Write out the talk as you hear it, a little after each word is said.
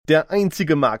der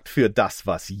einzige Markt für das,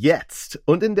 was jetzt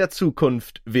und in der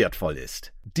Zukunft wertvoll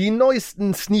ist. Die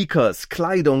neuesten Sneakers,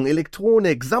 Kleidung,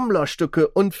 Elektronik, Sammlerstücke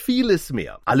und vieles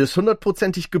mehr. Alles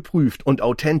 100%ig geprüft und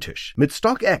authentisch. Mit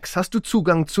StockX hast du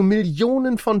Zugang zu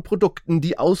Millionen von Produkten,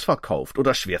 die ausverkauft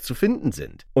oder schwer zu finden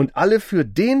sind. Und alle für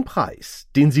den Preis,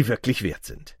 den sie wirklich wert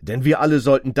sind. Denn wir alle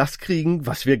sollten das kriegen,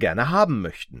 was wir gerne haben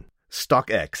möchten.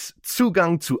 StockX.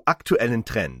 Zugang zu aktuellen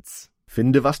Trends.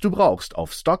 Finde, was du brauchst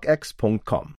auf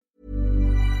stockx.com.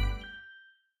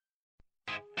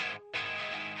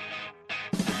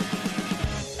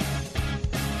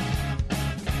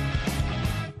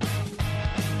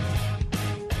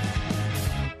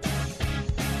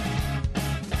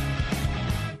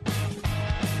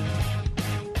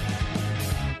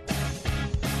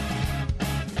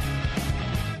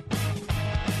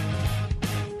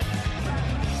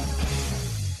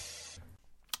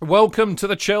 Welcome to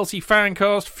the Chelsea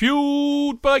FanCast,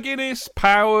 fueled by Guinness,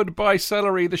 powered by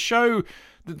celery, the show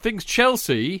that thinks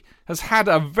Chelsea has had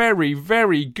a very,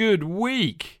 very good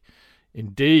week.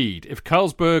 Indeed, if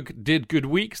Carlsberg did good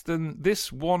weeks, then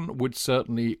this one would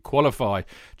certainly qualify.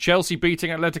 Chelsea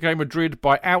beating Atletico Madrid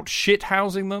by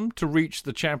out-shithousing them to reach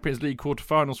the Champions League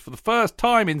quarterfinals for the first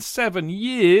time in 7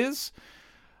 years.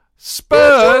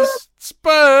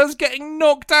 Spurs getting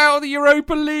knocked out of the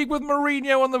Europa League with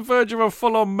Mourinho on the verge of a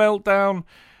full-on meltdown.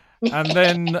 And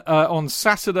then on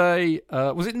Saturday,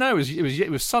 it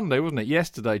was Sunday, wasn't it?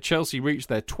 Yesterday, Chelsea reached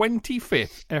their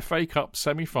 25th FA Cup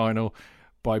semi-final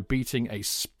by beating a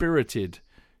spirited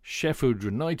Sheffield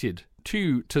United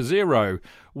 2-0.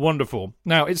 Wonderful.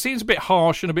 Now, it seems a bit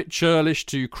harsh and a bit churlish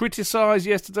to criticise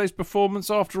yesterday's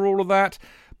performance after all of that,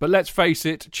 but let's face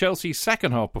it, Chelsea's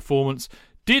second half performance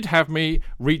did have me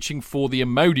reaching for the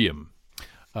Imodium.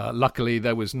 Luckily,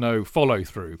 there was no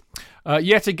follow-through.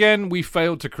 Yet again, we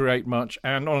failed to create much,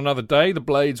 and on another day, the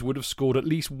Blades would have scored at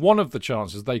least one of the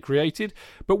chances they created.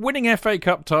 But winning FA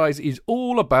Cup ties is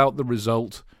all about the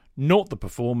result, not the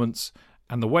performance.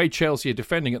 And the way Chelsea are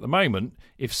defending at the moment,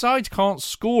 if sides can't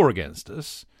score against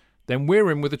us, then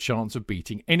we're in with a chance of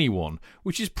beating anyone,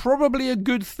 which is probably a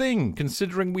good thing,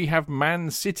 considering we have Man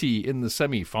City in the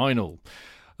semi-final.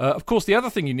 Of course, the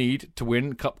other thing you need to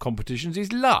win cup competitions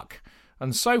is luck.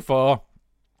 And so far,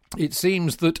 it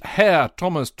seems that Herr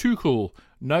Thomas Tuchel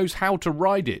knows how to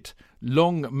ride it.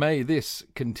 Long may this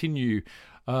continue.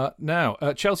 Now,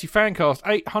 Chelsea FanCast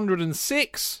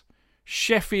 806,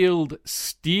 Sheffield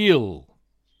Steel.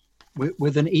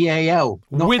 With an EAL,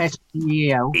 not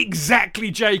S-E-E-L.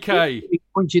 Exactly, JK.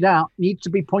 Needs to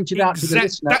be pointed out to the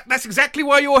listener. That's exactly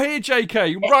why you're here,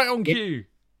 JK. You're right on cue.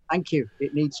 Thank you.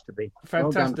 It needs to be.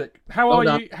 Fantastic. How are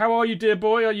you? How are you, dear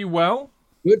boy? Are you well?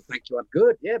 Good, thank you. I'm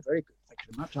good. Yeah, very good. Thank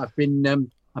you very much.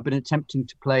 I've been attempting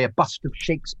to play a bust of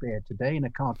Shakespeare today in a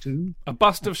cartoon. A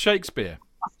bust of Shakespeare.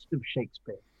 Bust of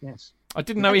Shakespeare. Yes. I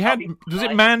didn't know he had. Was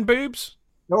it man boobs?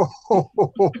 Oh,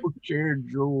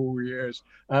 yes.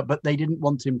 But they didn't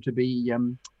want him to be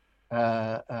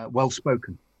well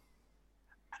spoken.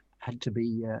 Had to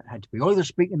be either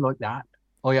speaking like that,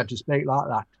 or you had to speak like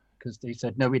that. Because they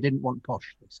said, no, we didn't want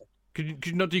posh, they said. Could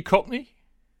you not do Cockney?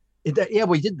 Yeah,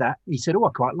 we did that. He said, oh,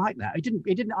 I quite like that. He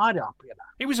didn't hide it up here.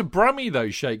 He was a Brummie, though,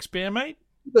 Shakespeare, mate.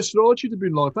 That's right, you'd have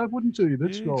been like that, wouldn't you?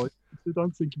 That's right. I don't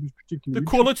think he was particularly... The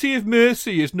quality of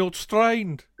mercy is not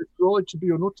strained. It's right to be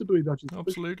or not to be, that is.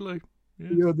 Absolutely.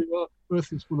 Yeah. The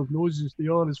earth is full of noises, the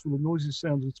earth is full of noises,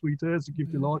 sounds and sweet airs that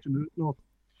give delight and not.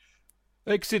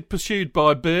 Exit pursued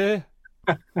by bear.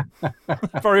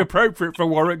 Very appropriate for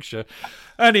Warwickshire.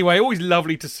 Anyway, always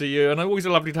lovely to see you, and always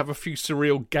lovely to have a few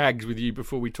surreal gags with you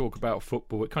before we talk about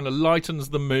football. It kind of lightens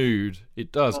the mood.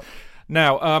 It does.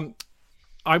 Now,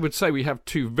 I would say we have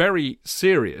two very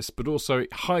serious but also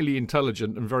highly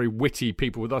intelligent and very witty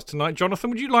people with us tonight. Jonathan,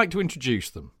 would you like to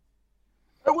introduce them?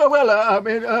 There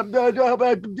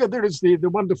is the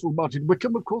wonderful Martin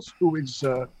Wickham, of course, who is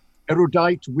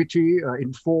erudite, witty,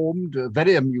 informed,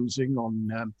 very amusing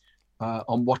on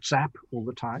WhatsApp all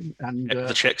the time. And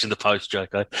the check's in the post,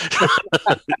 JK.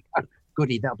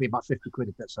 Goody, that'll be about 50 quid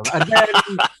if that's all right.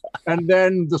 And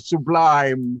then the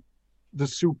sublime, the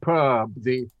superb,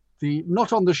 the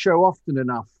not on the show often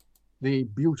enough, the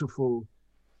beautiful,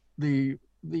 the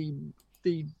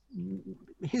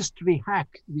history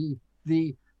hack,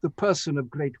 the person of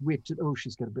great wit. Oh,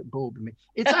 she's got a bit bored with me.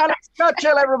 It's Alex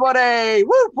Churchill, everybody!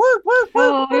 Woo, woo, woo, woo!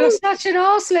 Oh, you're such an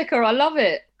arse licker. I love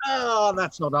it. Oh,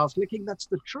 that's not arse licking. That's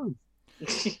the truth.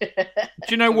 Do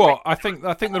you know what? I think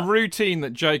the routine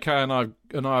that JK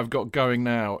and I have got going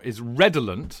now is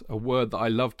redolent, a word that I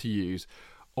love to use,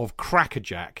 of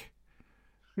crackerjack.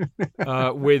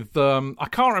 with I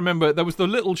can't remember. There was the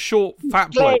little short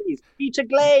fat bloke. Peter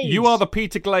Glaze. You are the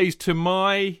Peter Glaze to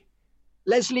my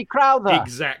Leslie Crowther.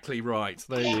 Exactly right.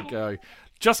 There you go.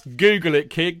 Just Google it,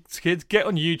 kids. Get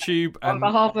on YouTube. And... On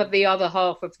behalf of the other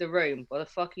half of the room. What the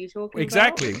fuck are you talking about?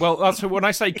 Exactly. Well, that's when I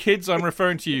say kids, I'm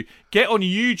referring to you. Get on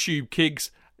YouTube,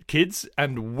 kids,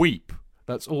 and weep.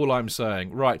 That's all I'm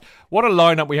saying. Right. What a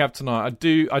lineup we have tonight.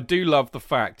 I do love the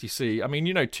fact, you see. I mean,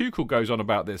 Tuchel goes on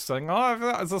about this, saying,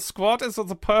 the squad is of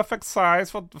the perfect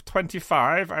size for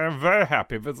 25. I am very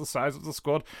happy with the size of the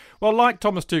squad. Well, like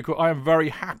Thomas Tuchel, I am very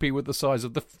happy with the size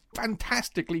of the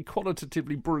fantastically,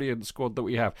 qualitatively brilliant squad that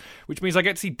we have, which means I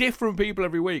get to see different people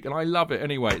every week, and I love it.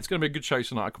 Anyway, it's going to be a good show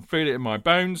tonight. I can feel it in my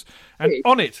bones. And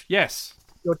on it, yes.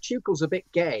 Your Tuchel's a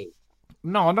bit gay.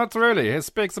 No, not really. He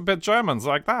speaks a bit Germans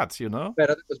like that, Better.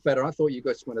 That was better. I thought you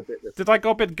guys went a bit... Did I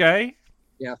go a bit gay?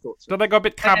 Yeah, I thought so. Did I go a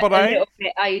bit cabaret? A little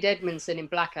bit Aid Edmondson in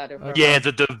Blackadder. Yeah,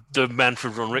 the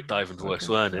Manfred von Richthofen voice,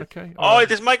 weren't it? Okay.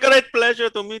 It is my great pleasure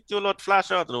to meet you, Lord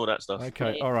Flashard, and all that stuff.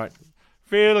 Okay, all right.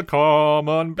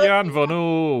 Willkommen,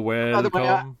 bienvenue, welcome. By the way,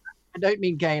 I don't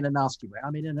mean gay in a nasty way. I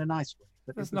mean in a nice way.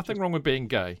 But there's nothing wrong with being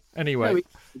gay. Anyway. No,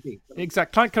 indeed.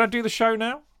 Exactly. Can I do the show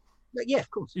now? Yeah, of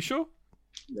course. You sure?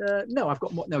 No, I've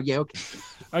got more. No, yeah, okay.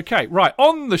 Okay, right.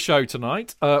 On the show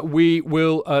tonight, we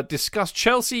will discuss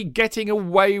Chelsea getting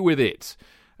away with it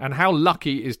and how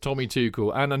lucky is Tommy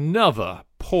Tuchel, and another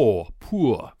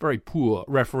very poor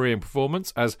refereeing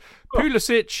performance as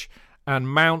Pulisic and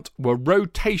Mount were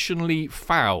rotationally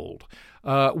fouled.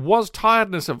 Was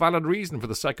tiredness a valid reason for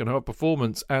the second half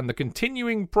performance and the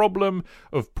continuing problem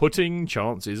of putting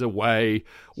chances away,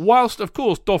 whilst of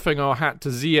course doffing our hat to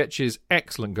Ziyech's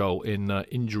excellent goal in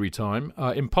injury time?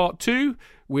 In part 2,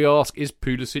 we ask, is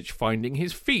Pulisic finding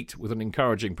his feet with an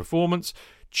encouraging performance?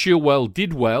 Chilwell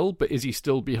did well, but is he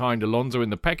still behind Alonso in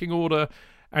the pecking order?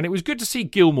 And it was good to see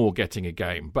Gilmour getting a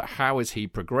game, but how is he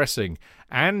progressing?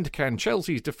 And can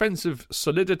Chelsea's defensive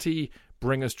solidity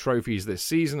bring us trophies this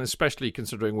season, especially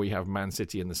considering we have Man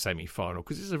City in the semi-final?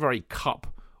 Because it's a very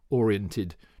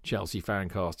cup-oriented Chelsea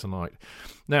FanCast tonight.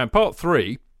 Now, in part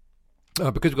 3,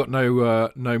 because we've got no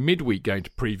midweek game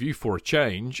to preview for a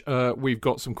change, we've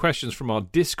got some questions from our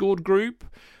Discord group.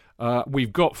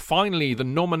 We've got finally the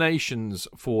nominations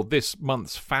for this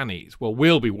month's Fannies. Well,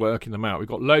 we'll be working them out. We've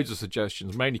got loads of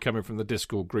suggestions, mainly coming from the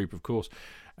Discord group, of course.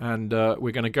 And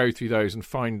we're going to go through those and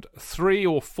find 3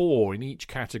 or 4 in each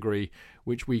category,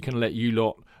 which we can let you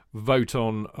lot vote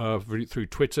on through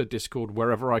Twitter, Discord,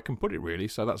 wherever I can put it, really.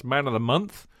 So that's Man of the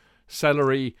Month,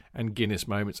 Celery, and Guinness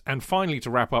Moments. And finally, to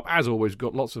wrap up, as always, we've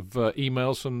got lots of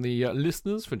emails from the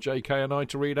listeners for JK and I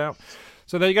to read out.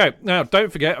 So there you go. Now,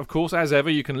 don't forget, of course, as ever,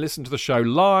 you can listen to the show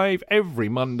live every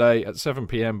Monday at 7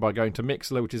 p.m. by going to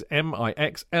Mixlr, which is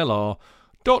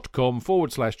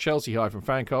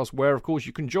mixlr.com/Chelsea-Fancast, where, of course,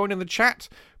 you can join in the chat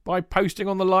by posting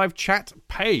on the live chat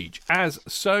page, as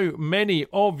so many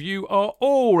of you are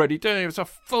already doing. It's a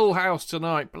full house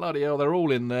tonight. Bloody hell, they're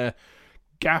all in there.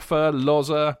 Gaffer,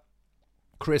 Loza,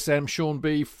 Chris M, Sean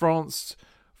B, France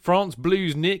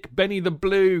Blues, Nick, Benny the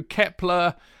Blue,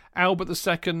 Kepler, Albert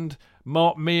II,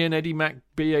 Mark Meehan, Eddie Mac,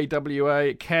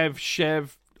 BAWA, Kev,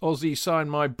 Chev, Aussie Sign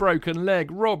My Broken Leg,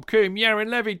 Rob Coombe, Yaron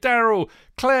Levy, Daryl,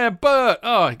 Claire, Burt,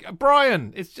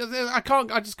 Brian. It's just I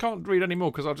just can't read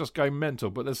anymore because I'll just go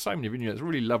mental. But there's so many of you. It's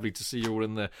really lovely to see you all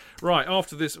in there. Right,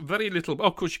 after this very little,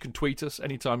 of course you can tweet us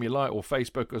anytime you like, or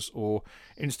Facebook us, or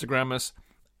Instagram us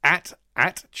at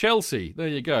Chelsea. There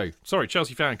you go. Sorry,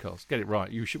 Chelsea Fancast. Get it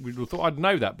right. You would have thought I'd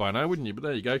know that by now, wouldn't you? But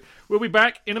there you go. We'll be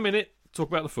back in a minute to talk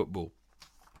about the football.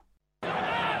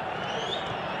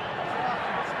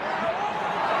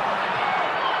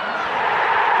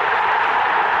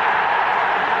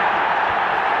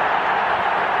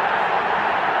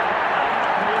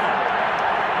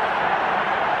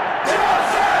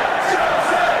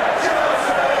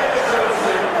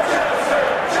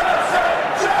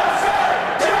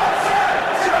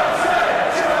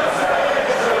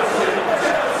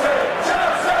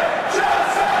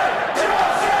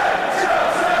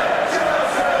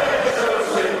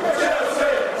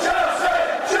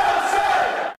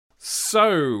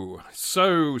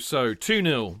 So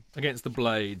 2-0 against the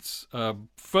Blades,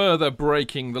 further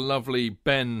breaking the lovely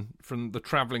Ben from the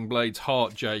Travelling Blades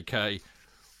heart, JK.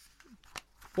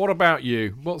 What about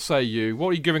you? What say you? What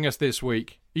are you giving us this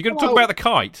week? Are you going to talk about the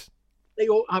kite?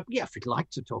 Yeah, if you'd like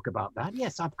to talk about that,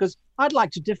 yes, because I'd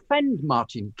like to defend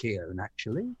Martin Keown,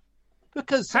 actually.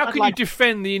 Because how can you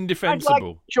defend the indefensible? I'd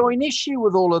like to join issue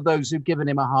with all of those who've given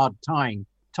him a hard time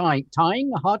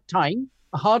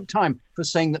for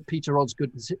saying that Peter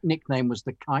Osgood's nickname was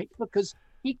the Kite, because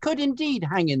he could indeed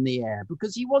hang in the air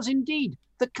because he was indeed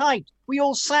the kite. We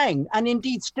all sang and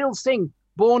indeed still sing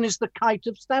 "Born is the Kite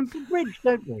of Stamford Bridge,"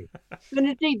 don't we? And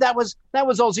indeed, that was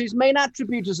Ozzy's main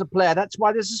attribute as a player. That's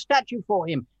why there's a statue for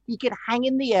him. He could hang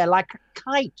in the air like a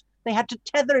kite. They had to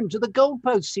tether him to the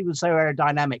goalposts. He was so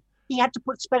aerodynamic. He had to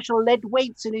put special lead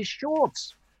weights in his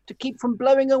shorts to keep from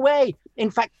blowing away.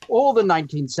 In fact, all the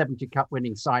 1970 Cup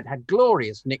winning side had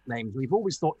glorious nicknames. We've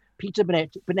always thought Peter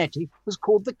Bonetti was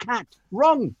called the Cat.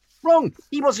 Wrong.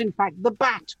 He was, in fact, the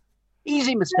Bat.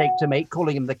 Easy mistake to make,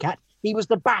 calling him the Cat. He was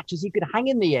the Bat, as he could hang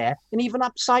in the air and even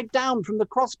upside down from the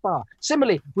crossbar.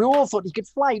 Similarly, we all thought he could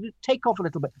fly, he could take off a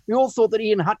little bit. We all thought that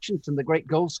Ian Hutchinson, the great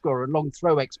goal scorer and long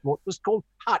throw export, was called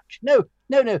Hutch. No.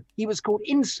 He was called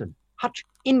Inson. Hutch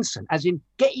Inson, as in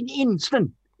getting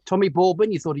instant. Tommy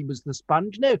Baldwin, you thought he was the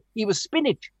sponge. No, he was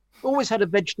spinach. Always had a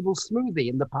vegetable smoothie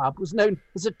in the pub, was known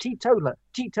as a teetotaler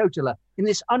in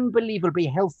this unbelievably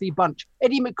healthy bunch.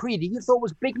 Eddie McCready, you thought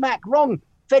was Big Mac. Wrong.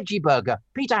 Veggie burger.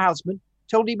 Peter Houseman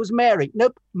told he was Mary.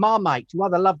 Nope. Marmite, who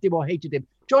either loved him or hated him.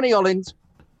 Johnny Ollins,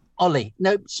 Ollie.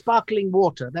 Nope. Sparkling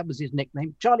water, that was his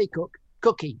nickname. Charlie Cook,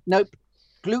 Cookie. Nope.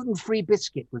 Gluten-free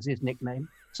biscuit was his nickname.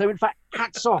 So, in fact,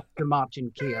 hats off to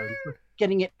Martin Keown for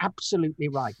getting it absolutely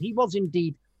right. He was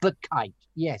indeed the kite,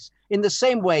 yes. In the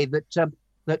same way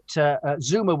that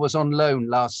Zuma was on loan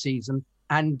last season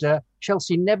and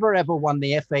Chelsea never ever won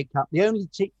the FA Cup. The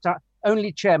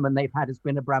only chairman they've had has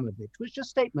been Abramovich, which are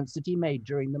statements that he made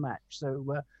during the match.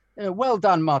 So well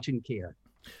done, Martin Keown.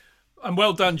 And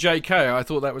well done, JK. I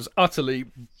thought that was utterly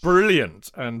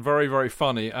brilliant and very, very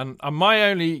funny. And my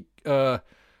only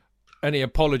any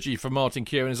apology for Martin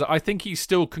Keown is that I think he's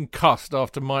still concussed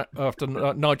after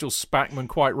Nigel Spackman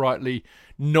quite rightly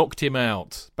knocked him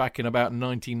out back in about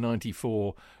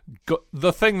 1994.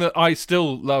 The thing that I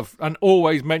still love and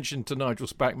always mention to Nigel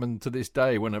Spackman to this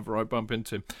day whenever I bump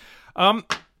into him.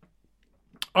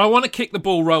 I want to kick the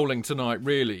ball rolling tonight,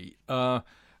 really, on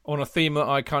a theme that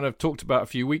I kind of talked about a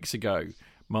few weeks ago,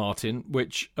 Martin,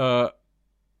 which...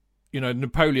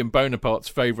 Napoleon Bonaparte's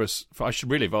favourite. I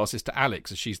should really have asked this to Alex,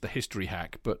 as she's the history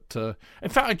hack. But in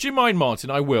fact, do you mind,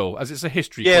 Martin? I will, as it's a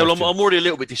history. Yeah, question. well, I'm already a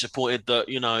little bit disappointed that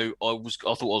I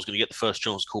thought I was going to get the first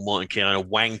chance to call Martin Keown a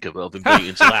wanker, but I've been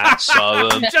beaten to that. So,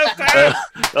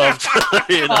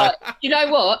 you know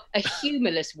what? A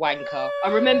humourless wanker. I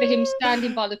remember him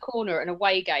standing by the corner at an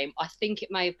away game. I think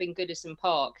it may have been Goodison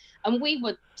Park, and we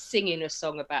were singing a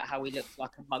song about how he looked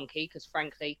like a monkey because,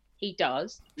 frankly, he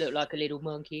does look like a little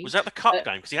monkey. Was that the cup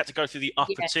game? Because he had to go through the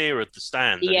upper tier of the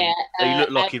stand. Yeah. He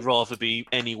looked like he'd rather be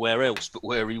anywhere else but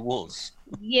where he was.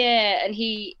 Yeah, and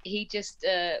he just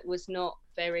was not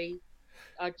very...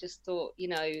 I just thought,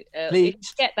 if you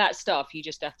get that stuff, you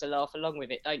just have to laugh along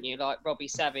with it, don't you? Like Robbie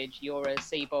Savage, you're a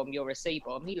C-bomb, you're a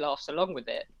C-bomb. He laughs along with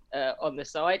it on the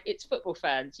side. It's football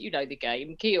fans, you know the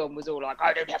game. Keown was all like,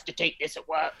 I don't have to take this at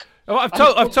work. Oh,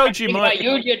 I've told you my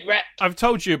union rep. I've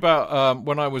told you about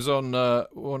when I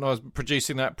was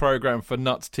producing that program for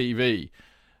Nuts TV,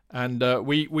 and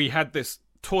we had this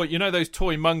toy. You know those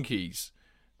toy monkeys,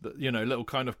 that little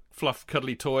kind of fluff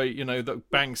cuddly toy. That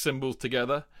bang cymbals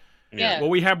together. Yeah. Well,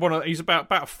 we had one. He's about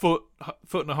a foot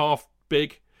and a half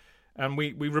big, and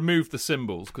we removed the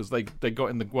cymbals because they got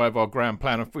in the way of our grand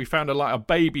plan. We found a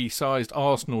baby-sized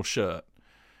Arsenal shirt,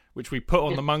 which we put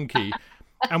on the monkey,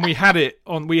 and we had it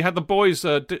on. We had the boys,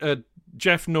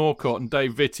 Jeff Norcott and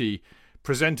Dave Vitti,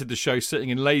 presented the show sitting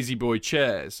in lazy boy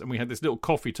chairs, and we had this little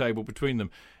coffee table between them,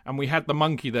 and we had the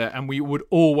monkey there, and we would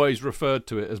always refer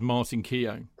to it as Martin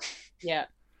Keown. Yeah.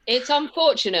 It's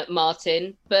unfortunate,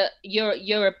 Martin, but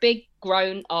you're a big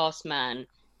grown ass man,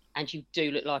 and you do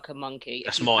look like a monkey.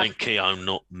 That's Martin Keown,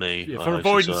 not me. Yeah, for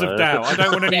avoidance of doubt, I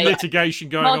don't want any litigation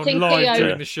going on live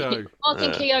during the show.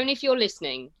 Martin Keown, if you're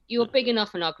listening, you're big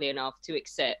enough and ugly enough to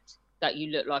accept that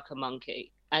you look like a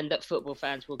monkey, and that football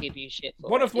fans will give you shit for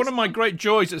it. One of my great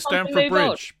joys at Stamford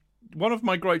Bridge. One of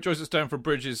my great joys at Stamford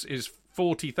Bridge is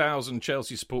 40,000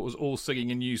 Chelsea supporters all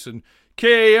singing in unison.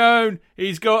 Keown,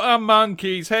 he's got a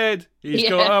monkey's head. He's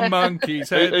got a monkey's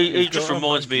head. He just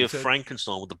reminds me of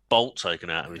Frankenstein with the bolt taken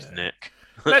out of his neck.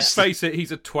 Let's face it,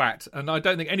 he's a twat, and I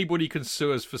don't think anybody can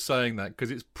sue us for saying that because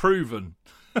it's proven.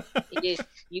 It is.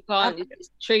 You can't.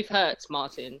 Truth hurts,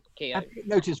 Martin Keown. I've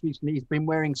noticed recently he's been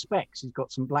wearing specs. He's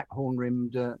got some black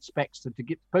horn-rimmed specs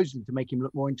supposedly to make him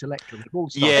look more intellectual.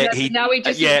 Yeah, now he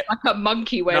just looks like a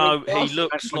monkey wearing. No, he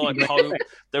looks like Homer.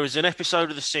 There is an episode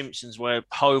of The Simpsons where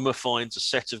Homer finds a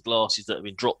set of glasses that have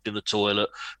been dropped in the toilet,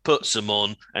 puts them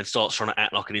on, and starts trying to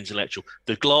act like an intellectual.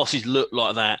 The glasses look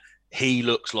like that. He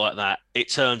looks like that.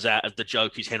 It turns out, as the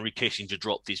joke is, Henry Kissinger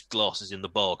dropped his glasses in the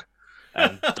bog.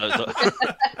 And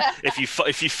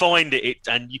if you find it,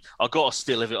 I got a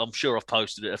still of it. I'm sure I've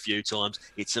posted it a few times.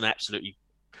 It's an absolutely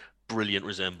brilliant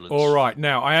resemblance. All right,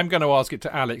 now I am going to ask it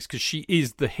to Alex because she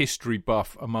is the history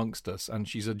buff amongst us, and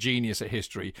she's a genius at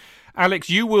history. Alex,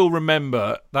 you will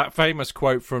remember that famous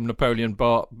quote from Napoleon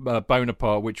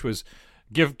Bonaparte, which was,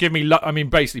 "Give me luck." I mean,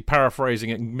 basically paraphrasing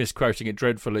it and misquoting it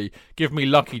dreadfully. "Give me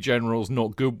lucky generals,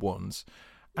 not good ones."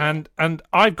 And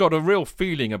I've got a real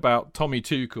feeling about Tommy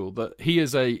Tuchel that he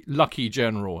is a lucky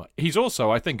general. He's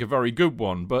also, I think, a very good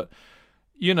one. But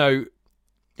you know,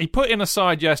 he put in a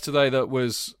side yesterday that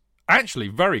was actually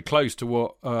very close to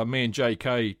what me and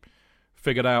JK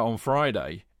figured out on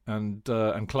Friday, and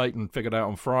Clayton figured out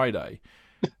on Friday,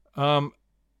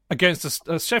 against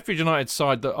a Sheffield United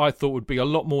side that I thought would be a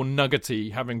lot more nuggety,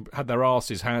 having had their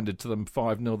asses handed to them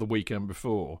 5-0 the weekend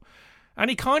before. And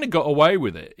he kind of got away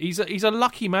with it. He's a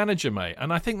lucky manager, mate,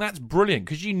 and I think that's brilliant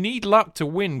because you need luck to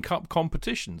win cup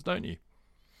competitions, don't you?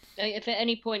 If at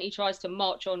any point he tries to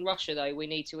march on Russia, though, we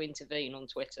need to intervene on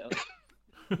Twitter.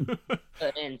 Put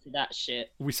an end to that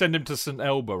shit. We send him to St.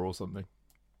 Elba or something.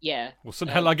 Yeah. Well,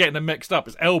 St. Helena, I'm getting them mixed up.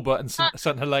 It's Elba and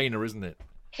St. Helena, isn't it?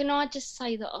 Can I just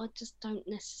say that I just don't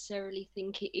necessarily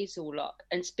think it is all luck.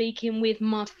 And speaking with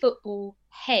my football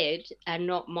head and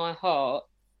not my heart,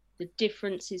 the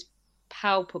difference is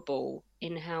palpable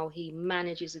in how he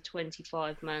manages a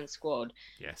 25-man squad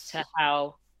to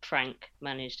how Frank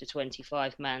managed a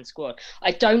 25-man squad.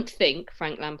 I don't think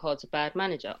Frank Lampard's a bad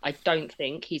manager. I don't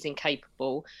think he's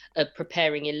incapable of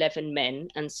preparing 11 men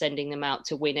and sending them out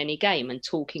to win any game and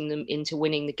talking them into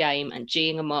winning the game and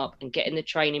geeing them up and getting the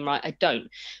training right. I don't.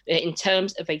 In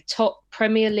terms of a top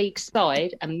Premier League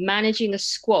side and managing a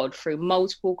squad through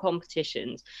multiple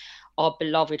competitions, our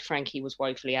beloved Frankie was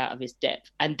woefully out of his depth.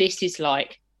 And this is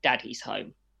like Daddy's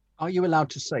home. Are you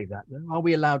allowed to say that, though? Are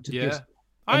we allowed to just...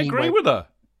 I agree with her.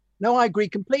 No, I agree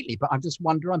completely, but I just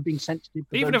wonder, I'm being sensitive.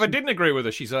 Even if I didn't agree with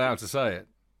her, she's allowed to say it.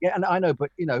 Yeah, and I know,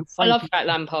 but, you know... I love Frank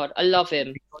Lampard. I love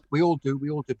him. We all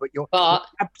do, but you're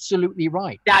absolutely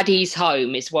right. Daddy's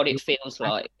home is what it feels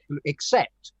like.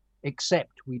 Except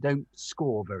we don't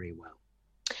score very well.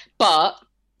 But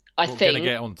We're going to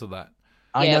get onto that.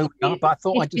 I know, but I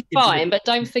thought I just... Fine, but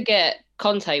don't forget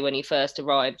Conte when he first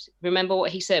arrived. Remember what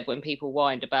he said when people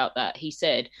whined about that? He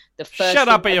said, the first... Shut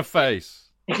up in your face.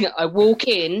 I walk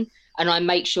in and I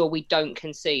make sure we don't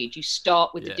concede. You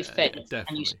start with the defence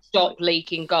and you stop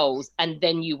leaking goals and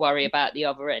then you worry about the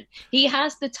other end. He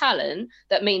has the talent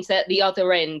that means that the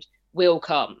other end will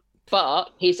come. But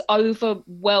his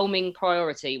overwhelming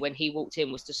priority when he walked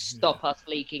in was to stop us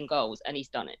leaking goals, and he's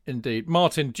done it. Indeed.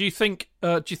 Martin, do you think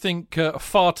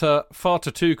Vater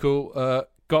Tuchel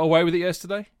got away with it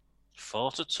yesterday?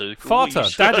 Vater Tuchel? Vater,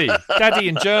 daddy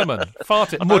in German.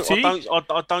 Vater, Mutti.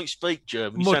 I don't speak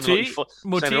German.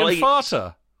 Mutti and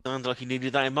Vater. Sounds like he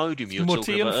needed that Imodium you were Mutti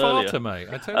talking and about Vater, mate.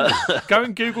 I tell you. Go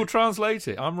and Google Translate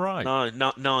it. I'm right.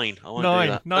 No, 9. I won't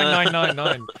do that.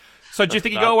 9. So do you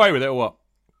think he got away with it or what?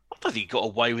 I don't think he got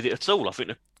away with it at all. I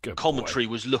think the commentary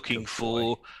was looking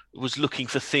for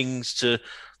things to,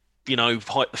 you know,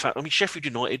 hype the fact. I mean, Sheffield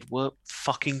United were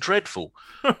fucking dreadful.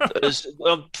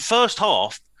 First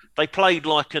half, they played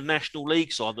like a National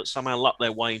League side that somehow lucked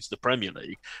their way into the Premier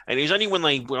League. And it was only when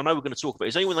I know we're going to talk about it,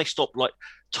 it's only when they stopped like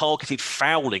targeted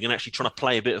fouling and actually trying to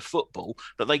play a bit of football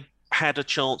that they had a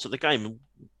chance at the game. And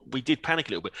we did panic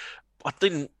a little bit.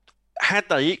 Had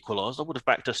they equalised, I would have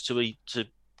backed us to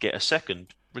get a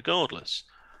second regardless.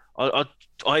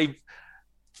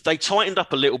 They tightened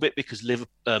up a little bit because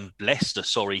Leicester,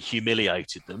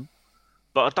 humiliated them.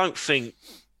 But I don't think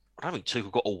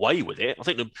Tuchel got away with it. I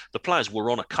think the players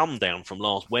were on a come down from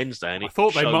last Wednesday, and I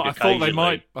thought they might be.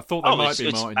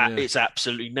 Martin, it's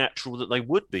absolutely natural that they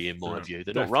would be, in my view.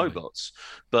 They're definitely not robots,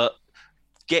 but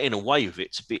getting away with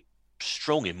it's a bit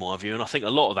strong in my view. And I think a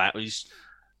lot of that was,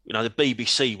 you know, the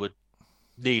BBC were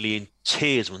nearly in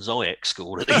tears when Ziyech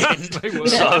scored at the end.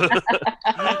 So,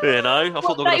 you know, I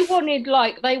thought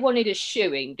they wanted a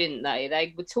shoeing, didn't they?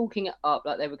 They were talking it up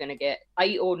like they were going to get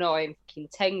 8 or 9,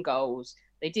 10 goals.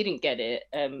 They didn't get it,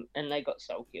 and they got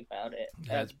sulky about it.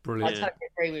 That's brilliant. I totally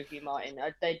agree with you, Martin.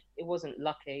 It wasn't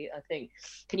lucky, I think.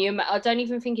 I don't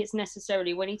even think it's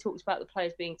necessarily, when he talks about the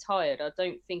players being tired, I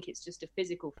don't think it's just a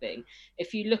physical thing.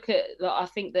 If you look at, I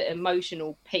think the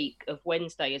emotional peak of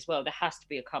Wednesday as well, there has to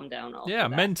be a come down after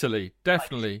that. Mentally,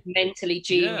 definitely. Like, mentally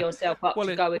geeing yourself up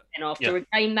to go again after a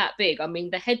game that big. I mean,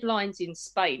 the headlines in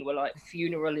Spain were like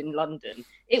funeral in London.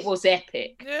 It was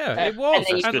epic. Yeah, it was.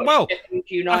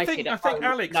 United I think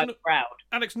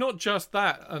Alex, not just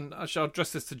that, and I shall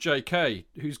address this to JK,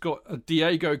 who's got a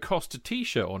Diego Costa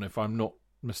t-shirt on, if I'm not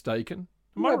mistaken.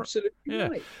 Absolutely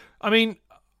right. I mean,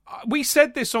 we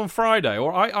said this on Friday,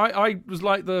 or I was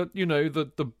like the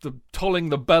tolling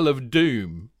the bell of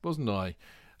doom, wasn't I?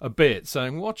 A bit,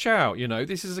 saying, watch out,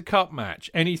 this is a cup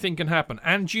match. Anything can happen.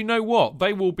 And you know what?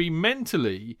 They will be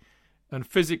mentally and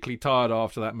physically tired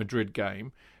after that Madrid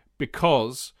game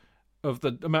because of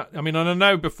the amount. I mean, and I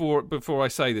know before I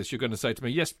say this, you're going to say to me,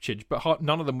 yes, Chidge, but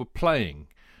none of them were playing.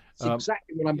 That's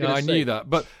exactly what I'm going to say. I knew that,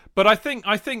 but I think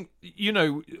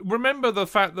remember the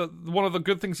fact that one of the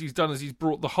good things he's done is he's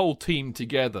brought the whole team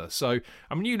together. So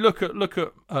I mean, you look at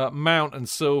Mount and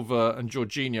Silva and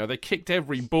Jorginho. They kicked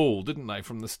every ball, didn't they,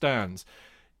 from the stands?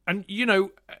 And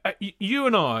you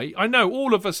and I know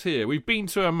all of us here. We've been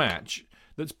to a match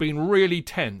that's been really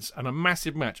tense and a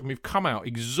massive match, and we've come out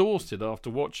exhausted after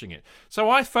watching it. So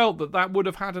I felt that would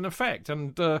have had an effect,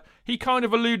 and he kind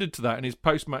of alluded to that in his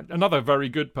post-match, another very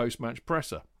good post-match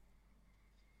presser.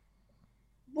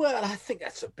 Well, I think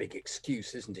that's a big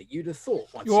excuse, isn't it? You'd have thought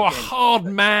You're a hard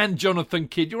man, Jonathan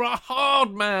Kidd. You're a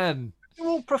hard man. They're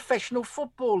all professional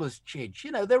footballers, Chidge.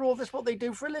 That's what they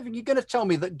do for a living. You're going to tell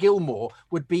me that Gilmour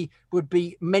would be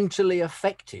mentally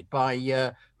affected by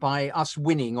us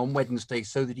winning on Wednesday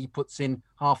so that he puts in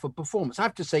half a performance? I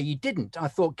have to say he didn't. I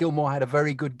thought Gilmour had a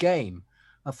very good game.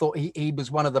 I thought he was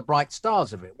one of the bright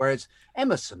stars of it, whereas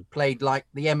Emerson played like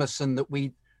the Emerson that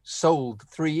we sold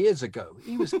 3 years ago.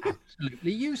 He was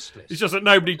absolutely useless. It's just that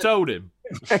nobody told him.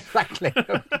 Exactly.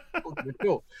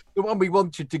 The one we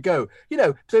wanted to go.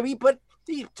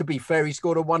 To be fair, he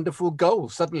scored a wonderful goal.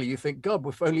 Suddenly you think, God,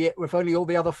 if only all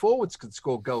the other forwards could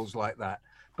score goals like that.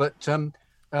 But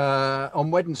on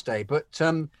Wednesday,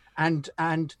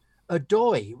 and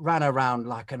Adoy ran around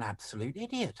like an absolute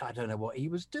idiot. I don't know what he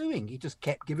was doing. He just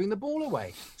kept giving the ball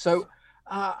away. So,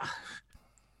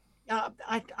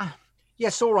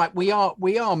 yes, all right, we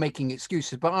are making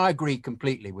excuses, but I agree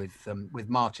completely with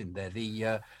Martin there.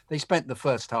 They spent the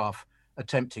first half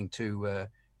attempting to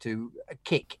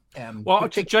kick.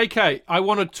 JK, I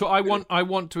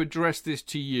want to address this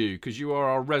to you because you are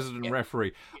our resident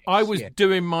referee. I was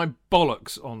doing my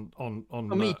bollocks on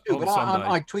me too, but Sunday.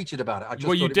 I tweeted about it.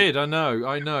 You did. I know.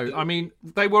 I mean,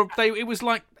 it was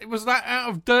that out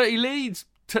of Dirty Leeds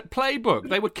playbook.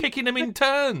 They were kicking them in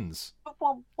turns.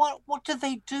 What do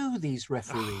they do, these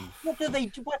referees? What do they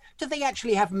do? Do they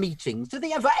actually have meetings? Do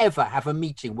they ever have a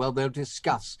meeting where they'll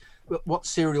discuss what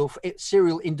serial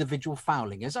individual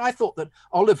fouling is? I thought that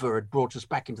Oliver had brought us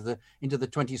back into the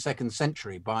 22nd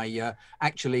century by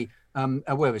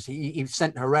where was he? He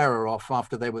sent Herrera off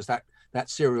after there was that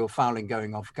serial fouling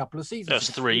going on for a couple of seasons.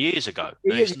 That's 3 years ago.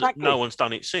 Exactly. No one's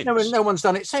done it since. No one's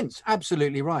done it since.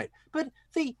 Absolutely right. But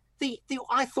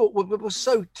I thought what was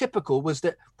so typical was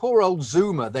that poor old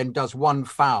Zuma then does one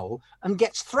foul and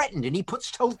gets threatened, and he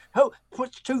puts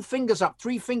 2 fingers up,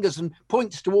 3 fingers, and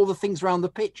points to all the things around the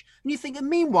pitch. And you think, and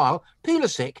meanwhile,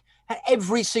 Pulisic,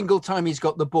 every single time he's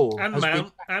got the ball, and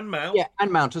Mount, yeah,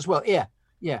 and Mount as well, yeah,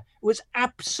 it was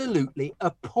absolutely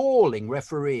appalling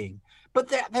refereeing.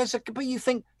 But but you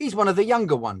think he's one of the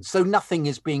younger ones, so nothing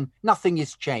is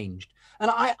changed. And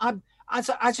I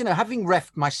as you know, having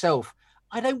refed myself,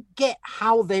 I don't get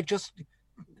how they're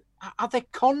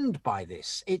conned by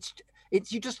this. It's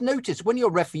you just notice when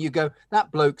you're referee, you go,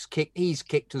 that bloke's kicked, he's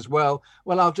kicked as well.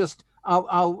 Well,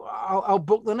 I'll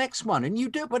book the next one, and you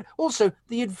do. But also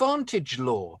the advantage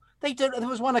law. They don't. There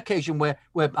was one occasion where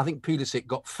I think Pulisic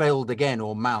got failed again,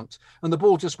 or Mount, and the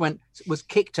ball just was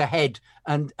kicked ahead,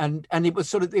 and it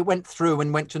was it went through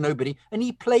and went to nobody, and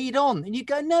he played on, and you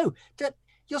go, no.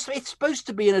 It's supposed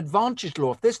to be an advantage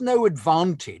law. If there's no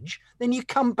advantage, then you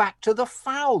come back to the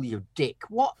foul, you dick.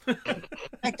 What?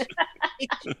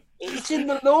 It's in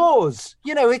the laws.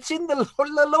 It's in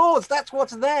the laws. That's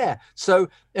what's there. So,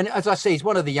 and as I say, he's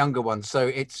one of the younger ones.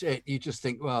 So you just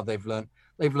think, well, they've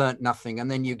learnt nothing. And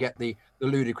then you get the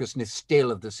ludicrousness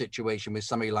still of the situation with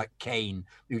somebody like Kane,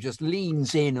 who just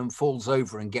leans in and falls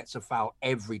over and gets a foul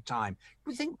every time.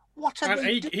 We think, what are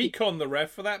they doing? He conned the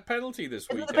ref for that penalty this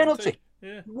weekend. The penalty.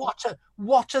 Yeah.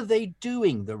 What are they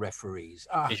doing, the referees?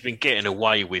 He's been getting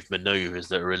away with manoeuvres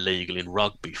that are illegal in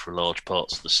rugby for large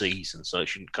parts of the season, so it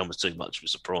shouldn't come as too much of a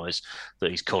surprise that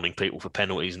he's conning people for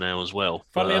penalties now as well.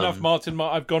 Funnily enough, Martin,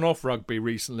 I've gone off rugby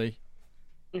recently.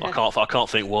 I can't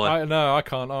think why. I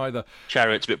can't either.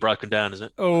 Chariot's a bit broken down, is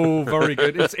it? Oh, very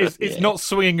good. It's not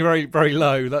swinging very, very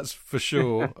low, that's for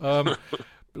sure.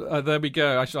 There we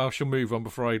go. I shall move on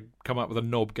before I come up with a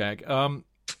knob gag.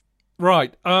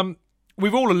 Right.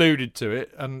 We've all alluded to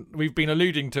it, and we've been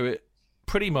alluding to it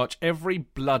pretty much every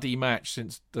bloody match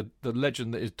since the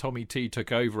legend that is Tommy T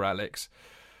took over, Alex.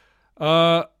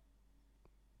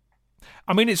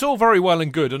 I mean, it's all very well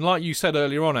and good, and like you said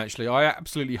earlier on, actually, I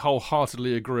absolutely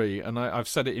wholeheartedly agree, and I've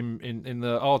said it in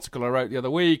the article I wrote the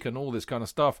other week and all this kind of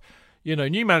stuff. You know,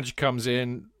 new manager comes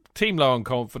in, team low on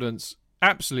confidence,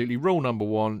 absolutely, rule number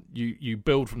one, you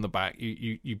build from the back.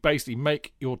 You basically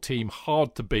make your team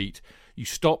hard to beat. You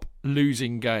stop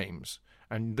losing games.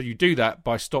 And you do that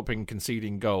by stopping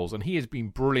conceding goals. And he has been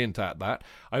brilliant at that.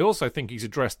 I also think he's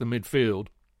addressed the midfield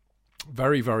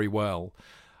very, very well.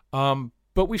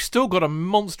 But we've still got a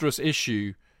monstrous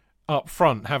issue up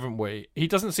front, haven't we? He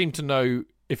doesn't seem to know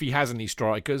if he has any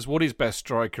strikers, what his best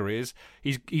striker is.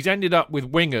 He's ended up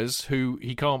with wingers who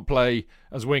he can't play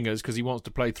as wingers because he wants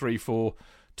to play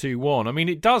 3-4-2-1. I mean,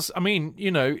 it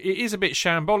is a bit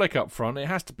shambolic up front. It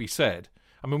has to be said.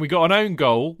 I mean, we got an own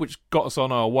goal, which got us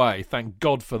on our way. Thank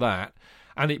God for that.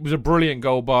 And it was a brilliant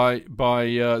goal by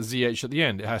ZH at the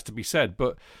end, it has to be said.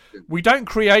 But we don't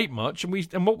create much,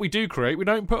 and what we do create, we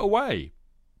don't put away.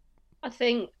 I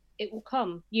think it will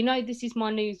come. You know, this is my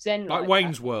new zen. Like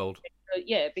Wayne's World.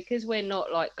 Yeah, because we're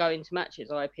not like going to matches,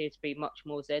 I appear to be much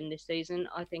more zen this season.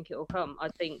 I think it will come. I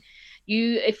think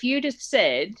if you'd have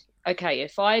said, okay,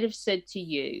 if I'd have said to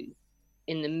you,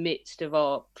 in the midst of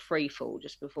our free fall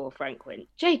just before Frank went,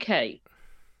 JK,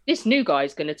 this new guy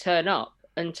is going to turn up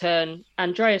and turn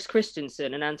Andreas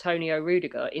Christensen and Antonio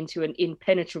Rudiger into an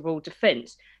impenetrable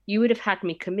defence, you would have had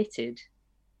me committed.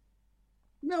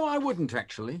 No, I wouldn't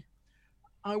actually.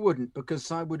 I wouldn't,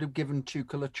 because I would have given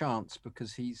Tuchel a chance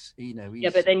because he's. Yeah,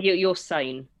 but then you're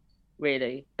sane.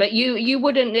 Really, but you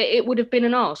wouldn't. It would have been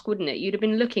an ask, wouldn't it? You'd have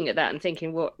been looking at that and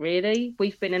thinking, "What, really?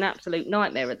 We've been an absolute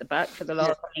nightmare at the back for the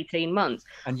last 18 months."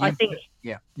 And I think,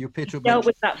 you appear to have dealt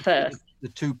with that first. The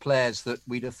two players that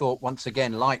we'd have thought once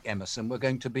again, like Emerson, were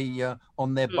going to be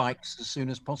on their bikes as soon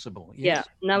as possible. Yes.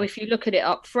 Yeah. Now, if you look at it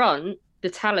up front, the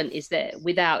talent is there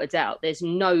without a doubt. There's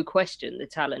no question the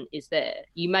talent is there.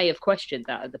 You may have questioned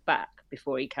that at the back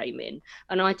before he came in,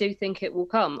 and I do think it will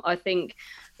come. I think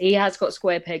he has got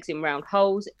square pegs in round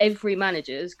holes. Every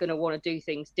manager's going to want to do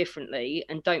things differently,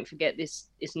 and don't forget, this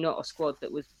is not a squad that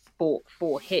was bought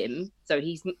for him. So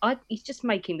he's just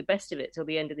making the best of it till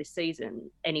the end of this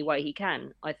season any way he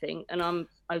can, I think, and I'm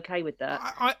okay with that.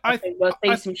 I think we'll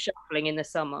see some shuffling in the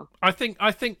summer. I think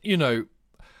I think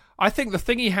the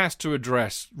thing he has to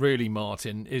address, really,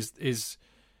 Martin, is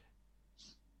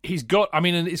he's got. I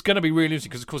mean, and it's going to be really interesting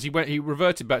because, of course, he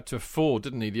reverted back to a 4,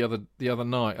 didn't he? The other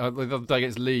night, the other day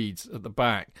against Leeds at the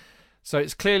back. So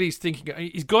it's clearly he's thinking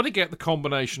he's got to get the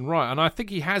combination right, and I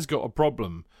think he has got a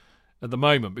problem at the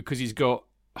moment because he's got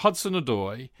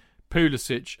Hudson-Odoi,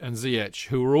 Pulisic, and Ziyech,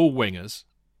 who are all wingers.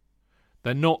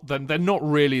 They're not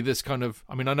really this kind of.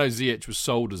 I mean, I know Ziyech was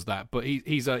sold as that, but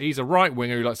he's a right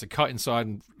winger who likes to cut inside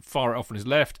and fire it off on his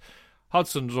left.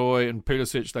 Hudson-Odoi and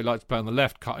Pulisic, they like to play on the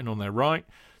left, cutting on their right.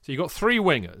 So you've got 3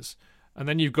 wingers, and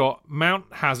then you've got Mount,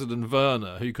 Hazard, and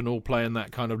Werner, who can all play in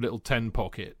that kind of little 10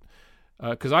 pocket.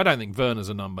 Because I don't think Werner's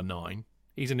a number 9;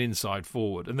 he's an inside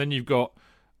forward. And then you've got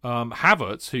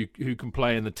Havertz, who can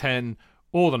play in the 10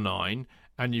 or the 9,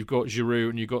 and you've got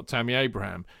Giroud and you've got Tammy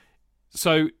Abraham.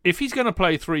 So if he's going to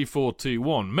play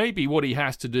 3-4-2-1, maybe what he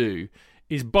has to do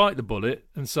is bite the bullet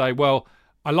and say, well,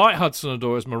 I like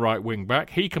Hudson-Odoi as my right wing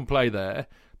back. He can play there.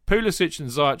 Pulisic and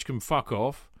Ziyech can fuck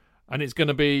off, and it's going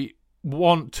to be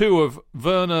 2 of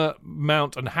Werner,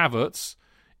 Mount, and Havertz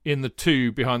in the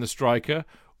 2 behind the striker,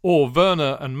 or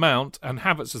Werner and Mount and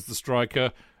Havertz as the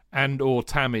striker, and or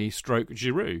Tammy /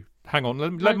 Giroud. Hang on,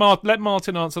 let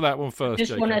Martin answer that one first. I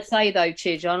just want to say though,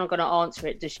 Chidge, I'm not going to answer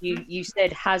it. Just you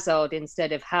said Hazard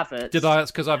instead of Havertz. Did I?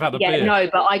 That's because I've had a beer. No,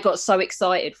 but I got so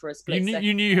excited for a split second.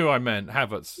 You knew who I meant,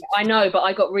 Havertz. I know, but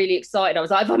I got really excited. I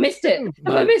was like, have I missed it?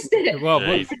 Have I missed it? Well,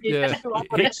 yeah.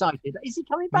 I'm excited. Is he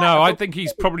coming back? No, I think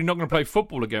he's probably not going to play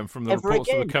football again from the reports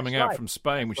that are coming out from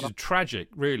Spain, which is tragic,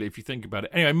 really, if you think about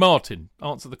it. Anyway, Martin,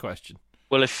 answer the question.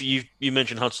 Well, if you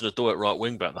mentioned Hudson-Odoi at right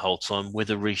wing back the whole time with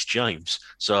a Reece James,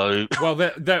 so I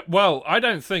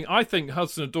think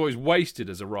Hudson-Odoi is wasted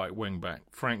as a right wing back.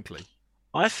 Frankly,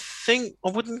 I think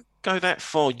I wouldn't go that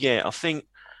far yet. I think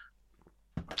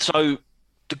so.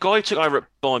 The guy who took over at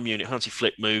Bayern Munich, Hansi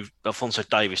Flick, moved Alphonso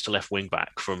Davies to left wing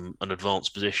back from an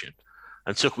advanced position,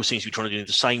 and Tuchel seems to be trying to do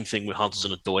the same thing with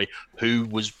Hudson-Odoi, who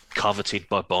was coveted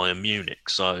by Bayern Munich.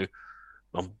 So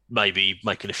I'm maybe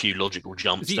making a few logical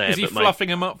jumps there. Is he fluffing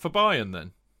him up for Bayern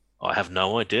then? I have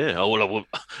no idea. I wouldn't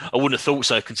have thought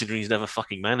so, considering he's never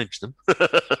fucking managed them.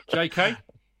 JK?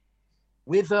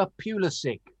 With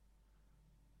Pulisic.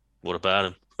 What about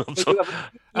him?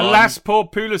 Alas, poor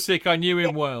Pulisic, I knew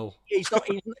him well. He's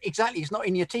not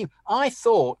in your team. I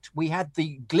thought we had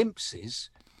the glimpses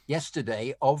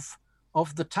yesterday of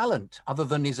the talent, other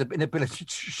than his inability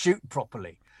to shoot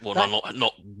properly. Well,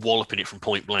 not walloping it from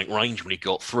point blank range when he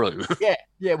got through.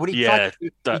 Yeah. Well, he Yeah,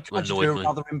 tried that to do annoyed a me.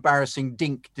 rather embarrassing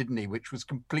dink, didn't he? Which was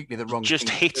completely the wrong. Just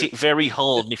thing hit to do. it very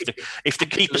hard, and if the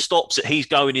keeper stops it, he's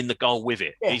going in the goal with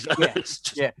it.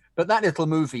 Yeah. But that little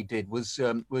move he did was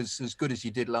as good as he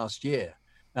did last year.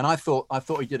 And I thought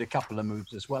he did a couple of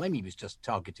moves as well. I mean, he was just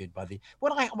targeted by the.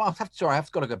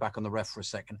 I've got to go back on the ref for a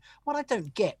second. What I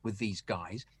don't get with these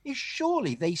guys is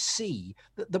surely they see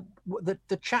that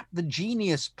the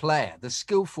genius player, the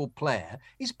skillful player,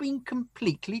 is being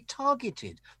completely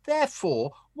targeted.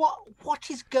 Therefore, what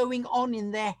is going on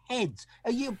in their heads?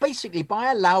 Are you basically,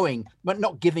 by allowing but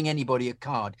not giving anybody a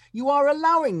card, you are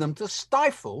allowing them to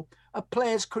stifle a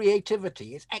player's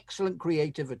creativity, his excellent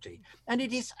creativity, and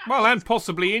it is and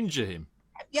possibly injure him.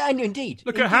 Yeah, indeed.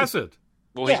 Look at Hazard.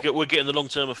 Well, we're getting the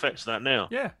long-term effects of that now.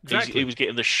 Yeah, exactly. He was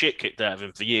getting the shit kicked out of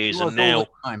him for years, and now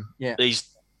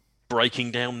he's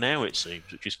breaking down now, it seems,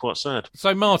 which is quite sad.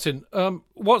 So, Martin,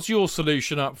 what's your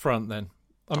solution up front then?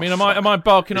 I mean, am I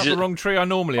barking up the wrong tree? I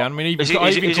normally am. I mean, even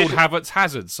called Havertz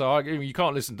Hazard, so you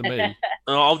can't listen to me.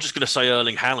 I'm just going to say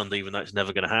Erling Haaland, even though it's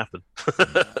never going to happen.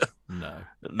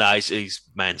 No, he's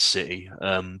Man City.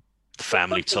 The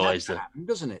family ties there,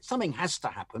 doesn't it? Something has to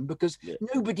happen because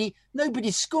nobody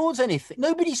scores anything.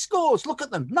 Nobody scores. Look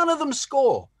at them. None of them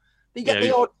score. They get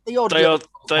the odd.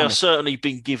 They are certainly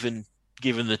being given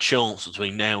the chance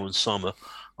between now and summer.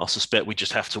 I suspect we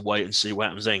just have to wait and see what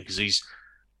happens then, because he's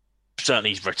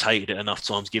rotated it enough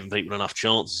times, giving people enough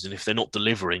chances, and if they're not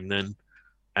delivering, then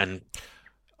and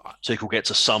Tuchel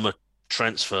gets a summer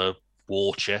transfer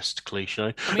war chest,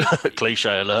 cliche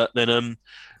alert, then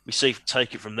we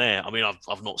take it from there. I mean,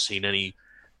 I've not seen any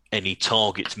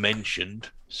targets mentioned,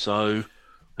 so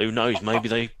who knows? Maybe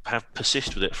they have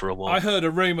persisted with it for a while. I heard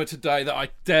a rumour today that I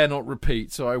dare not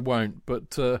repeat, so I won't.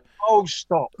 But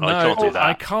stop! No, I can't do that.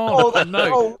 I can't.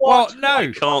 No, what? No,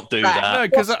 I can't do that. No,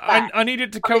 because I need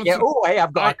it to come.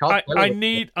 I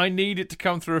need it to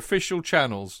come through official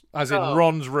channels, as in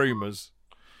Ron's rumours.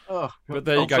 But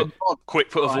there you go. Quick,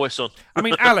 put a voice on. I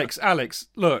mean, Alex,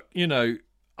 look,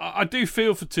 I do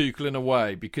feel for Tuchel in a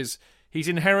way, because he's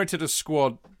inherited a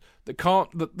squad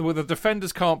where the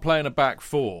defenders can't play in a back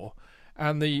four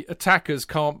and the attackers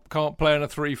can't play in a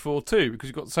 3-4-2 because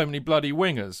you've got so many bloody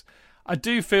wingers. I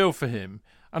do feel for him,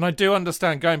 and I do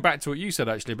understand, going back to what you said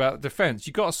actually about the defence,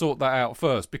 you've got to sort that out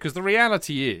first, because the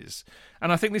reality is,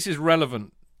 and I think this is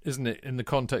relevant, isn't it, in the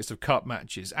context of cup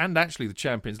matches and actually the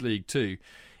Champions League too,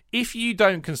 if you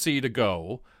don't concede a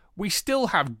goal, we still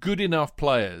have good enough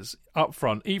players up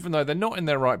front, even though they're not in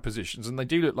their right positions and they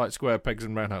do look like square pegs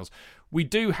and round holes. We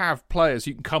do have players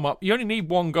who can come up. You only need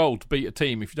one goal to beat a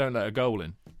team if you don't let a goal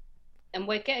in. And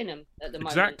we're getting them at the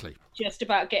moment. Exactly. Just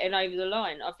about getting over the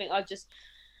line. I think I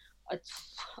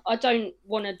don't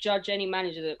want to judge any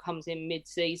manager that comes in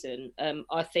mid-season.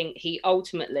 I think he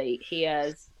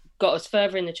has got us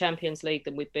further in the Champions League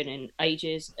than we've been in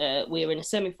ages. We're in a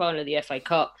semi-final of the FA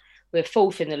Cup. We're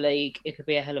fourth in the league. It could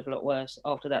be a hell of a lot worse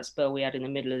after that spell we had in the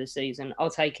middle of the season. I'll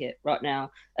take it right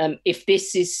now. If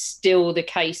this is still the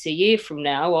case a year from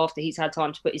now, after he's had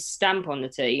time to put his stamp on the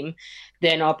team,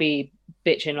 then I'll be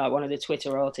bitching like one of the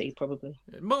Twitterati, probably.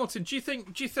 Martin, do you think?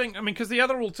 I mean, because the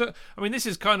other this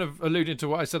is kind of alluding to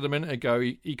what I said a minute ago.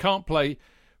 He can't play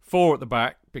four at the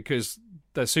back because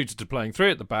they're suited to playing three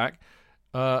at the back.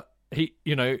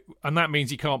 And that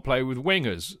means he can't play with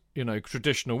wingers,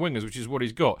 traditional wingers, which is what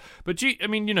he's got. But do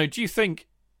you think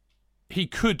he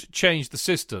could change the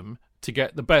system to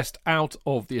get the best out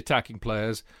of the attacking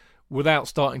players without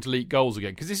starting to leak goals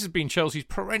again? Because this has been Chelsea's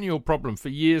perennial problem for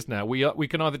years now. We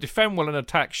can either defend well and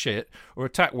attack shit, or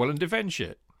attack well and defend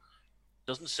shit.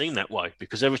 Doesn't seem that way,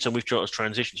 because every time we've tried to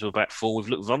transition to a back four, we've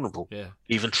looked vulnerable. Yeah.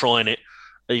 Even trying it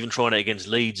against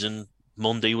Leeds, and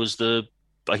Mondi was the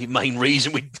main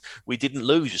reason we didn't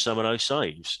lose with some of those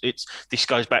saves. This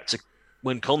goes back to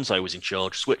when Conte was in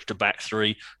charge, switched to back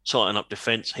three, tighten up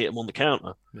defence, hit them on the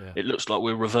counter. Yeah. It looks like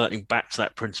we're reverting back to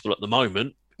that principle at the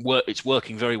moment. It's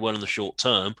working very well in the short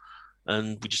term,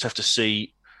 and we just have to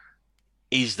see,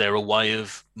 is there a way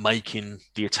of making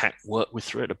the attack work with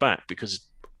three at the back? Because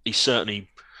he certainly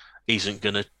isn't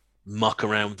going to muck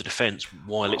around with the defence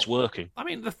while it's working. I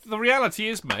mean, the reality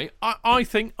is, mate, I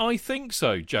think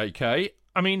so, JK.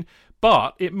 I mean,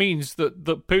 but it means that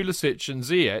Pulisic and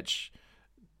Ziyech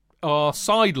are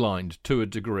sidelined to a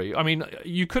degree. I mean,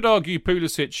 you could argue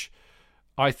Pulisic,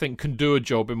 I think, can do a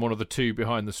job in one of the two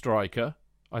behind the striker,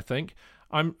 I think.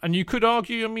 And you could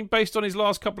argue, I mean, based on his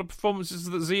last couple of performances,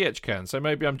 that Ziyech can. So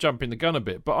maybe I'm jumping the gun a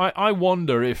bit. But I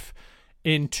wonder if,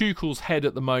 in Tuchel's head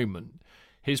at the moment,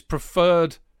 his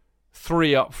preferred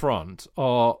three up front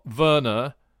are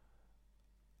Werner,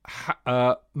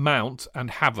 Mount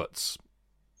and Havertz,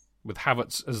 with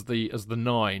Havertz as the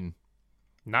 9.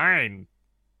 9.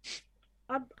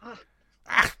 I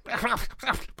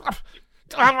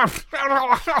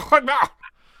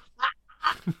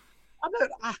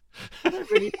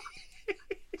don't really.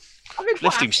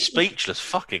 Left him speechless.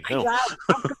 Fucking hell. How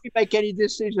can we make any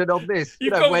decision on this?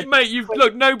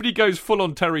 Look, nobody goes full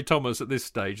on Terry Thomas at this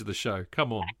stage of the show.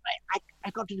 Come on. I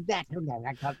got to do that.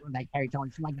 I got like Terry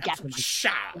Thomas. My gap and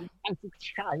you're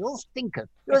a stinker.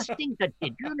 You're a stinker,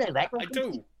 kid. You know that. I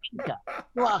do. Stinker.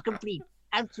 You are a complete,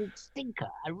 absolute stinker.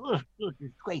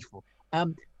 Disgraceful.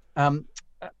 No,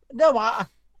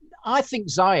 I think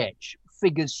Ziyech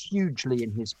figures hugely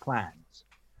in his plans,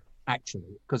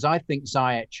 actually, because I think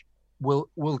Ziyech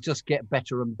will just get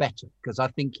better and better, because I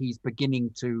think he's beginning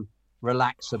to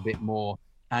relax a bit more,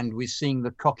 and we're seeing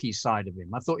the cocky side of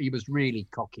him. I thought he was really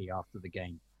cocky after the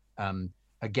game,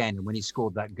 again, when he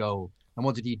scored that goal. And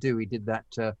what did he do? He did that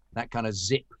kind of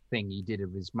zip thing he did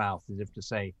of his mouth, as if to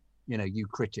say, you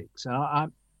critics.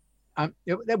 And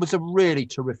that was a really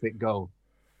terrific goal.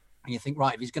 And you think,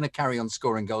 right, if he's going to carry on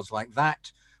scoring goals like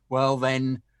that, well,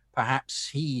 then perhaps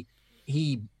he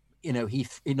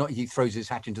throws his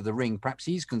hat into the ring. Perhaps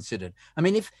he's considered. I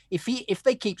mean, if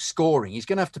they keep scoring, he's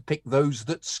going to have to pick those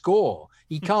that score.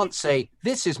 He can't say,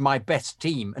 this is my best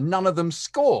team, and none of them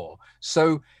score.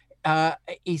 So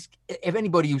if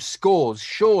anybody who scores,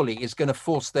 surely is going to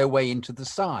force their way into the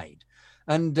side.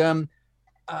 And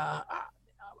I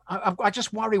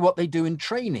just worry what they do in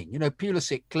training.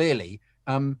 Pulisic clearly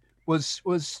was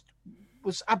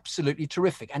absolutely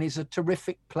terrific and is a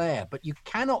terrific player, but you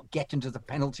cannot get into the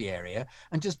penalty area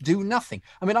and just do nothing.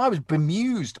 I mean, I was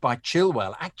bemused by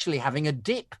Chilwell actually having a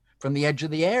dip from the edge of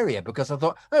the area, because I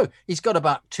thought, oh, he's got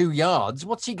about 2 yards.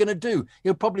 What's he going to do?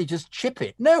 He'll probably just chip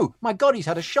it. No, my God, he's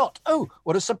had a shot. Oh,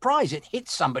 what a surprise. It hit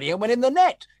somebody and went in the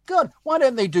net. God, why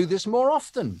don't they do this more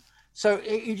often? So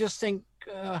you just think,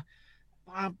 I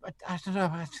don't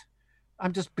know,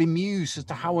 I'm just bemused as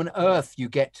to how on earth you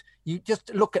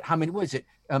just look at how many, what is it?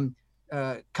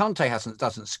 Kante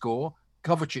doesn't score.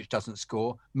 Kovacic doesn't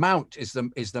score. Mount is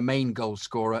the main goal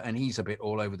scorer, and he's a bit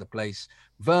all over the place.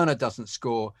 Werner doesn't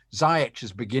score. Ziyech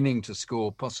is beginning to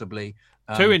score, possibly.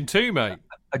 2 in 2, mate.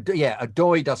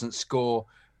 Adoy doesn't score.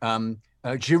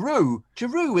 Giroud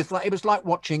was like, it was like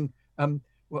watching.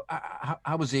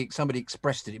 How was he? Somebody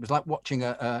expressed it. It was like watching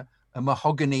a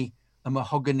mahogany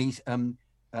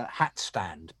hat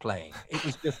stand playing. It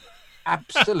was just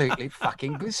absolutely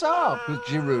fucking bizarre with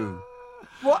Giroud.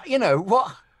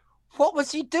 What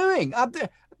was he doing?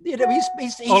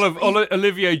 He's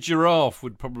Olivier Giroud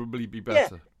would probably be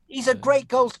better. Yeah, he's a great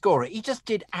goal scorer. He just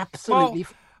did absolutely.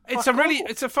 It's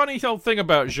a funny old thing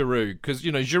about Giroud, because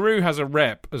Giroud has a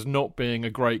rep as not being a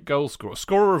great goal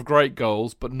scorer of great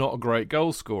goals, but not a great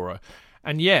goal scorer.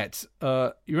 And yet,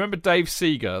 you remember Dave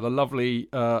Seeger, the lovely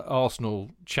Arsenal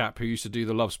chap who used to do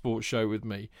the Love Sports show with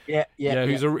me. Yeah.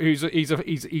 He's a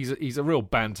real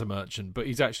banter merchant, but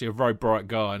he's actually a very bright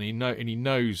guy, and he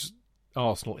knows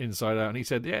Arsenal inside out. And he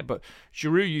said, yeah, but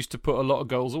Giroud used to put a lot of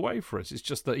goals away for us. It's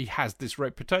just that he has this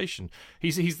reputation.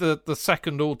 He's the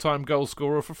second all-time goal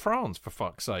scorer for France, for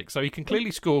fuck's sake. So he can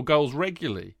clearly score goals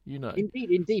regularly,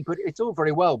 Indeed. But it's all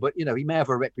very well. But he may have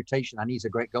a reputation, and he's a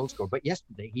great goal scorer. But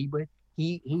yesterday he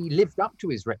lived up to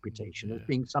his reputation as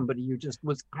being somebody who just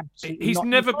was absolutely. He's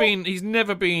never been.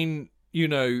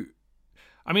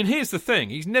 I mean, here's the thing: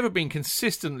 he's never been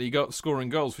consistently scoring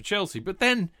goals for Chelsea. But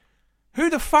then, who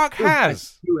the fuck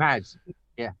has? Who has?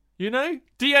 Yeah.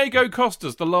 Diego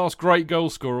Costa's the last great goal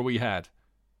scorer we had.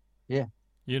 Yeah.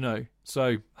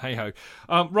 So hey ho.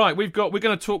 Right, we're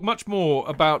going to talk much more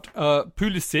about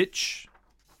Pulisic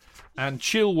and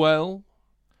Chilwell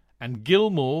and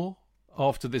Gilmour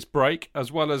after this break,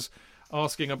 as well as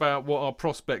asking about what our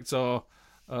prospects are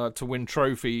to win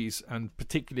trophies, and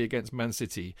particularly against Man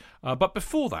City. But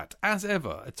before that, as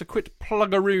ever, it's a quick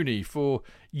pluggeroony for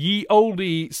ye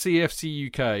oldie CFC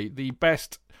UK, the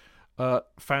best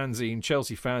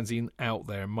Chelsea fanzine out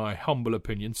there, in my humble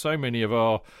opinion. So many of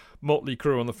our motley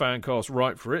crew on the FanCast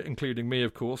write for it, including me,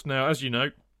 of course. Now, as you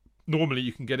know, normally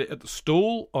you can get it at the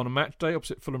stall on a match day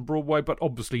opposite Fulham Broadway, but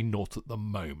obviously not at the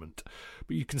moment.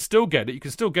 But you can still get it. You can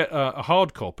still get a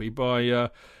hard copy by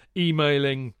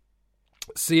emailing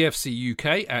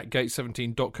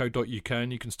cfcuk@gate17.co.uk,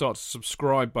 and you can start to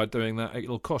subscribe by doing that.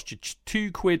 It'll cost you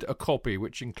 £2 a copy,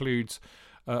 which includes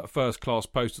first class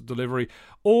postal delivery,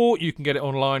 or you can get it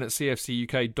online at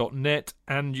cfcuk.net,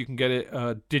 and you can get it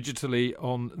digitally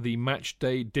on the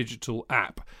Matchday digital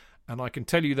app. And I can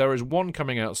tell you there is one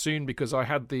coming out soon, because I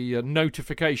had the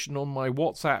notification on my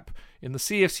WhatsApp in the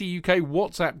CFC UK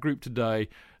WhatsApp group today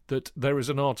that there is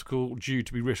an article due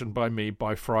to be written by me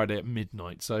by Friday at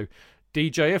midnight. So,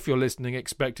 DJ, if you're listening,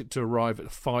 expect it to arrive at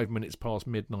 5 minutes past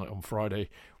midnight on Friday,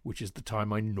 which is the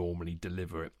time I normally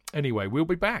deliver it. Anyway, we'll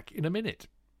be back in a minute.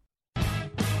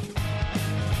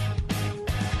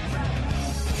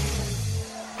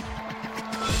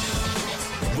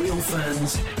 Real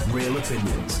fans, real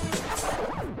opinions.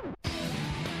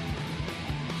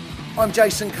 I'm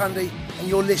Jason Cundy, and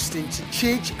you're listening to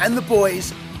Chidge and the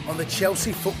boys on the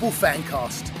Chelsea Football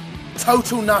Fancast.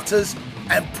 Total nutters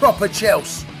and proper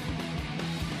Chelsea.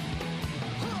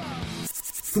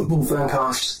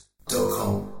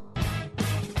 Footballfancast.com.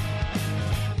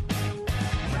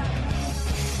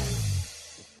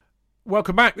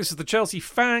 Welcome back. This is the Chelsea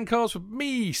Fancast with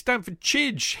me, Stamford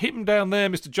Chidge. Him down there,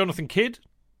 Mr. Jonathan Kidd.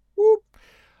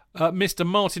 Mr.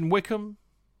 Martin Wickham.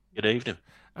 Good evening.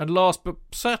 And last but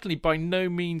certainly by no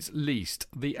means least,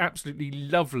 the absolutely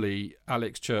lovely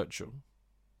Alex Churchill.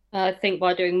 I think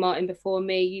by doing Martin before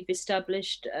me, you've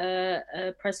established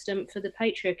a precedent for the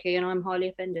patriarchy, and I'm highly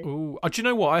offended. Ooh, do you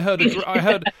know what? I heard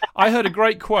a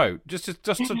great quote. Just to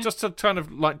kind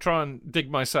of like try and dig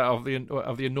myself out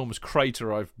of the enormous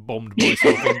crater I've bombed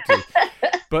myself into.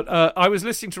 But I was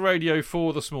listening to Radio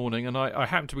 4 this morning, and I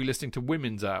happened to be listening to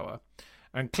Women's Hour.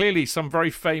 And clearly some very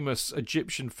famous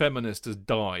Egyptian feminist has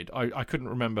died. I couldn't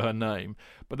remember her name.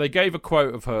 But they gave a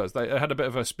quote of hers. They had a bit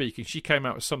of her speaking. She came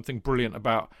out with something brilliant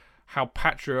about how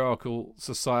patriarchal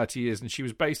society is. And she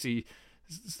was basically...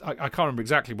 I can't remember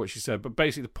exactly what she said, but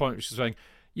basically the point was she was saying,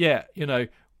 yeah,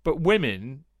 but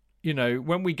women,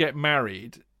 when we get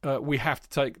married, we have to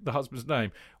take the husband's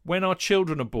name. When our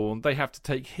children are born, they have to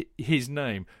take his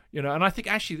name. And I think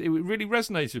actually it really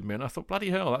resonated with me, and I thought, bloody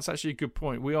hell, that's actually a good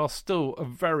point. We are still a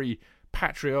very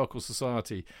patriarchal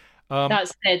society.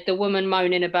 That said, the woman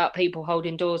moaning about people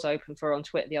holding doors open for her on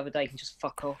Twitter the other day can just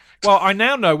fuck off. Well, I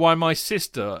now know why my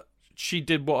sister, she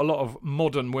did what a lot of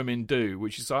modern women do,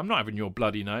 which is, I'm not having your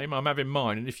bloody name, I'm having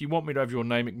mine, and if you want me to have your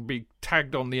name, it can be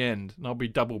tagged on the end, and I'll be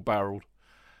double-barrelled.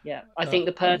 Yeah, I think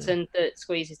the person that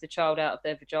squeezes the child out of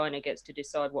their vagina gets to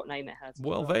decide what name it has.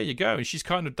 Well, there you go. And she's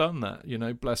kind of done that,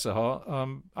 bless her heart.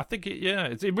 I think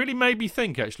it really made me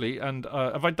think, actually. And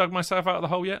have I dug myself out of the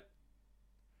hole yet?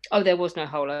 Oh, there was no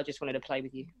hole. I just wanted to play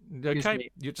with you. Okay,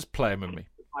 you're just playing with me.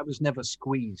 I was never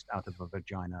squeezed out of a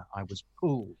vagina. I was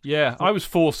pulled. Yeah, I was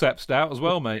forcepsed out as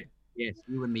well, mate. Yes,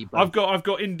 you and me both. I've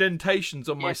got indentations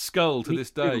on my skull to this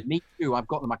day. Me too. I've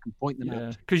got them. I can point them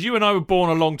out. Because you and I were born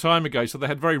a long time ago, so they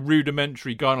had very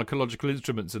rudimentary gynecological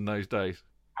instruments in those days.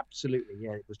 Absolutely,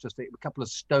 yeah. It was just a couple of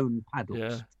stone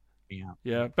paddles.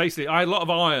 Yeah. Basically, I had a lot of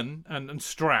iron and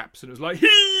straps, and it was like, a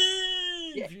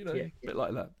bit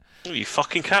like that. Oh, you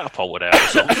fucking catapulted out or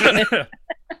something.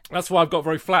 That's why I've got a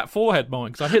very flat forehead,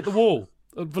 mine, because I hit the wall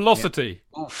at velocity.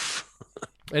 Yeah. Oof.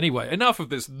 Anyway, enough of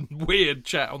this weird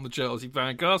chat on the Chelsea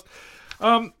Fancast.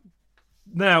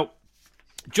 Now,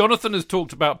 Jonathan has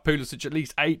talked about Pulisic at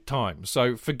least 8 times,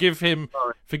 so forgive him.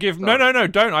 Sorry. No,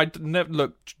 don't.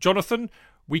 Look, Jonathan,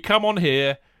 we come on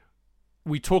here,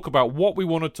 we talk about what we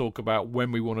want to talk about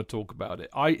when we want to talk about it.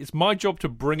 It's my job to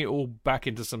bring it all back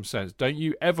into some sense. Don't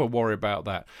you ever worry about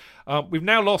that. We've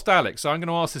now lost Alex, so I'm going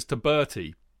to ask this to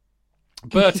Bertie.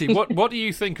 Bertie, what do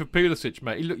you think of Pulisic,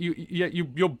 mate?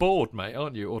 You're bored, mate,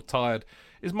 aren't you, or tired?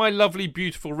 Is my lovely,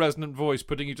 beautiful, resonant voice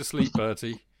putting you to sleep,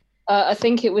 Bertie? I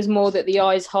think it was more that the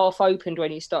eyes half opened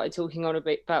when you started talking on a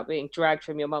bit about being dragged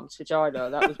from your mum's vagina.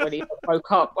 That was when he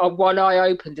woke up, one eye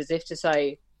opened, as if to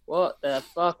say, "What the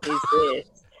fuck is this?"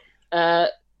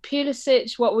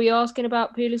 Pulisic, what were we asking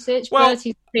about Pulisic? Well,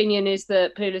 Bertie's opinion is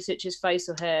that Pulisic's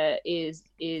facial hair is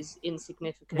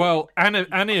insignificant. Well,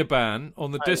 Aniaban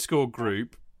on the Discord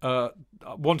group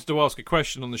wanted to ask a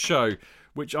question on the show,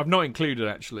 which I've not included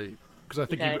actually, because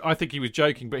I think he was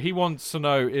joking, but he wants to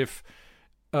know if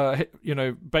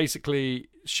basically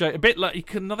a bit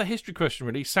like another history question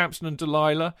really. Samson and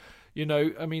Delilah.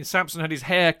 Samson had his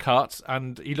hair cut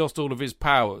and he lost all of his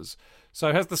powers. So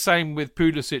it has the same with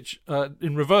Pulisic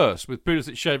in reverse. With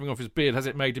Pulisic shaving off his beard, has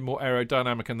it made him more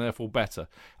aerodynamic and therefore better?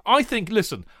 I think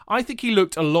he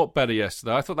looked a lot better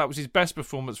yesterday. I thought that was his best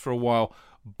performance for a while,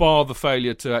 bar the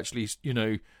failure to actually, he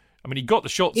got the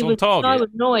shots on target. He was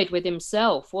so annoyed with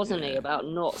himself, wasn't he, about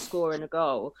not scoring a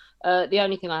goal. The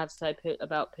only thing I have to say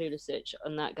about Pulisic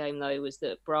on that game, though, was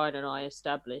that Brian and I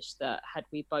established that had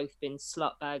we both been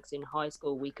slutbags in high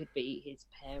school, we could be his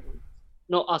parents.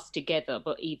 Not us together,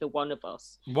 but either one of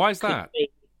us. Why is that?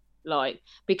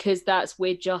 Because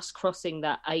we're just crossing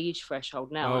that age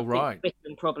threshold now. Oh, right.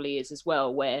 Britain probably is as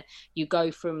well, where you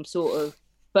go from sort of,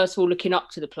 first of all, looking up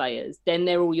to the players, then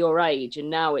they're all your age, and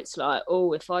now it's like,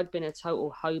 oh, if I'd been a total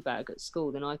hoe bag at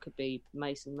school, then I could be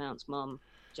Mason Mount's mum.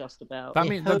 just about. That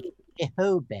means a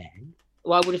whole bag.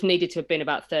 Well, I would have needed to have been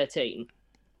about 13.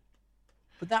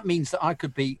 But that means that I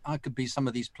could be some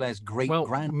of these players'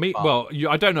 grandfather.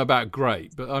 I don't know about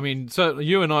great, but I mean, certainly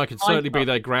you and I could certainly be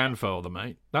their grandfather,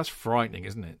 mate. That's frightening,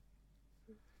 isn't it?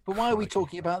 But why are we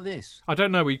talking about this? I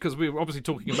don't know, because we're obviously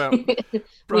talking about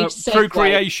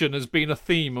procreation has been a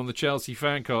theme on the Chelsea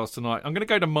Fancast tonight. I'm going to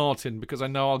go to Martin because I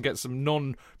know I'll get some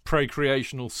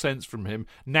non-procreational sense from him.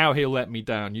 Now he'll let me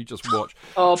down. You just watch.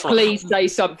 Oh, please say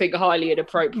something highly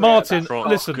inappropriate. Martin,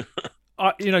 listen,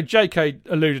 JK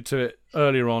alluded to it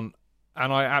earlier on,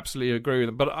 and I absolutely agree with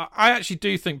him. But I actually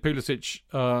do think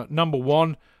Pulisic, number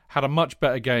one, had a much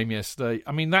better game yesterday.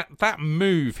 I mean, that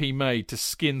move he made to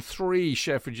skin 3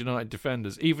 Sheffield United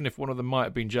defenders, even if one of them might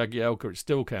have been Jagielka, it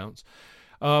still counts.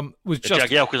 Was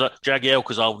just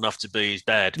Jagielka's old enough to be his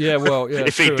dad. Yeah, well, yeah,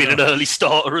 if he'd been an early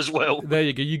starter as well. There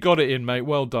you go. You got it in, mate.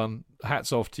 Well done.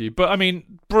 Hats off to you. But I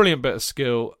mean, brilliant bit of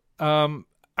skill.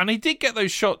 And he did get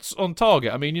those shots on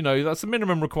target. I mean, that's the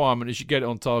minimum requirement is you get it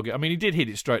on target. I mean, he did hit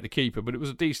it straight to keeper, but it was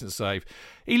a decent save.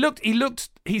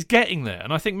 He's getting there.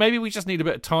 And I think maybe we just need a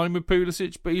bit of time with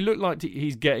Pulisic, but he looked like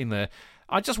he's getting there.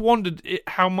 I just wondered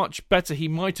how much better he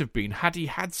might have been had he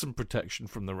had some protection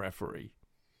from the referee.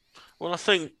 Well, I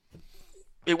think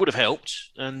it would have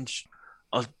helped. And,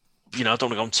 I don't want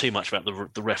to go on too much about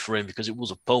the refereeing because it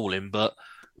was appalling, but,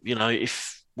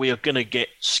 if we are going to get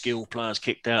skilled players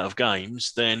kicked out of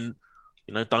games, then,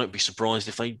 don't be surprised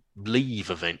if they leave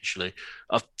eventually.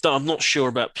 I'm not sure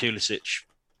about Pulisic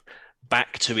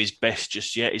back to his best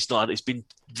just yet. It's been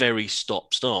very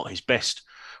stop-start. His best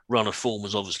run of form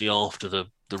was obviously after the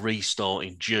restart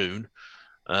in June.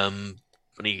 And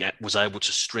he was able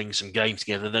to string some games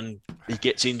together. Then he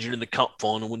gets injured in the cup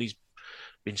final when he's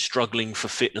been struggling for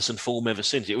fitness and form ever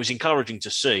since. It was encouraging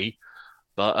to see,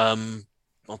 but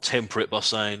I'll temper it by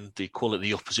saying the quality of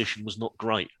the opposition was not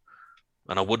great,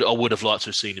 and I would have liked to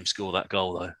have seen him score that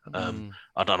goal though.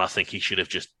 I think he should have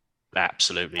just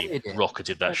absolutely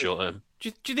rocketed that shot.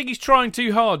 Do you think he's trying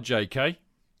too hard, JK?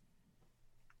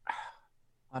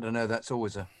 I don't know. That's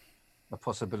always a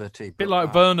possibility. A bit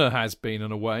like Werner has been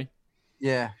in a way.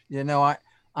 Yeah.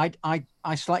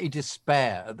 I slightly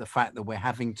despair at the fact that we're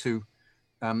having to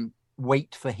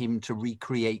wait for him to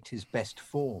recreate his best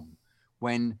form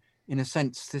when, in a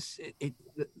sense,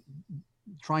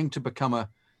 trying to become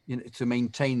to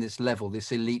maintain this level,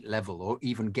 this elite level, or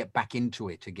even get back into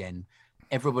it again,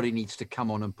 everybody needs to come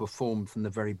on and perform from the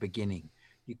very beginning.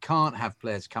 You can't have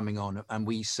players coming on and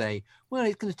we say, well,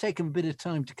 it's going to take them a bit of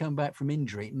time to come back from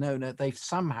injury. No, they've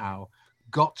somehow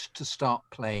got to start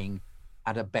playing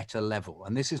at a better level.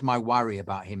 And this is my worry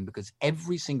about him, because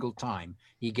every single time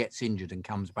he gets injured and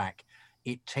comes back,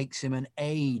 it takes him an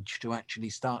age to actually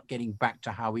start getting back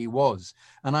to how he was.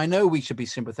 And I know we should be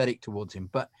sympathetic towards him,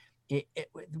 but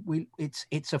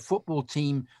it's a football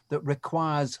team that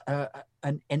requires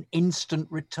an instant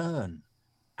return.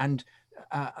 And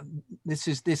this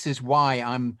is why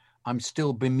I'm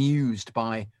still bemused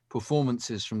by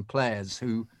performances from players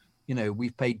who,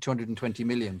 we've paid 220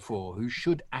 million for, who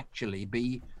should actually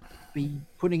be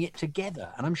putting it together.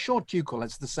 And I'm sure Tuchel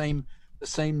has the same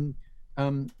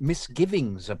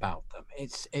misgivings about them.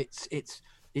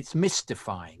 It's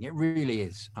mystifying. It really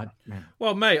is.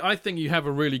 Well, mate, I think you have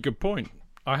a really good point.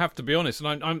 I have to be honest,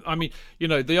 and I mean,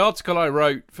 the article I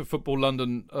wrote for Football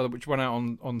London, which went out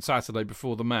on Saturday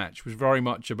before the match, was very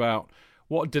much about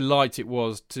what a delight it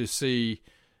was to see,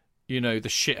 the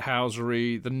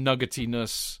shithousery, the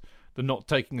nuggetiness, the not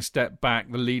taking a step back,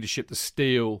 the leadership, the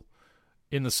steel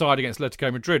in the side against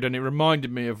Atletico Madrid, and it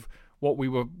reminded me of what we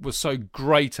were so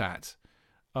great at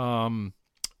when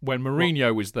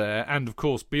Mourinho was there, and of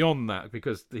course beyond that,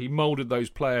 because he moulded those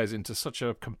players into such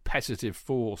a competitive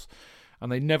force,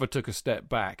 and they never took a step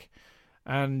back,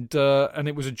 and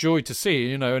it was a joy to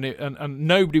see, and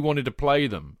nobody wanted to play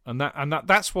them, and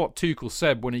that's what Tuchel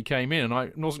said when he came in, and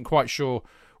I wasn't quite sure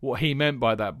what he meant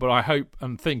by that, but I hope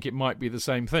and think it might be the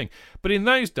same thing. But in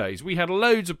those days, we had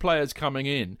loads of players coming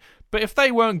in, but if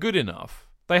they weren't good enough,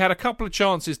 they had a couple of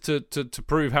chances to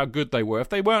prove how good they were. If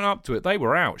they weren't up to it, they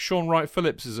were out. Sean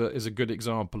Wright-Phillips is a good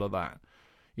example of that.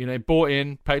 Bought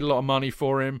in, paid a lot of money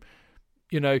for him.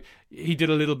 He did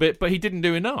a little bit, but he didn't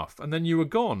do enough, and then you were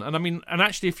gone. And I mean,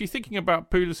 actually, if you're thinking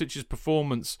about Pulisic's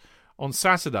performance on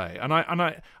Saturday, and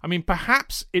I mean,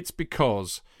 perhaps it's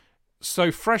because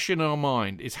so fresh in our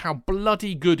mind is how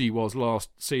bloody good he was last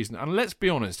season. And let's be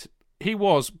honest, he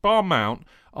was, bar Mount,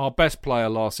 our best player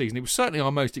last season. He was certainly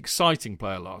our most exciting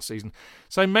player last season.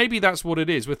 So maybe that's what it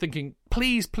is. We're thinking,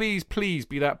 please, please, please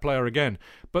be that player again.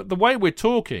 But the way we're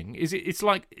talking is it's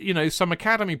like, some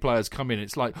academy players come in.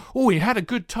 It's like, oh, he had a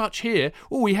good touch here.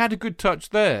 Oh, he had a good touch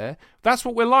there. That's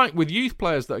what we're like with youth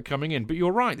players that are coming in. But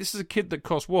you're right. This is a kid that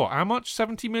costs what? How much?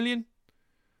 70 million?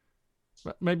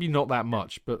 Maybe not that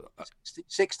much, but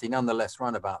 60 nonetheless,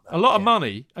 round about that. A lot of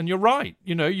money, and you're right.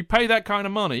 You pay that kind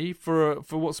of money for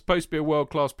what's supposed to be a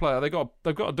world-class player. They've got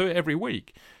to do it every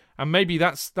week, and maybe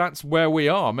that's where we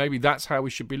are. Maybe that's how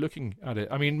we should be looking at it.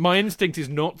 I mean, my instinct is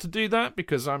not to do that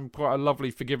because I'm quite a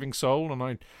lovely, forgiving soul, and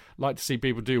I like to see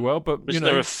people do well. But is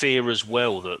there a fear as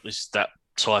well that that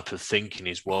type of thinking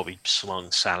is why we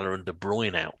swung Salah and De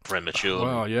Bruyne out prematurely?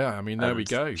 Well, yeah, I mean, there we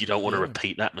go. You don't want to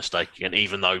repeat that mistake again,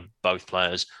 even though both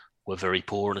players were very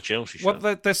poor in a Chelsea shirt.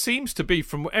 Well, there seems to be,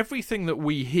 from everything that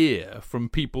we hear from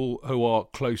people who are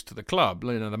close to the club,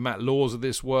 the Matt Laws of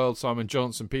this world, Simon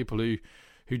Johnson, people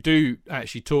who do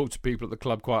actually talk to people at the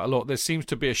club quite a lot, there seems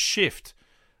to be a shift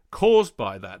caused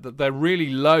by that they're really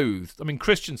loathed. I mean,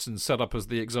 Christensen set up as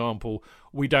the example,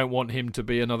 we don't want him to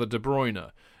be another De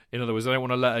Bruyne. In other words, they don't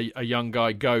want to let a young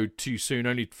guy go too soon,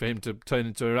 only for him to turn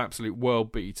into an absolute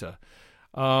world beater.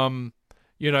 And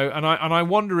I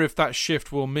wonder if that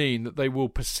shift will mean that they will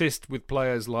persist with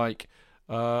players like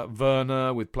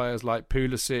Werner, with players like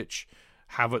Pulisic,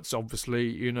 Havertz.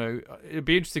 Obviously, it'd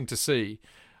be interesting to see.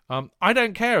 I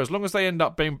don't care as long as they end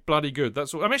up being bloody good.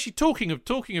 That's all. I'm actually talking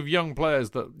of young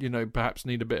players that perhaps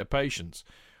need a bit of patience.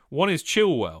 One is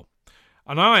Chilwell.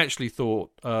 And I actually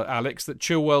thought, Alex, that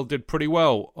Chilwell did pretty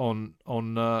well on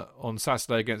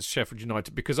Saturday against Sheffield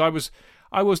United because I was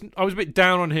a bit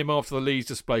down on him after the Leeds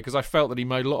display because I felt that he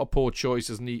made a lot of poor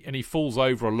choices and he falls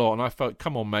over a lot. And I felt,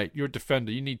 come on, mate, you're a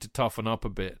defender, you need to toughen up a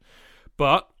bit.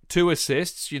 But 2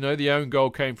 assists, the own goal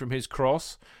came from his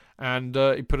cross, and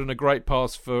he put in a great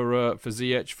pass for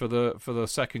Ziyech for the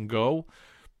second goal,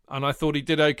 and I thought he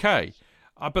did okay.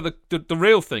 But the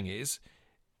real thing is,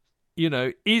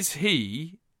 is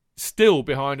he still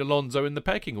behind Alonso in the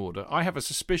pecking order? I have a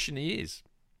suspicion he is.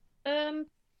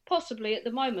 Possibly at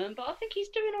the moment, but I think he's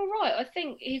doing all right. I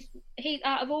think he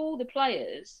out of all the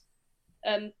players,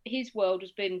 his world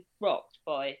has been rocked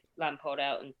by Lampard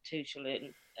out and Tuchel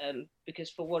in, because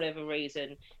for whatever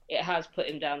reason it has put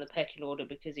him down the pecking order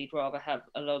because he'd rather have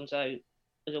Alonso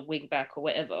as a wing back or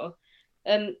whatever.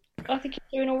 I think he's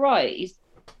doing all right. He's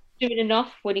doing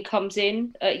enough when he comes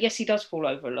in. Yes, he does fall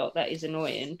over a lot. That is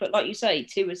annoying. But like you say,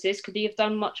 2 assists. Could he have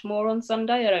done much more on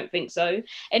Sunday? I don't think so.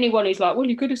 Anyone who's like, well,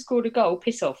 he could have scored a goal,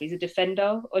 piss off. He's a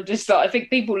defender. I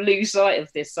think people lose sight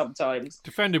of this sometimes.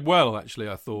 Defended well, actually,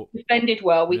 I thought. Defended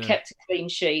well. We kept a clean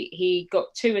sheet. He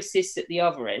got 2 assists at the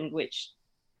other end, which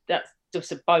that's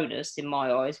just a bonus in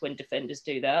my eyes when defenders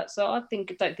do that. So I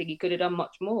don't think he could have done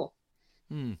much more.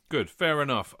 Good. Fair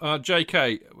enough.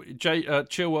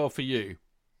 Chilwell for you.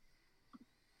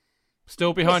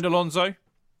 Still behind Alonso?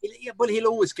 Yeah, well, he'll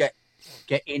always get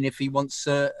in if he wants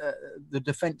the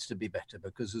defence to be better,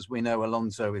 because as we know,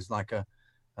 Alonso is like a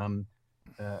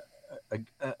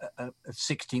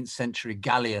 16th century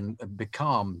galleon,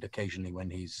 becalmed occasionally when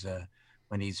he's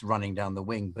running down the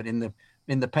wing. But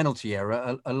in the penalty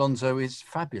area, Alonso is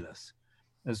fabulous,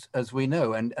 as we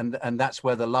know, and that's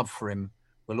where the love for him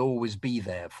will always be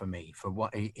there for me, for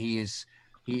what he is.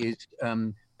 He is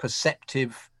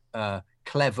perceptive,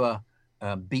 clever.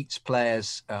 Beats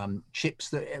players,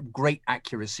 chips great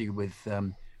accuracy with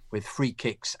free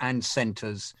kicks and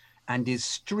centres, and is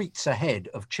streets ahead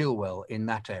of Chilwell in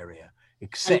that area.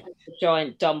 Except a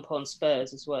giant dump on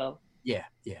Spurs as well. Yeah.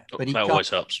 But that always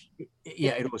helps.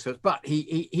 Yeah, it always helps. But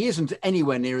he isn't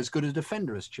anywhere near as good a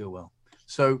defender as Chilwell.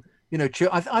 So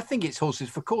I think it's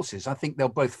horses for courses. I think they'll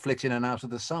both flit in and out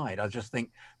of the side. I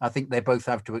think they both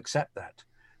have to accept that.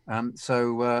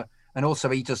 And also,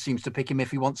 he just seems to pick him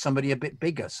if he wants somebody a bit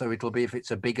bigger. So it'll be, if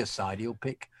it's a bigger side, he'll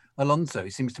pick Alonso.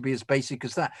 It seems to be as basic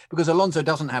as that, because Alonso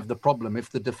doesn't have the problem if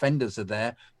the defenders are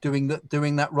there doing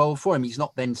that role for him. He's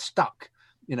not then stuck,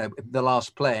 the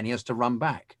last play, and he has to run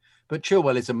back. But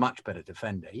Chilwell is a much better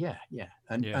defender. Yeah.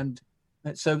 And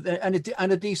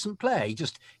a decent player.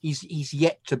 He's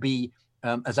yet to be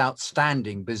as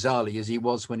outstanding, bizarrely, as he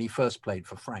was when he first played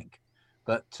for Frank.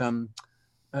 But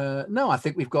no, I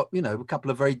think we've got a couple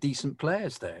of very decent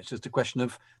players there. It's just a question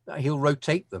of he'll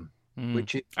rotate them.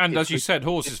 As you said,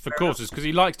 horses for courses, because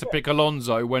he likes to pick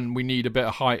Alonso when we need a bit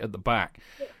of height at the back,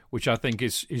 which I think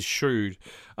is shrewd.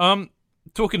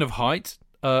 Talking of height,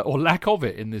 or lack of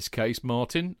it in this case,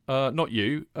 Martin. Not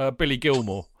you, Billy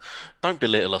Gilmore. Don't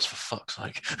belittle us, for fuck's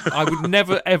sake. I would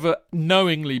never, ever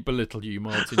knowingly belittle you,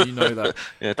 Martin. You know that.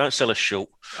 Yeah, don't sell us short.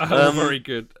 Very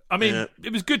good. I mean,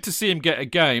 It was good to see him get a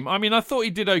game. I mean, I thought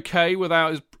he did okay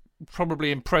without his probably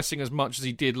impressing as much as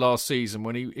he did last season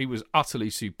when he was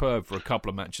utterly superb for a couple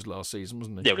of matches last season,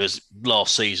 wasn't he? Yeah,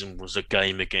 last season was a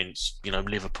game against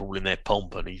Liverpool in their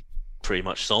pomp, and he pretty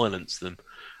much silenced them.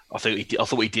 I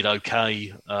thought he did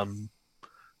okay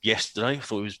yesterday. I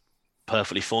thought he was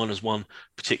perfectly fine. As one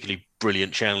particularly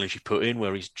brilliant challenge he put in,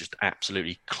 where he's just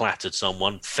absolutely clattered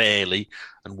someone fairly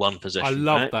and one possession. I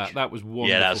love that. That was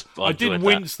wonderful. Yeah, I did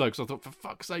wince though, because I thought, for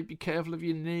fuck's sake, be careful of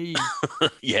your knee.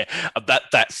 Yeah,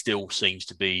 that still seems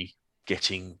to be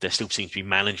getting. They still seem to be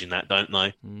managing that, don't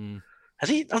they? Mm. Has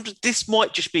he? This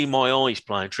might just be my eyes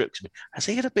playing tricks on me. Has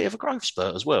he had a bit of a growth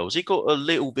spurt as well? Has he got a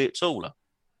little bit taller?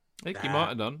 I think he might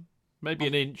have done. Maybe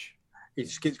an inch.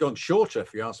 It's gone shorter,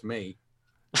 if you ask me.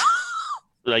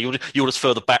 No, you're just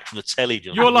further back from the telly,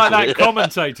 John. You're like that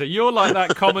commentator. You're like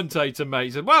that commentator, mate. He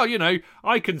said, well,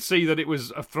 I can see that it was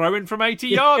a throw-in from 80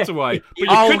 yards away. But you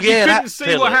couldn't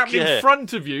see what happened in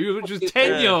front of you, which was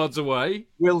 10 yards away.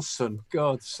 Wilson,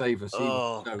 God save us.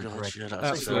 Oh, God, that's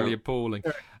absolutely appalling.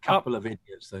 They're a couple of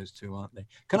idiots, those two, aren't they?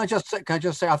 Can I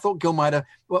just say, I thought Gilmore had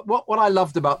what I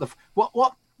loved about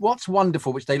what's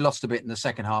wonderful, which they lost a bit in the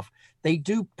second half, they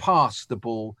do pass the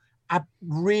ball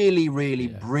really, really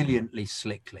brilliantly,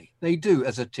 slickly. They do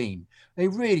as a team. They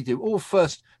really do. All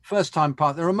first time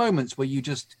pass. There are moments where you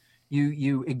just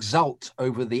you exult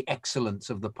over the excellence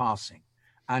of the passing,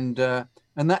 and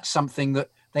that's something that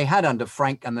they had under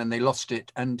Frank, and then they lost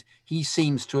it. And he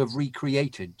seems to have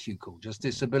recreated Tuchel, just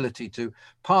this ability to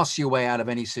pass your way out of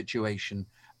any situation.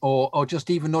 Or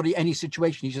just even not any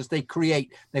situation.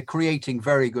 They're creating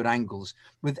very good angles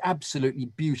with absolutely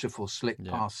beautiful slick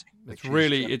passing. It's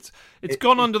really it's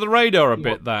gone under the radar a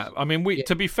bit. That I mean,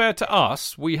 to be fair to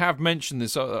us, we have mentioned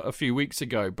this a few weeks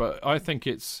ago, but I think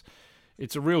it's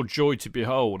a real joy to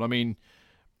behold. I mean,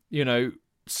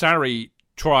 Sarri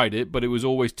tried it, but it was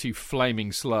always too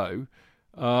flaming slow.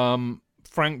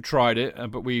 Frank tried it,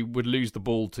 but we would lose the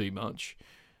ball too much.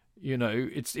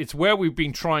 It's where we've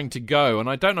been trying to go, and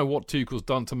I don't know what Tuchel's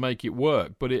done to make it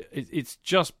work, but it's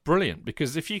just brilliant,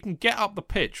 because if you can get up the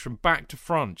pitch from back to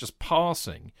front, just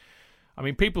passing. I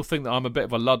mean, people think that I'm a bit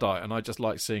of a Luddite and I just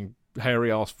like seeing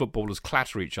hairy-ass footballers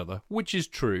clatter each other, which is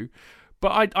true,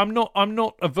 but I'm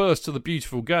not averse to the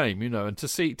beautiful game, and to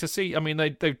see. I mean,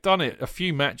 they've done it a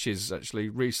few matches actually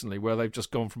recently where they've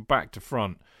just gone from back to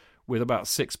front with about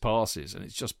 6 passes, and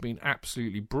it's just been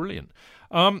absolutely brilliant.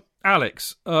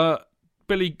 Alex,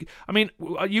 Billy, I mean,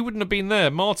 you wouldn't have been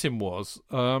there. Martin was.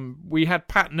 We had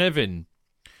Pat Nevin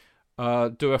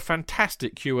do a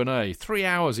fantastic Q&A. 3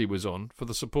 hours he was on for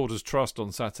the Supporters Trust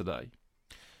on Saturday.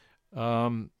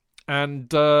 And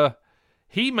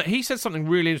he said something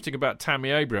really interesting about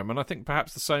Tammy Abraham, and I think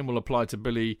perhaps the same will apply to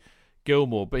Billy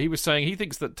Gilmore. But he was saying he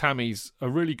thinks that Tammy's a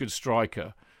really good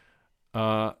striker.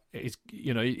 He's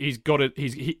got it.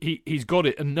 He's got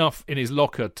it enough in his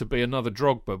locker to be another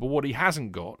Drogba. But what he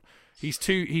hasn't got, he's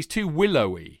too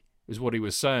willowy, is what he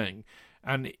was saying,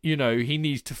 and he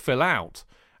needs to fill out.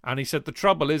 And he said the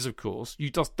trouble is, of course, you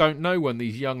just don't know when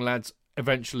these young lads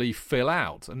eventually fill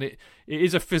out, and it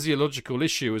is a physiological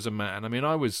issue as a man. I mean,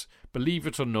 I was, believe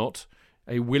it or not,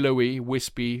 a willowy,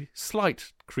 wispy,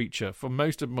 slight creature for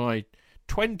most of my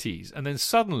 20s, and then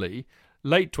suddenly,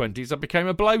 late 20s, I became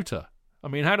a bloater. I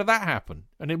mean, how did that happen?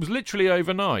 And it was literally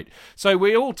overnight. So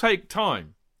we all take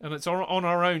time, and it's on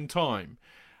our own time.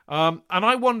 And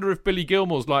I wonder if Billy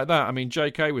Gilmore's like that. I mean,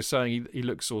 JK was saying he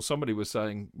looks, or somebody was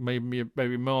saying,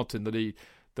 maybe Martin, that he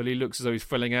looks as though he's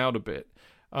filling out a bit.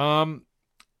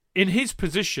 In his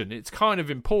position, it's kind of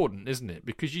important, isn't it?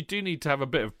 Because you do need to have a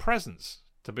bit of presence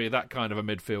to be that kind of a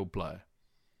midfield player.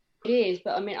 It is,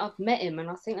 but I mean, I've met him,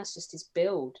 and I think that's just his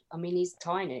build. I mean, he's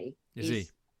tiny. Is he?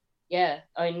 Yeah,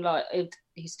 I mean,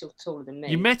 he's still taller than me.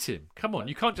 You met him? Come on,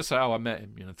 you can't just say, "Oh, I met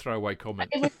him." Throwaway comment.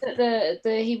 It was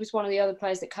he was one of the other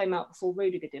players that came out before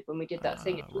Rudiger did when we did that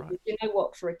thing. Right. You know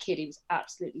what? For a kid, he was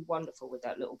absolutely wonderful with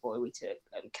that little boy we took.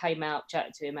 Came out,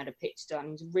 chatted to him, had a picture done.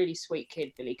 He was a really sweet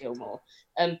kid, Billy Gilmore.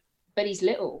 But he's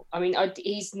little. I mean,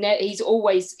 he's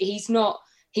not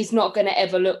going to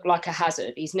ever look like a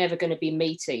hazard. He's never going to be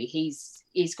meaty.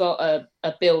 He's got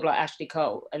a build like Ashley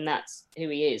Cole, and that's who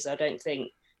he is. I don't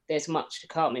think there's much to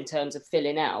come in terms of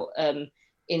filling out.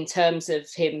 In terms of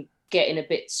him getting a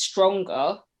bit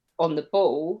stronger on the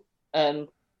ball,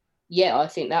 I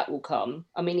think that will come.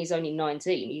 I mean, he's only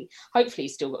 19. Hopefully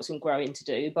he's still got some growing to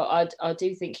do, but I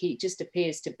do think he just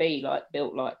appears to be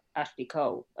built like Ashley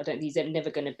Cole. I don't think he's never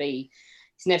going to be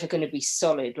never going to be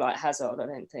solid like Hazard, I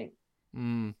don't think.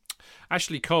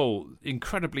 Ashley Cole,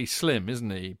 incredibly slim, isn't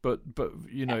he? But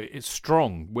it's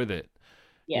strong with it.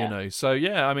 Yeah. So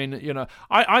I mean,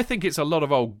 I think it's a lot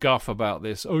of old guff about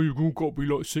this. Oh, you've got to be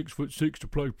like 6'6" to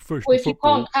play professional Well, if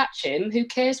football. you can't catch him, who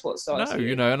cares what size?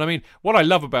 No, and I mean, what I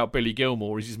love about Billy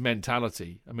Gilmore is his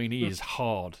mentality. I mean, he is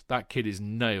hard. That kid is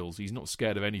nails. He's not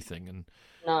scared of anything, and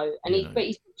but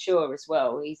he's mature as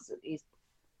well. He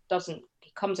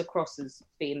comes across as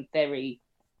being very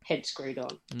head screwed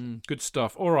on. Good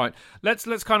stuff. All right, let's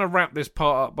kind of wrap this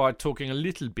part up by talking a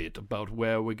little bit about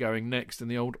where we're going next in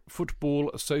the old Football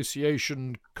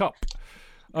Association Cup,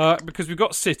 because we've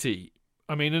got City.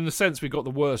 I mean, in a sense, we got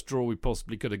the worst draw we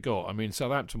possibly could have got. I mean,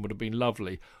 Southampton would have been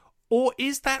lovely. Or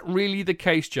is that really the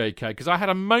case, JK? Because I had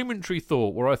a momentary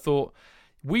thought where I thought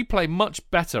we play much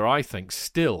better, I think,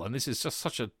 still, and this is just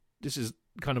this is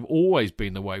kind of always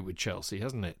been the way with Chelsea,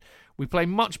 hasn't it? We play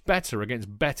much better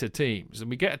against better teams, and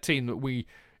we get a team that we,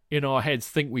 in our heads,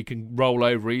 think we can roll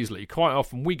over easily. Quite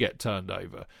often, we get turned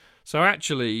over. So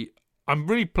actually, I'm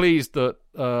really pleased that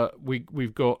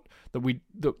we've got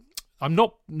that. I'm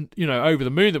not, over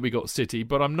the moon that we got City,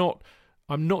 but I'm not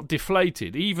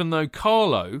deflated. Even though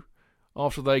Carlo,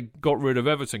 after they got rid of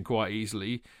Everton quite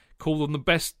easily, called them the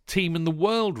best team in the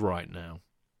world right now.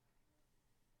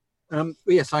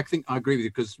 Yes, I think I agree with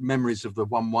you, because memories of the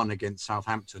 1-1 against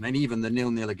Southampton and even the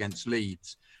 0-0 against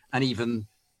Leeds and even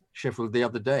Sheffield the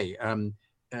other day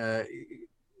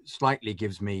slightly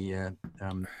gives me,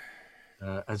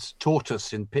 as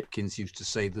Tortoise in Pipkins used to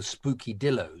say, the spooky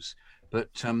dillos. But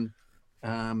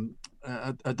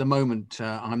at the moment,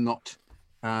 I'm not.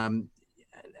 I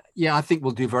think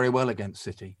we'll do very well against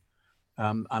City,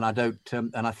 and I don't.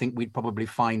 And I think we'd probably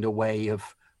find a way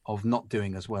of not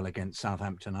doing as well against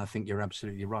Southampton. I think you're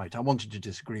absolutely right. I wanted to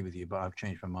disagree with you, but I've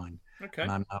changed my mind. Okay.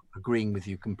 And I'm agreeing with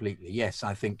you completely. Yes,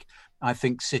 I think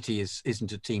City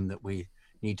isn't a team that we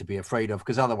need to be afraid of,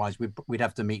 because otherwise we'd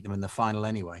have to meet them in the final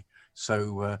anyway.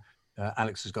 So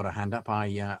Alex has got a hand up.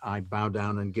 I bow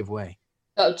down and give way.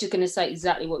 I was just going to say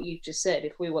exactly what you've just said.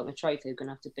 If we want the trophy, we're going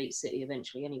to have to beat City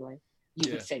eventually anyway.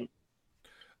 You would think.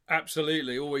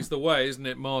 Absolutely. Always the way, isn't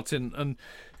it, Martin? And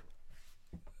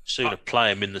sooner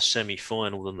play them in the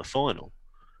semi-final than the final,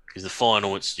 because the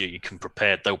final, it's you can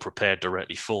prepare. They'll prepare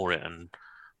directly for it, and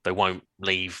they won't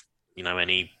leave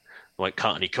won't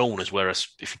cut any corners. Whereas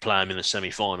if you play them in the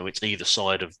semi-final, it's either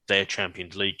side of their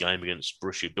Champions League game against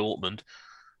Borussia Dortmund.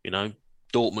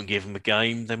 Dortmund give them a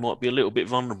game, they might be a little bit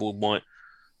vulnerable, might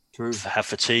have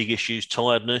fatigue issues,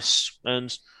 tiredness,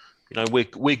 and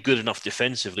we're good enough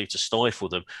defensively to stifle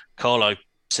them. Carlo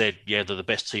said, they're the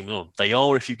best team in the world. They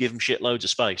are if you give them shitloads of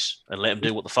space and let them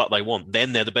do what the fuck they want.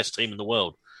 Then they're the best team in the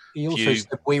world. He also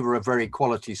said we were a very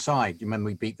quality side. You remember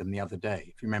we beat them the other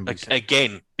day, if you remember.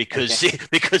 Again, because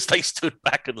they stood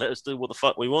back and let us do what the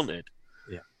fuck we wanted.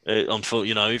 Yeah.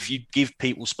 If you give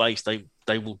people space, they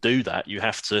will do that. You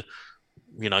have to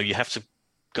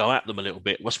go at them a little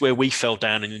bit. That's where we fell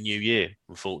down in the new year,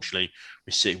 unfortunately.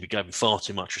 We gave them far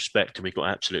too much respect, and we got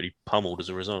absolutely pummeled as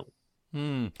a result.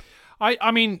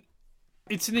 I mean,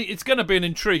 it's going to be an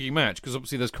intriguing match, because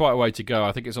obviously there's quite a way to go.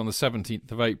 I think it's on the 17th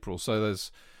of April, so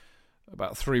there's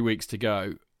about 3 weeks to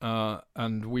go.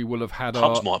 And we will have had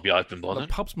pubs might be open by then.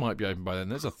 Pubs might be open by then.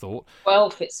 There's a thought.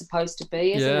 12th, it's supposed to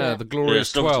be, isn't it? Yeah, the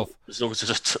glorious 12th. As long as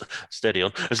it's steady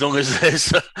on. As long as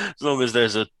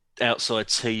there's a outside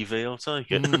TV, I'll take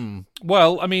it.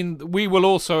 Well, I mean, we will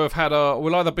also have had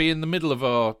we'll either be in the middle of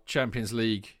our Champions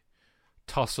League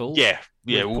tussle. Yeah,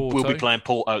 we'll be playing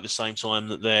Porto at the same time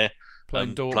that they're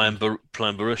playing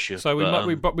Borussia. So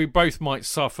we both might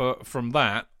suffer from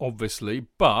that, obviously,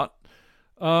 but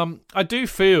I do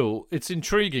feel it's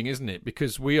intriguing, isn't it?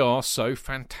 Because we are so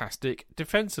fantastic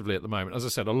defensively at the moment. As I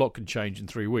said, a lot can change in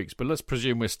 3 weeks, but let's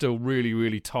presume we're still really,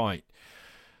 really tight.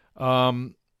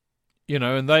 And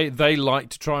they like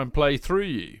to try and play through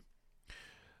you.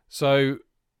 So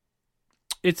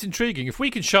it's intriguing. If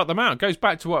we can shut them out, it goes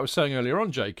back to what I was saying earlier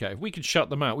on, JK. If we can shut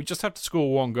them out, we just have to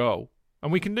score one goal,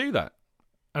 and we can do that.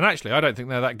 And actually, I don't think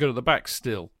they're that good at the back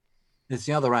still. There's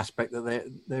the other aspect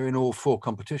that they're in all 4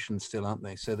 competitions still, aren't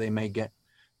they? So they may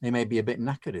be a bit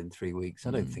knackered in 3 weeks.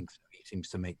 I don't think so. He seems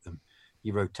to make them.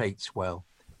 He rotates well.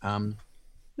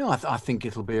 I think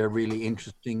it'll be a really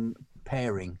interesting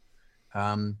pairing.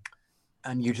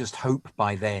 And you just hope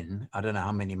by then, I don't know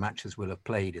how many matches we'll have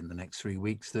played in the next 3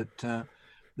 weeks, that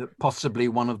possibly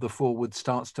one of the forwards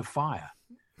starts to fire.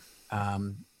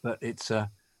 But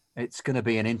it's going to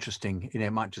be an interesting, it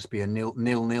might just be a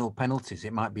nil penalties.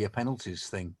 It might be a penalties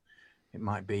thing. It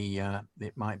might be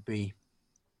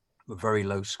very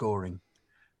low scoring.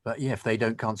 But yeah, if they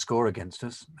can't score against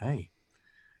us, hey,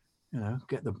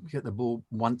 get the ball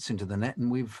once into the net,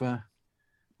 and we've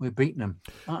beaten them.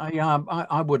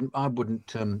 I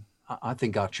wouldn't. I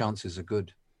think our chances are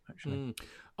good, actually.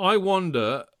 I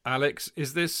wonder, Alex,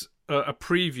 is this a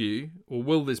preview, or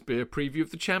will this be a preview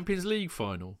of the Champions League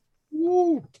final?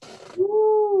 Woo!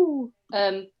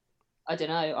 I don't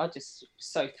know. I'm just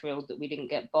so thrilled that we didn't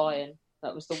get Bayern.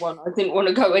 That was the one I didn't want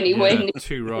to go anywhere near.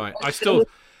 Too right.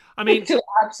 I mean,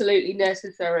 absolutely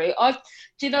necessary.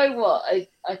 Do you know what?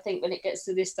 I think when it gets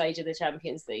to this stage of the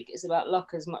Champions League, it's about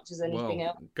luck as much as anything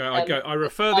else. I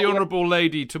refer the honourable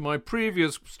lady to my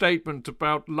previous statement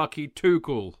about lucky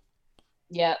Tuchel.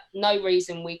 Yeah, no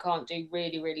reason we can't do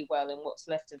really, really well in what's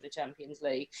left of the Champions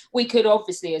League. We could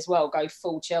obviously as well go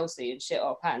full Chelsea and shit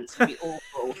our pants and be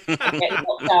awful and get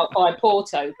knocked out by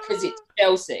Porto because it's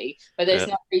Chelsea. But there's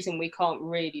no reason we can't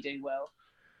really do well.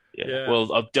 Yeah. Well,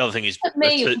 the other thing is,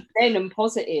 then and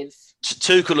positive.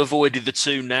 Tuchel avoided the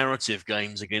 2 narrative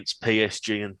games against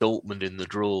PSG and Dortmund in the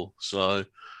draw, so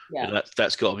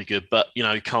that's got to be good. But you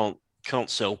can't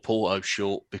sell Porto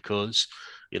short because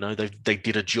they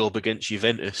did a job against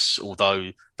Juventus,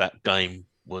 although that game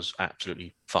was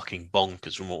absolutely fucking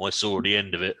bonkers from what I saw at the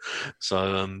end of it.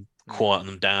 So quieten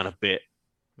them down a bit.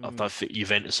 I think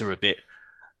Juventus are a bit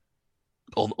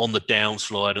on the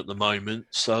downslide at the moment.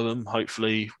 So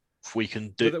hopefully. If we can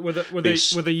do with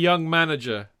a young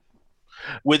manager,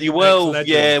 with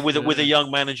a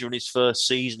young manager in his first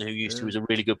season who was a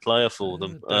really good player for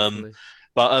them.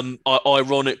 But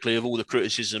ironically, of all the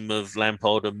criticism of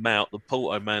Lampard and Mount, the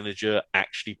Porto manager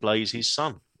actually plays his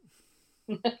son.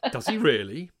 Does he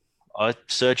really?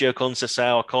 Sergio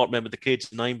Conceição. I can't remember the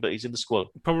kid's name, but he's in the squad.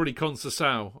 Probably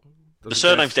Conceição. The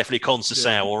surname's definitely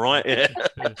Conceição. All right. Yeah.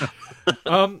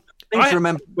 To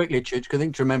remember quickly, Chidge,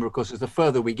 to remember, of course, is the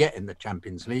further we get in the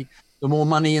Champions League, the more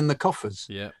money in the coffers.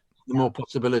 Yeah. The more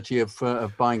possibility of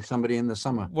buying somebody in the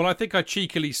summer. Well, I think I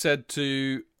cheekily said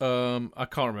to, I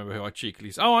can't remember who I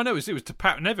cheekily said. Oh, I know, it was to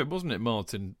Pat Nevin, wasn't it,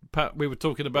 Martin? Pat, we were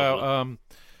talking about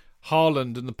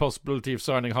Haaland and the possibility of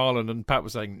signing Haaland, and Pat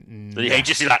was saying, nah. He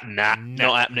just like, not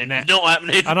happening. Not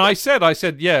happening. And I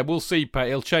said, yeah, we'll see, Pat.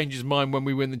 He'll change his mind when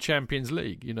we win the Champions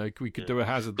League. We could do a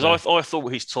hazard. Because I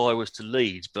thought his tie was to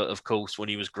Leeds, but of course, when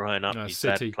he was growing up, his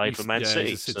dad played for Man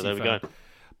City. So there we go.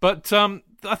 But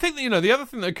I think that, the other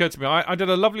thing that occurred to me, I did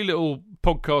a lovely little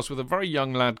podcast with a very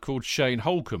young lad called Shane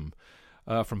Holcomb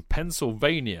from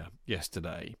Pennsylvania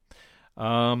yesterday.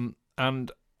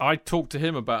 And I talked to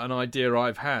him about an idea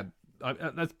I've had.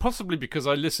 That's possibly because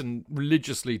I listen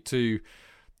religiously to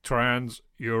Trans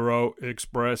Euro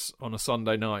Express on a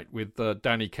Sunday night with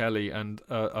Danny Kelly and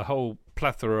a whole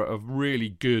plethora of really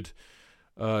good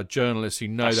journalists who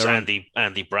know their Andy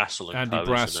Brassel. Andy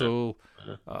Brassel.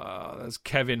 There's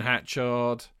Kevin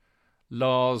Hatchard,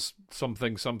 Lars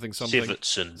something.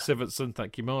 Sivertson.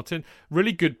 Thank you, Martin.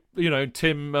 Really good.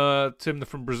 Tim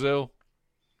from Brazil.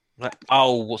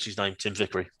 What's his name? Tim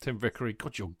Vickery.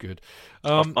 God, you're good.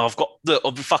 I've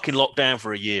been fucking locked down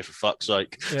for a year, for fuck's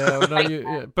sake.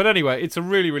 Yeah. But anyway, it's a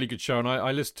really, really good show, and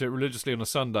I listen to it religiously on a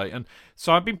Sunday. And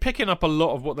so I've been picking up a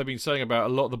lot of what they've been saying about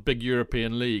a lot of the big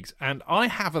European leagues, and I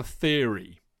have a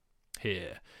theory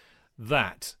here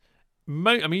that,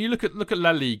 you look at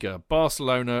La Liga,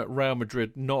 Barcelona, Real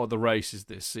Madrid, not at the races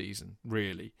this season,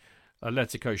 really.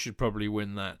 Atletico should probably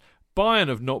win that. Bayern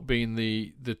have not been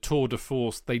the tour de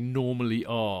force they normally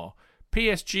are.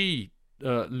 PSG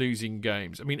losing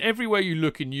games. Everywhere you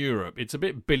look in Europe, it's a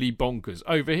bit Billy bonkers.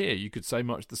 Over here, you could say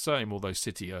much the same, although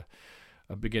City are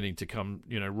beginning to come,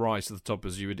 rise to the top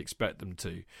as you would expect them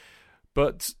to.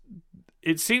 But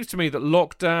it seems to me that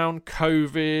lockdown,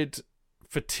 COVID,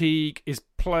 fatigue is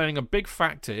playing a big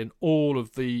factor in all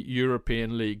of the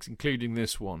European leagues, including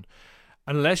this one.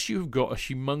 Unless you've got a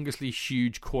humongously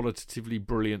huge, qualitatively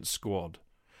brilliant squad.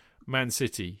 Man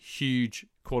City, huge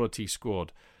quality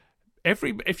squad.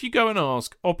 If you go and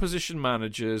ask opposition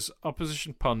managers,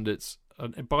 opposition pundits,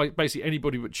 and basically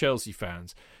anybody but Chelsea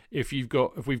fans, if we've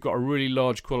got a really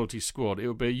large quality squad, it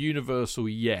would be a universal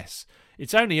yes.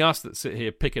 It's only us that sit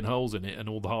here picking holes in it,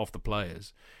 and half the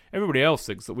players. Everybody else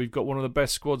thinks that we've got one of the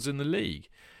best squads in the league.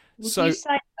 Would you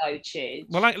say so, Chidge?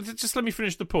 Well, just let me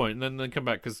finish the point and then come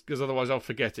back, because otherwise I'll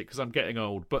forget it, because I'm getting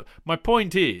old. But my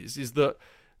point is that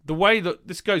the way that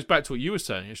this goes back to what you were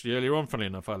saying actually earlier on, funny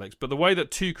enough, Alex, but the way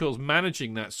that Tuchel's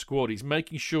managing that squad, he's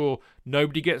making sure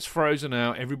nobody gets frozen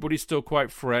out, everybody's still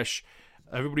quite fresh,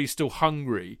 everybody's still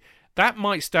hungry. That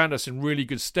might stand us in really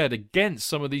good stead against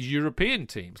some of these European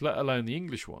teams, let alone the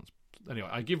English ones. Anyway,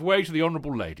 I give way to the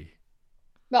honourable lady.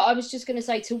 But I was just going to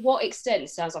say, to what extent,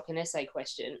 sounds like an essay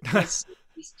question, is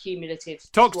cumulative...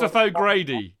 Toxtopho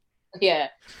Grady. Yeah.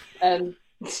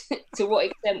 to what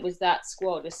extent was that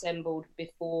squad assembled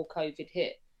before COVID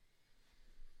hit?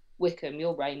 Wickham,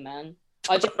 you're Rain Man.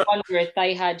 I just wonder if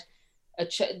they had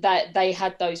that they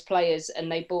had those players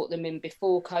and they brought them in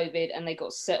before COVID and they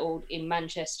got settled in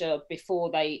Manchester before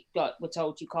they were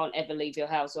told you can't ever leave your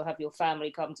house or have your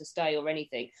family come to stay or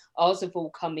anything. Ours have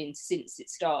all come in since it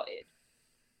started.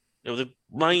 You know, the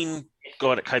main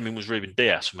guy that came in was Ruben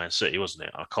Dias from Man City, wasn't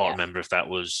it? I can't remember if that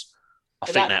was. I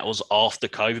think that was after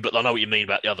COVID, but I know what you mean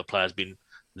about the other players being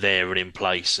there and in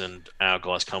place, and our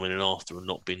guys coming in after and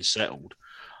not being settled.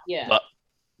 Yeah, but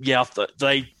yeah,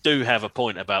 they do have a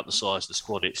point about the size of the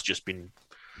squad. It's just been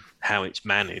how it's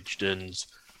managed, and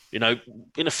you know,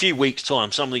 in a few weeks'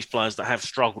 time, some of these players that have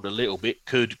struggled a little bit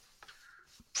could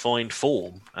find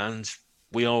form, and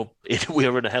we are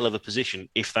in a hell of a position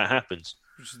if that happens.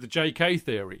 Which is the JK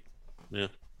theory. Yeah.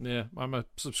 Yeah, I'm a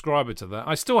subscriber to that.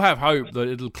 I still have hope that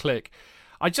it'll click.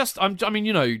 I mean,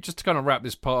 you know, just to kind of wrap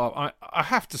this part up, I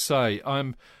have to say,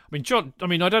 John,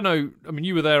 I don't know,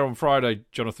 you were there on Friday,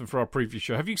 Jonathan, for our preview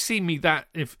show. Have you seen me that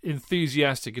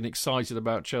enthusiastic and excited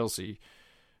about Chelsea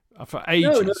for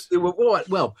ages? No,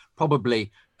 well,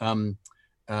 probably 10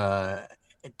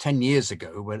 years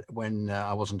ago when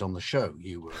I wasn't on the show,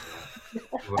 you were. He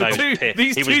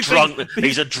was drunk.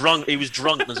 He was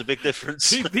drunk. There's a big difference.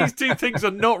 These two things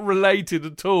are not related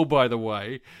at all, by the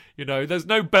way. You know, there's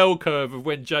no bell curve of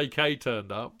when JK turned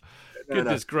up.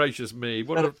 Goodness gracious me.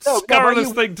 What a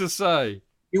scurrilous thing to say.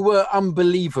 You were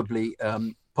unbelievably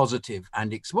positive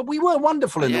and well, we were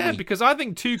wonderful in the week. Yeah, because I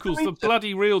think Tuchel's the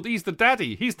bloody real. He's the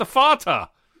daddy. He's the farter.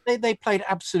 They played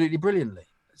absolutely brilliantly.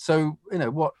 So, you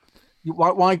know, what?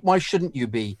 Why shouldn't you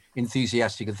be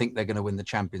enthusiastic and think they're going to win the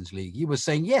Champions League? You were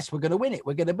saying, yes, we're going to win it.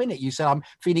 We're going to win it. You said, I'm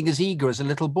feeling as eager as a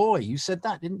little boy. You said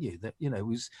that, didn't you? That, you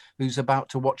know, who's about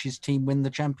to watch his team win the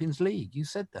Champions League. You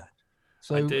said that.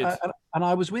 So, I did. And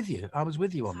I was with you. I was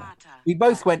with you on that. We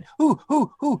both went, hoo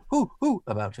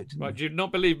about it, didn't we? Do you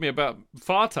not believe me about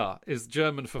Vater is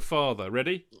German for father?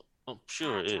 Ready? I'm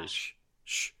sure it is.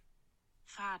 Shh.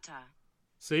 Vater.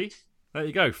 See? There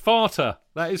you go. Vater.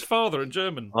 That is father in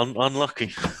German.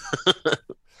 Unlucky.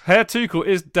 Herr Tuchel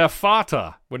is der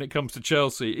Vater when it comes to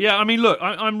Chelsea. Yeah, I mean, look,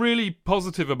 I'm really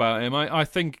positive about him. I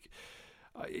think,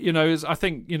 Alex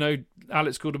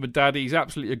called him a daddy. He's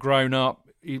absolutely a grown-up.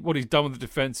 What he's done with the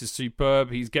defence is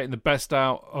superb. He's getting the best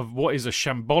out of what is a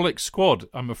shambolic squad,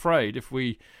 I'm afraid, if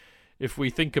we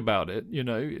think about it. You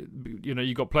know,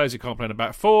 you've got players who can't play in a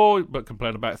back four, but can play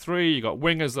in a back three. You've got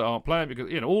wingers that aren't playing because,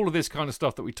 all of this kind of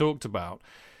stuff that we talked about.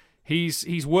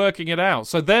 He's working it out.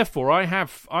 So therefore, I have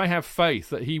faith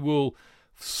that he will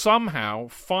somehow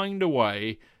find a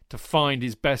way to find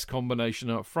his best combination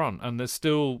up front. And there's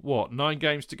still, 9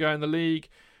 games to go in the league.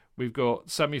 We've got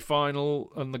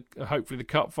semi-final and hopefully the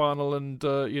cup final and,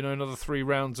 another 3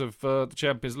 rounds of the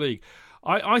Champions League.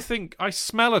 I think I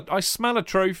smell a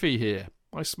trophy here.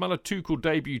 I smell a Tuchel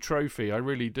debut trophy. I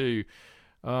really do.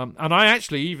 And I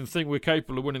actually even think we're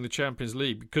capable of winning the Champions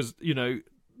League because,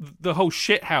 the whole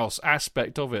shithouse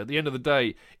aspect of it. At the end of the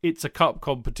day, it's a cup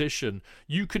competition.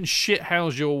 You can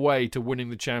shithouse your way to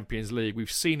winning the Champions League.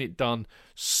 We've seen it done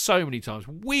so many times.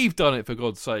 We've done it, for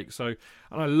God's sake. And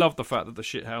I love the fact that the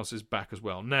shithouse is back as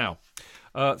well. Now,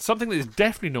 something that is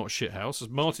definitely not shithouse, as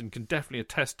Martin can definitely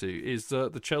attest to, is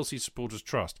the Chelsea Supporters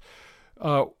Trust.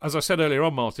 As I said earlier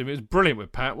on, Martin, it was brilliant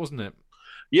with Pat, wasn't it?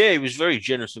 Yeah, he was very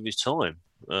generous with his time.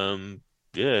 I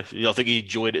think he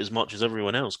enjoyed it as much as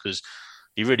everyone else because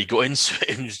he really got into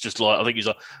it and was just like, I think he's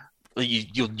like,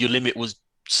 your limit was,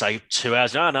 say, 2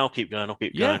 hours. No, I'll keep going.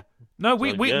 Going. No,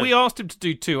 we asked him to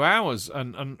do 2 hours,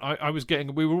 and I was getting,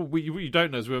 you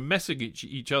don't know, as we were messing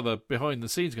each other behind the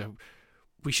scenes, going,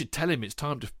 we should tell him it's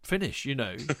time to finish,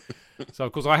 So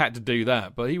of course I had to do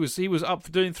that, but he was up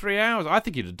for doing 3 hours. I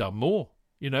think he'd have done more.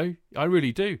 I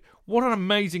really do. What an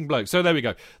amazing bloke. So there we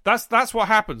go. That's what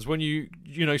happens when you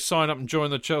sign up and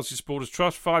join the Chelsea Supporters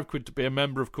Trust. £5 to be a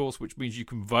member, of course, which means you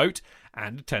can vote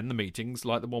and attend the meetings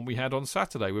like the one we had on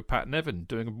Saturday with Pat Nevin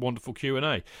doing a wonderful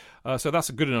Q&A. So that's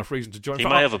a good enough reason to join. He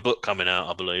may have a book coming out,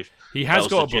 I believe. He has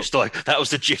got a book. That was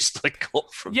the gist I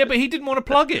got from but he didn't want to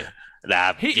plug it.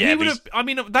 He would have. I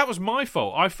mean, that was my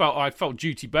fault. I felt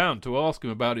duty bound to ask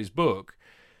him about his book.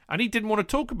 And he didn't want to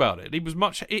talk about it. He was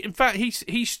much. In fact, he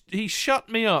shut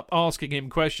me up asking him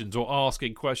questions or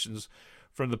asking questions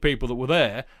from the people that were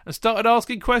there, and started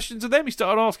asking questions of them. He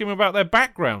started asking them about their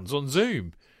backgrounds on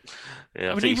Zoom.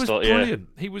 Yeah, he was brilliant.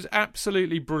 Yeah. He was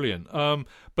absolutely brilliant.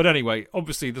 But anyway,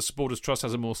 obviously the Supporters Trust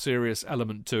has a more serious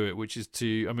element to it, which is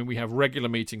we have regular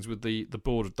meetings with the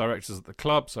board of directors at the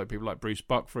club, so people like Bruce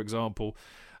Buck, for example,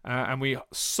 and we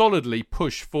solidly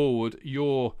push forward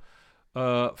your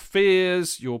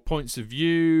fears, your points of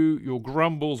view, your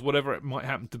grumbles, whatever it might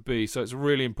happen to be. So it's a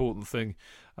really important thing.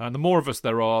 And the more of us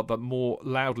there are, the more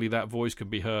loudly that voice can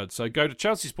be heard. So go to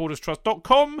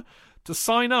chelseasporterstrust.com to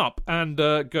sign up, and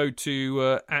go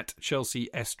to at Chelsea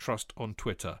S Trust on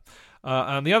Twitter.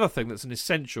 And the other thing that's an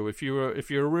essential, if you're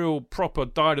a real proper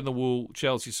dyed-in-the-wool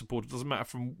Chelsea supporter, doesn't matter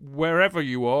from wherever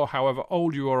you are, however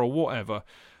old you are or whatever,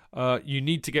 you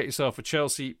need to get yourself a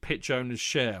Chelsea pitch owner's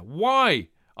share. Why,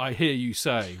 I hear you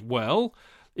say? Well,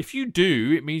 if you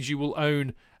do, it means you will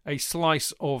own a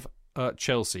slice of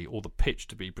Chelsea, or the pitch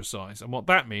to be precise. And what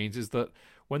that means is that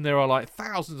when there are like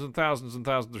thousands and thousands and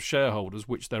thousands of shareholders,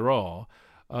 which there are,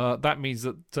 that means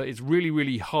that it's really,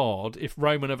 really hard. If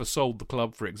Roman ever sold the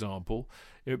club, for example,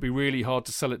 it would be really hard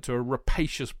to sell it to a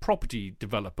rapacious property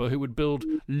developer who would build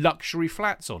luxury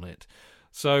flats on it.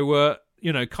 So,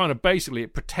 kind of basically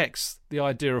it protects the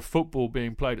idea of football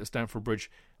being played at Stamford Bridge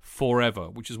forever,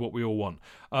 which is what we all want.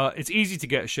 It's easy to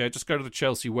get a share. Just go to the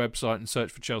Chelsea website and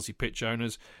search for Chelsea pitch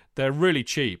owners. They're really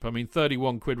cheap. I mean,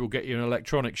 31 quid will get you an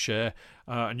electronic share,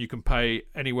 and you can pay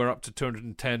anywhere up to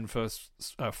 210 for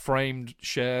framed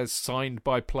shares, signed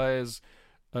by players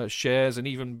shares, and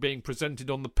even being presented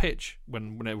on the pitch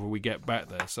whenever we get back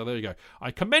there. So there you go.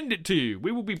 I commend it to you.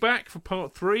 We will be back for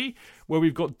part 3, where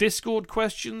we've got Discord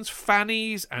questions,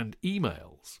 fannies, and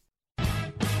emails.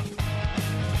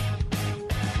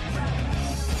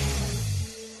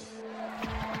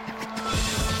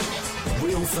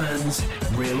 Real fans,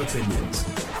 real opinions.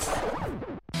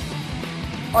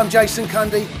 I'm Jason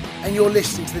Cundy, and you're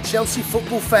listening to the Chelsea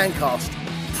Football Fancast.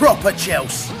 Proper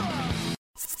Chelsea.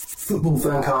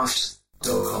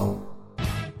 Footballfancast.com.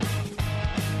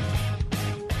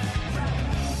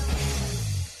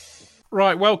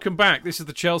 Right, welcome back. This is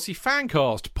the Chelsea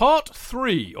Fancast, part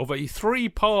 3 of a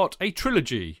 3-part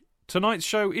trilogy. Tonight's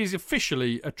show is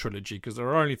officially a trilogy because there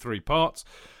are only 3 parts.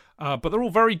 But they're all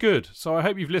very good, so I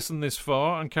hope you've listened this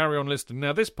far and carry on listening.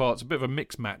 Now, this part's a bit of a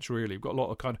mixed match, really. We've got a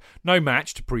lot of no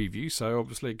match to preview, so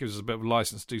obviously it gives us a bit of a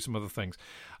license to do some other things.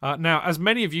 Now, as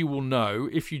many of you will know,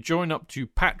 if you join up to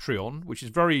Patreon, which is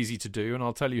very easy to do, and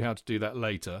I'll tell you how to do that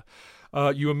later,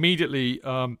 you immediately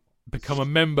become a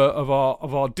member of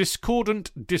our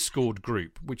discordant Discord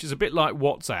group, which is a bit like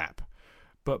WhatsApp,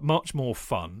 but much more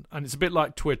fun, and it's a bit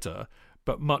like Twitter,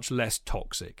 but much less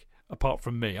toxic. Apart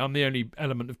from me, I'm the only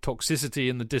element of toxicity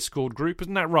in the Discord group.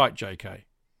 Isn't that right, JK?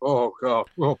 Oh, God.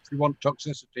 Well, if you want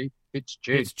toxicity, it's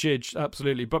Chidge. It's Chidge,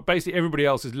 absolutely. But basically everybody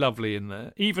else is lovely in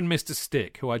there. Even Mr.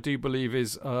 Stick, who I do believe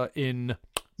is in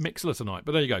Mixler tonight.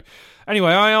 But there you go.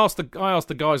 Anyway, I asked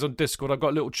the guys on Discord. I've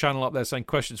got a little channel up there saying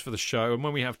questions for the show. And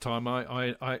when we have time,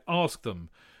 I ask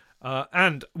them.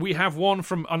 And we have one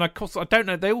from, and of course I don't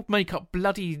know, they all make up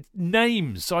bloody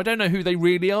names, so I don't know who they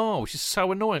really are, which is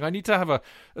so annoying. I need to have a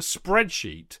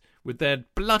spreadsheet with their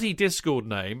bloody Discord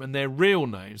name and their real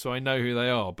name so I know who they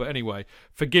are. But anyway,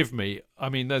 forgive me. I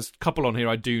mean, there's a couple on here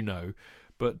I do know.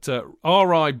 But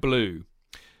R.I. Blue.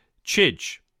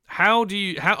 Chidge,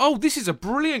 oh, this is a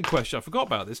brilliant question. I forgot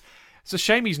about this. It's a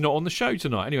shame he's not on the show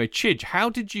tonight. Anyway, Chidge,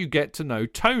 how did you get to know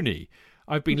Tony?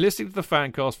 I've been listening to the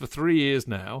Fancast for 3 years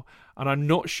now, and I'm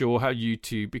not sure how you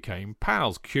two became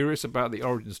pals. Curious about the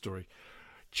origin story.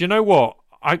 Do you know what?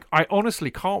 I honestly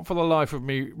can't for the life of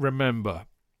me remember,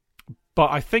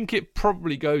 but I think it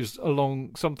probably goes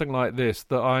along something like this,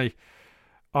 that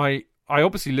I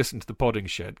obviously listened to the Podding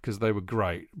Shed because they were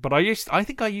great, but I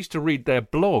think I used to read their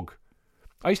blog.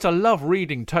 I used to love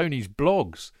reading Tony's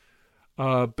blogs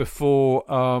before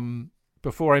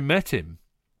I met him.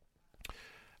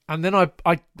 And then I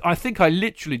think I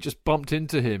literally just bumped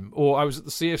into him, or I was at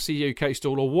the CFC UK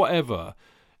stall or whatever.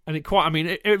 And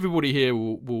everybody here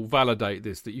will validate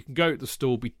this, that you can go to the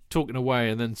stall, be talking away,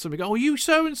 and then somebody go, oh, you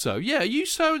so-and-so? Yeah, you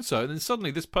so-and-so. And then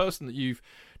suddenly this person that you've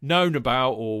known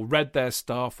about or read their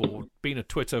stuff or been a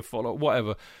Twitter follower,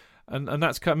 whatever. And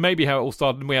that's maybe how it all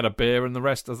started. And we had a beer, and the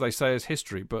rest, as they say, is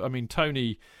history. But, I mean,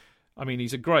 Tony,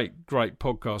 he's a great, great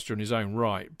podcaster in his own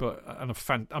right. But,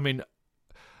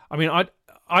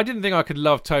 I didn't think I could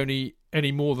love Tony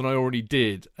any more than I already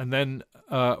did. And then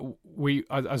we,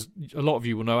 as a lot of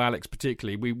you will know, Alex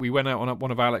particularly, we went out on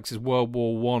one of Alex's World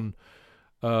War One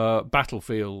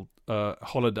battlefield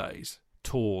holidays,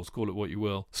 tours, call it what you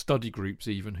will, study groups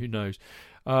even, who knows.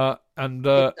 And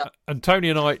Tony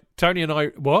and I,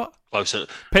 what? Closer.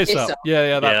 Piss up.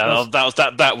 Yeah.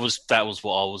 That was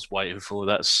what I was waiting for.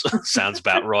 That sounds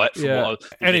about right from the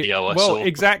video I saw. Well,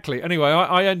 exactly. Anyway,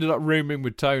 I ended up rooming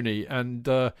with Tony,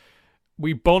 and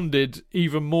we bonded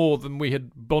even more than we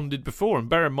had bonded before. And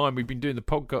bear in mind, we've been doing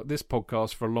this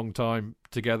podcast for a long time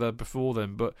together before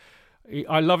then. But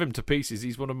I love him to pieces.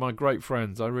 He's one of my great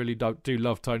friends. I really do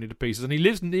love Tony to pieces, and he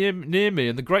lives near me.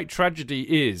 And the great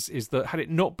tragedy is that had it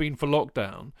not been for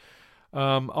lockdown,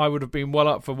 I would have been well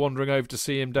up for wandering over to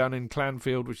see him down in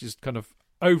Clanfield, which is kind of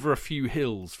over a few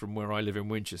hills from where I live in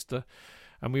Winchester.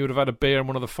 And we would have had a beer in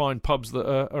one of the fine pubs that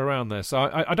are around there. So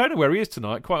I don't know where he is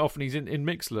tonight. Quite often he's in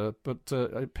Mixler, but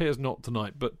it appears not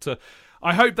tonight. But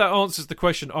I hope that answers the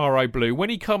question, R.I. Blue.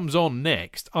 When he comes on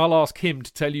next, I'll ask him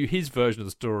to tell you his version of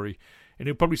the story. And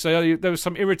he'll probably say, oh, there was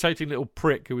some irritating little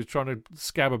prick who was trying to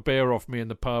scab a beer off me in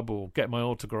the pub or get my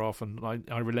autograph, and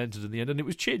I relented in the end, and it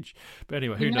was Chidge. But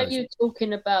anyway, who knows? You're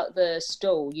talking about the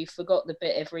stall. You forgot the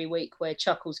bit every week where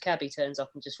Chuckles Cabby turns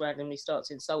up and just randomly starts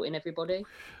insulting everybody.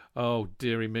 Oh,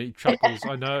 dearie me. Chuckles,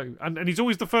 I know. And he's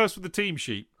always the first with the team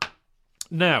sheet.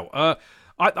 Now,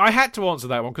 I had to answer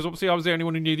that one because obviously I was the only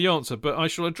one who knew the answer, but I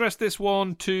shall address this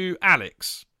one to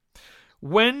Alex.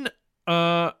 When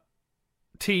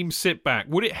teams sit back,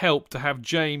 would it help to have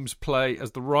James play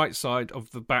as the right side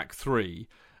of the back three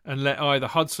and let either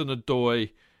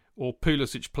Hudson-Odoi or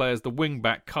Pulisic play as the wing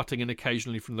back, cutting in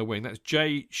occasionally from the wing? That's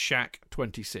J Shack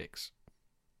 26.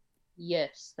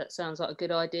 Yes, that sounds like a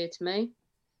good idea to me.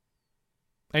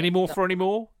 Any more for any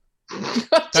more?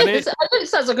 It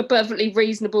sounds like a perfectly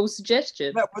reasonable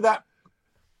suggestion.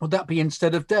 Would that be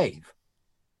instead of Dave?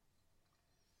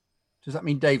 Does that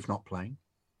mean Dave's not playing?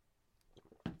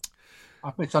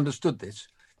 I've misunderstood this.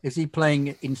 Is he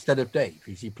playing instead of Dave?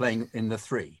 Is he playing in the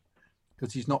three?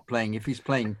 Because he's not playing. If he's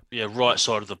playing, right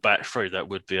side of the back three, that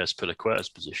would be Azpilicueta's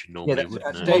position normally.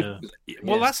 That's Dave.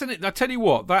 Well, that's in it. I tell you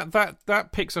what, that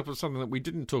picks up on something that we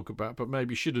didn't talk about, but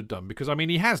maybe should have done, because I mean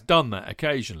he has done that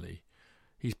occasionally.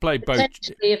 He's played both.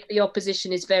 If the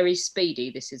opposition is very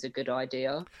speedy, this is a good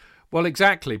idea. Well,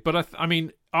 exactly, but I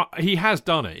mean he has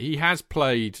done it. He has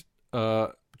played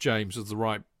James as the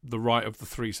right of the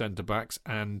three centre backs,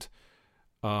 and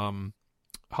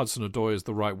Hudson-Odoi as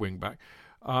the right wing back.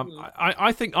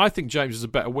 I think James is a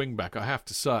better wing back, I have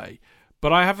to say.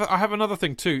 But I have another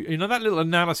thing too. You know that little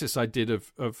analysis I did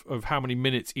of how many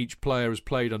minutes each player has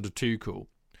played under Tuchel.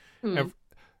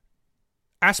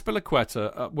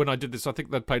 Azpilicueta, when I did this, I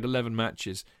think they'd played 11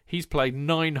 matches. He's played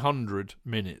 900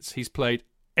 minutes. He's played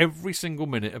every single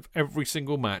minute of every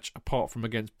single match apart from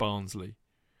against Barnsley.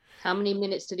 How many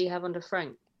minutes did he have under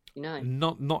Frank? You know,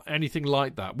 not anything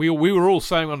like that. We were all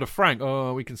saying under Frank,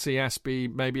 we can see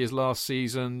Aspie maybe his last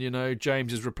season. You know,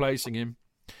 James is replacing him.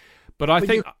 But I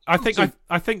think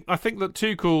that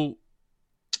Tuchel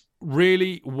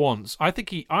really wants. I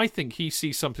think he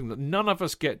sees something that none of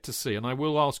us get to see. And I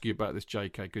will ask you about this,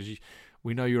 JK, because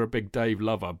we know you're a big Dave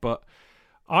lover. But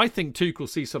I think Tuchel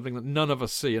sees something that none of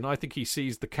us see, and I think he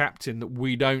sees the captain that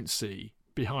we don't see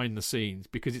behind the scenes,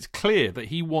 because it's clear that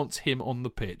he wants him on the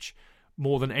pitch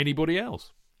more than anybody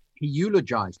else. He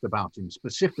eulogized about him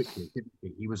specifically, didn't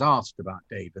he? He was asked about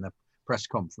Dave in a press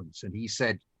conference, and he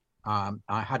said, I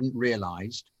hadn't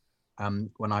realized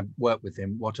when I worked with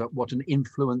him what an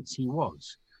influence he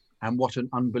was and what an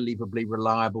unbelievably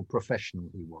reliable professional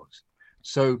he was.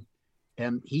 So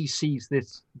he sees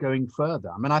this going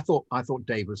further. I mean, I thought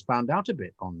Dave was found out a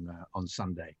bit on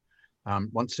Sunday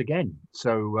once again.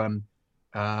 So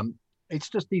it's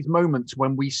just these moments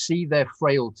when we see their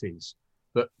frailties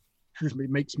that usually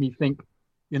makes me think,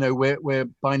 you know, we're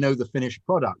by no the finished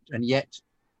product, and yet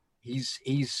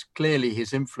he's clearly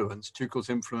Tuchel's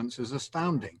influence is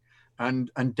astounding,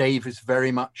 and Dave is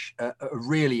very much a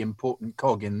really important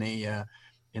cog in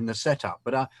the setup.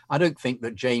 But I don't think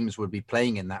that James would be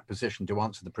playing in that position, to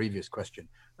answer the previous question.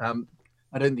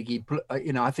 I don't think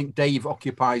I think Dave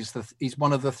occupies he's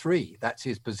one of the three. That's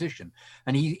his position.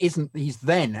 And he's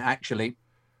then actually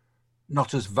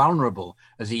not as vulnerable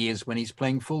as he is when he's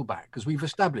playing fullback, because we've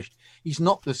established he's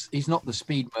not the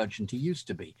speed merchant he used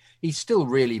to be. He's still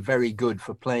really very good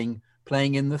for playing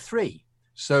in the three.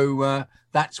 So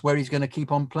that's where he's going to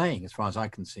keep on playing, as far as I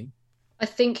can see. I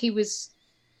think he was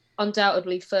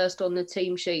undoubtedly first on the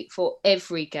team sheet for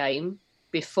every game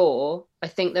before. I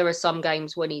think there are some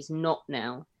games when he's not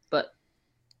now, but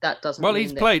that doesn't. Well,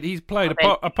 he's played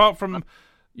apart from,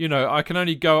 you know, I can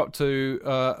only go up to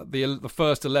the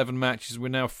first 11 matches. We're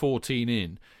now 14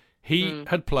 in. He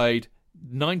had played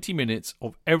 90 minutes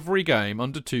of every game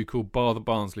under Tuchel, bar the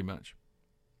Barnsley match.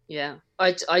 Yeah,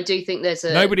 I do think there's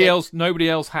nobody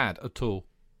else had at all.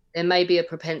 There may be a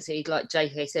propensity, like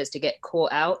JK says, to get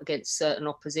caught out against certain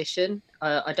opposition.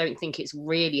 I don't think it's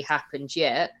really happened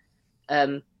yet.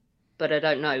 But I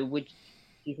don't know. Would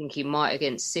you think he might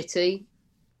against City?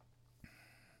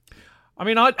 I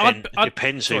mean, it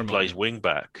depends who plays wing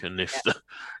back, and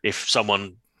if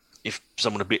someone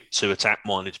a bit too attack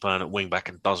minded is playing at wing back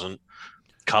and doesn't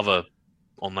cover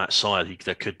on that side,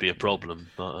 there could be a problem.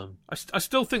 But I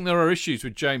still think there are issues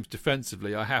with James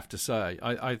defensively, I have to say.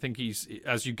 I think he's,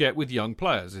 as you get with young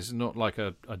players, this is not like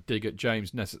a dig at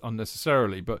James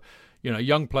unnecessarily, but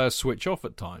young players switch off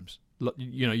at times.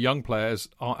 Young players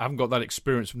haven't got that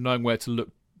experience of knowing where to look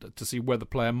to see where the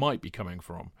player might be coming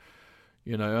from.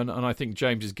 And I think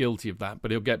James is guilty of that,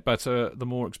 but he'll get better the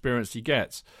more experienced he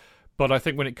gets. But I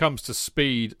think when it comes to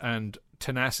speed and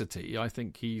tenacity, I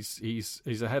think he's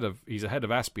ahead of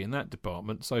Aspie in that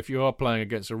department. So if you are playing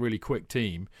against a really quick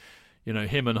team,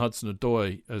 him and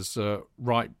Hudson-Odoi as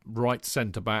right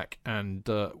centre back and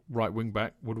right wing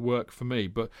back would work for me.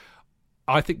 But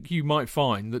I think you might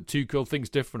find that Tuchel thinks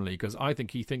differently, because I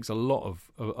think he thinks a lot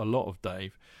of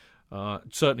Dave.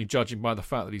 Certainly, judging by the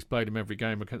fact that he's played him every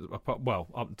game,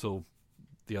 up until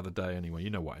the other day anyway. You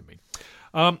know what I mean.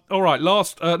 All right,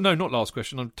 not last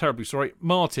question. I'm terribly sorry.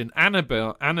 Martin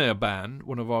Anaban,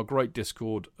 one of our great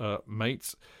Discord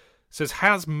mates, says,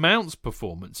 has Mount's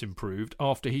performance improved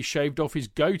after he shaved off his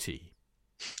goatee?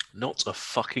 Not a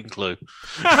fucking clue.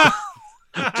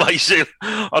 Basically,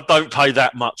 I don't pay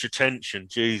that much attention.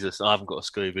 Jesus, I haven't got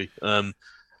a Scooby.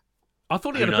 I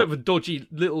thought he had a bit of a dodgy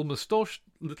little moustache,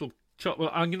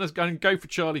 Well, I'm going to go for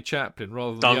Charlie Chaplin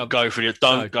rather than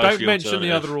Don't mention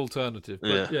the other alternative.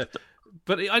 But, yeah.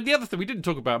 But the other thing, we didn't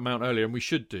talk about Mount earlier, and we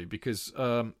should do, because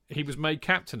he was made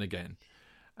captain again.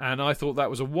 And I thought that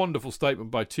was a wonderful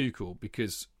statement by Tuchel,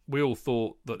 because we all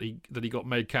thought that he got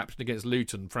made captain against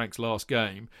Luton, Frank's last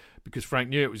game, because Frank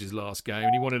knew it was his last game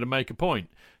and he wanted to make a point.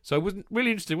 So it was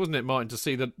really interesting, wasn't it, Martin, to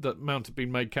see that Mount had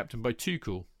been made captain by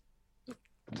Tuchel?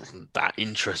 Wasn't that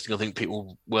interesting. I think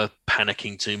people were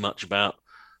panicking too much about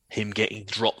him getting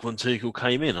dropped when Tuchel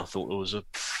came in. I thought there was a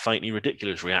faintly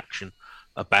ridiculous reaction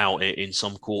about it in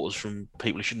some quarters from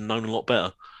people who should have known a lot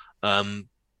better.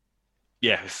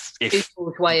 If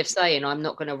Tuchel's way of saying, I'm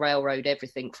not going to railroad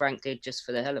everything Frank did just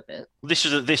for the hell of it.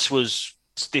 This was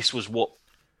what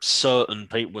certain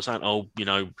people were saying. Oh,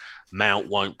 Mount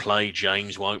won't play,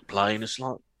 James won't play, and it's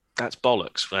like, that's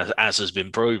bollocks, as has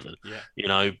been proven.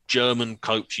 Yeah. German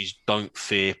coaches don't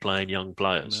fear playing young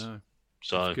players. No,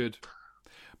 so that's good.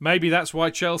 Maybe that's why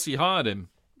Chelsea hired him.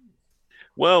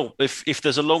 Well, if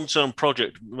there's a long-term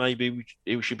project, maybe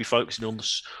we should be focusing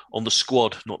on the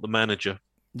squad, not the manager.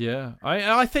 Yeah,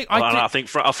 I think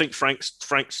Frank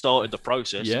started the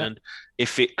process, and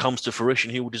if it comes to fruition,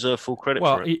 he will deserve full credit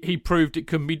for it. Well, he proved it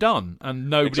can be done, and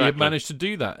nobody had managed to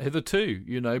do that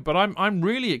hitherto. But I'm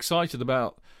really excited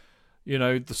about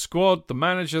the squad, the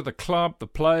manager, the club, the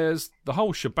players, the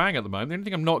whole shebang at the moment. The only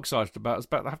thing I'm not excited about is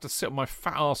about I have to sit on my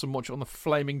fat arse and watch it on the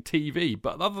flaming TV.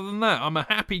 But other than that, I'm a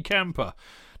happy camper.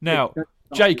 Now,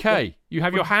 JK, you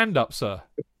have your hand up, sir.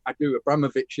 I do.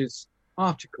 Abramovich's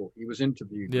article. He was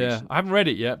interviewed. Yeah, recently. I haven't read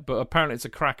it yet, but apparently it's a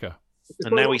cracker.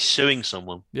 And now he's suing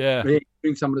someone. Yeah, he's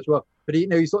suing someone as well. But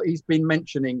he's been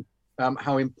mentioning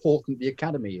how important the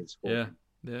academy is for him.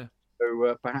 Yeah.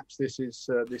 So perhaps this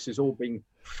is all being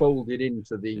folded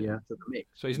into the mix.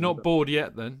 So he's not bored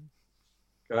yet, then?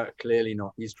 Clearly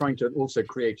not. He's trying to also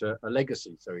create a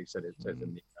legacy. So he said it says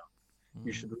in the.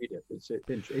 You should read it.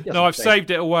 No, I've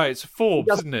saved it away. It's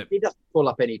Forbes, isn't it? He doesn't pull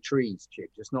up any trees, Chick.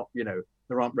 It's not,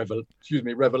 there aren't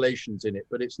revelations in it.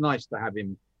 But it's nice to have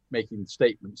him making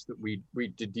statements that we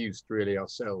deduced really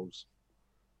ourselves.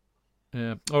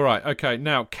 Yeah. All right. Okay.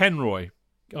 Now, Kenroy,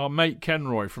 our mate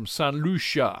Kenroy from San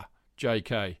Lucia,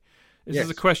 JK. This is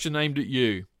a question aimed at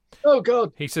you. Oh,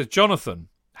 God. He says, Jonathan,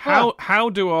 how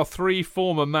do our three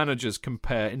former managers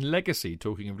compare in legacy?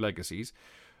 Talking of legacies,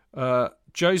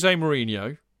 Jose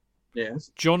Mourinho,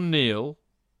 yes. John Neal,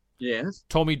 yes.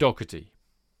 Tommy Docherty.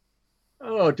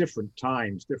 Oh, different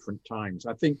times.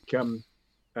 I think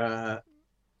what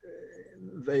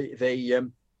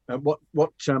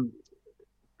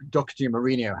Docherty and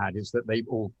Mourinho had is that they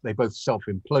both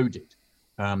self-imploded,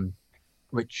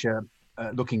 which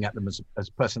looking at them as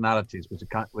personalities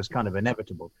was kind of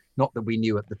inevitable. Not that we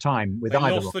knew at the time with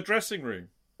either. They lost the dressing room.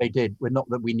 They did. Well, not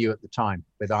that we knew at the time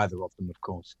with either of them, of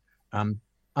course.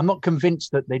 I'm not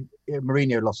convinced that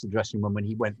Mourinho lost the dressing room when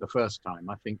he went the first time.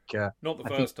 I think not the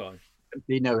first time.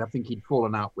 I think he'd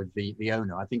fallen out with the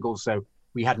owner. I think also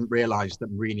we hadn't realised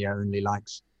that Mourinho only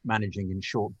likes managing in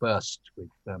short bursts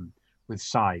with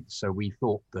sides. So we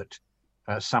thought that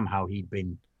somehow he'd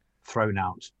been thrown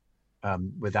out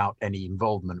without any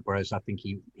involvement. Whereas I think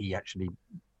it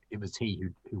was he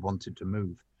who wanted to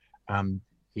move.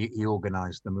 He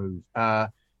organised the move.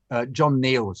 John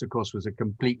Neal was a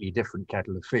completely different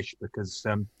kettle of fish because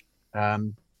I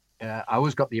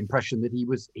always got the impression that he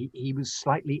was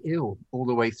slightly ill all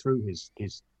the way through his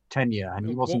tenure, and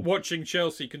he wasn't. Watching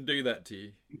Chelsea can do that to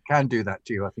you. It can do that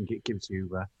to you. I think it gives you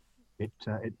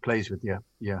It plays with your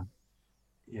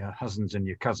husbands and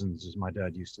your cousins, as my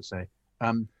dad used to say.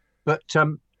 But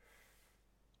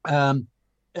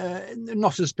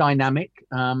not as dynamic.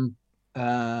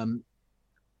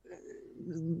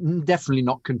 Definitely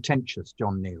not contentious,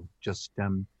 John Neal.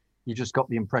 You just got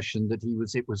the impression that he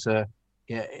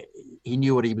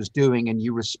knew what he was doing, and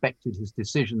you respected his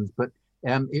decisions. But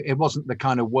it wasn't the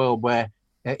kind of world where,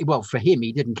 for him,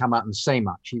 he didn't come out and say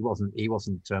much. He wasn't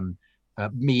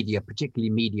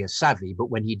particularly media savvy. But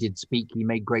when he did speak, he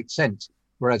made great sense.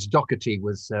 Whereas Doherty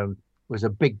was a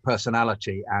big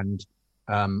personality, and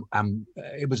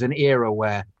it was an era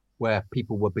where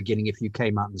people were beginning. If you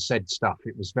came out and said stuff,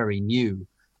 it was very new,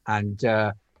 and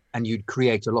you'd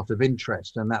create a lot of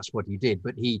interest, and that's what he did.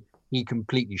 But he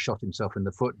completely shot himself in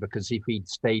the foot, because if he'd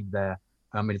stayed there,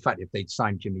 in fact, if they'd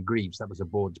signed Jimmy Greaves, that was a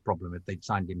board's problem. If they'd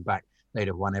signed him back, they'd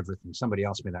have won everything. Somebody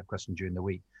asked me that question during the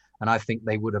week, and I think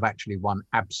they would have actually won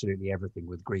absolutely everything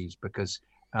with Greaves, because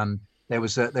there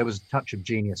was a touch of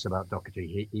genius about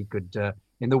Doherty. He could,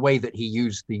 in the way that he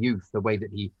used the youth, the way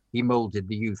that he molded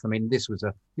the youth. I mean, this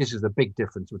is a big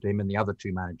difference between him and the other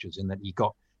two managers, in that he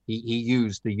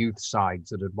used the youth sides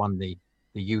that had won the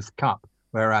Youth Cup,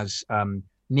 whereas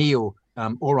Neil,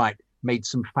 all right, made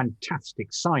some fantastic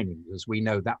signings, as we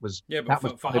know. That was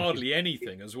for hardly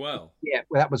anything as well. Yeah,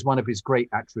 well, that was one of his great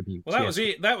attributes. Well,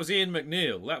 that was Ian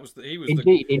McNeil. He was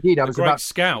indeed. I was great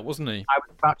scout, wasn't he? I was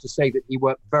about to say that he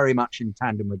worked very much in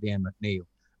tandem with Ian McNeil,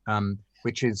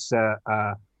 which is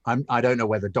I don't know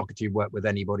whether Doherty worked with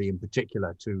anybody in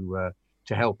particular to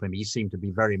help him. He seemed to be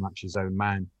very much his own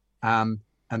man. And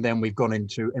then we've gone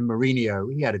into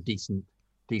Mourinho. He had a decent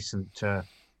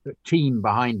team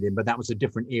behind him, but that was a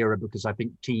different era, because I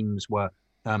think teams were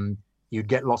you'd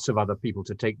get lots of other people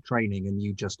to take training, and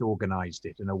you just organised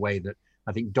it in a way that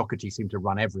I think Doherty seemed to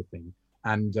run everything.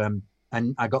 And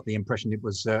I got the impression it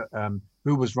was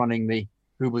who was running the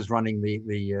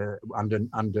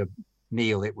under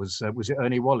Neil. Was it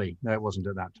Ernie Whalley? No, it wasn't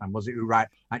at that time. Was it who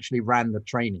actually ran the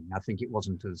training? I think it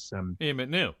wasn't as Ian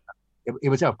McNeil. It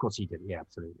was, of course he did. Yeah,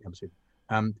 absolutely.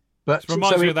 But it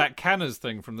reminds me of that Canners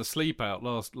thing from the Sleep Out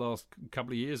last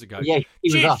couple of years ago. Yeah,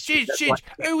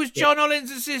 who was John Holland's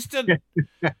assistant?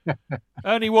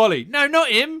 Ernie Whalley. No,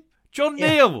 not him. John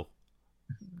Neal.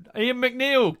 Ian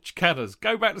McNeil. Canners.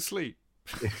 Go back to sleep.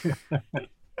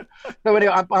 No,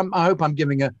 anyway, I hope I'm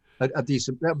giving a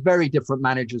decent. Very different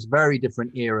managers, very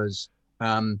different eras.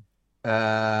 All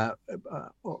of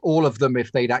them,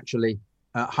 if they'd actually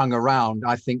hung around,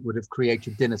 I think would have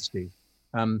created dynasty.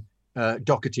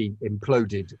 Doherty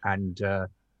imploded and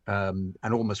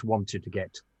almost wanted to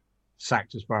get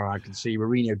sacked, as far as I can see.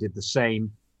 Mourinho did the same,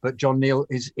 but John Neal,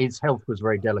 his health was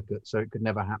very delicate, so it could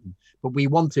never happen. But we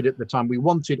wanted at the time, we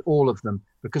wanted all of them,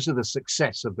 because of the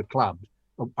success of the club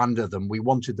under them. We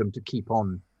wanted them to keep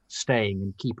on staying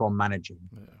and keep on managing,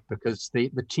 because the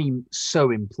team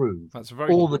so improved.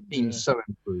 All the teams so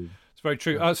improved. It's very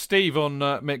true. Steve on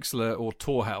Mixler, or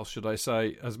Torhouse, should I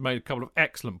say, has made a couple of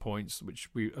excellent points, which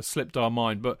we slipped our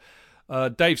mind. But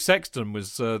Dave Sexton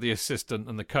was the assistant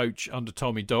and the coach under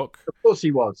Tommy Dock. Of course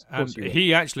he was.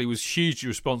 He actually was hugely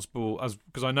responsible,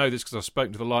 because I know this because I've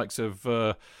spoken to the likes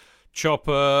of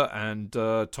Chopper and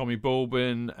Tommy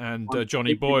Balbin and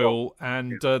Johnny Boyle,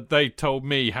 and they told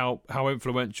me how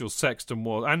influential Sexton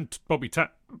was, and Bobby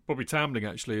Tambling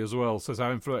actually as well says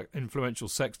how influential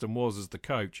Sexton was as the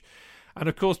coach. And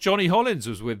of course Johnny Hollins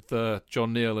was with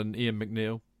John Neal and Ian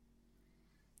McNeil.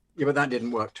 Yeah, but that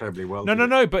didn't work terribly well.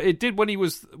 No, but it did when he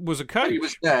was a coach. He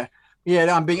was there.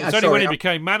 Yeah, It's only when he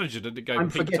became manager did it go. I'm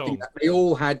forgetting that they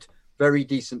all had very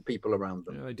decent people around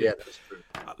them. Yeah, they did. Yeah, that's true.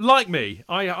 Like me,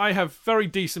 I have very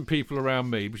decent people around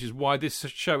me, which is why this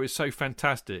show is so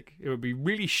fantastic. It would be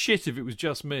really shit if it was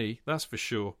just me, that's for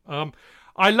sure.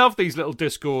 I love these little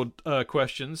Discord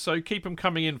questions, so keep them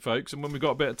coming in, folks, and when we've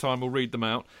got a bit of time, we'll read them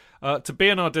out. To be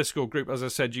in our Discord group, as I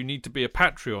said, you need to be a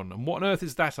Patreon. And what on earth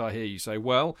is that, I hear you say?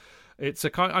 Well, it's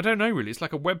a kind. I don't know really. It's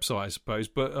like a website, I suppose,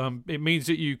 but it means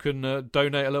that you can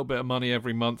donate a little bit of money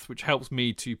every month, which helps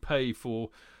me to pay for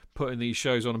putting these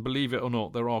shows on. And believe it or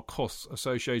not, there are costs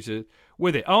associated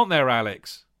with it, aren't there,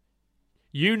 Alex?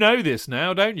 You know this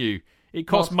now, don't you? It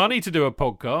costs money to do a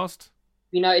podcast.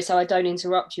 You notice how I don't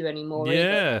interrupt you anymore.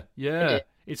 Yeah.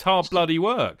 It's hard bloody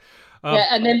work.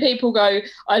 And then people go,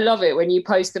 I love it when you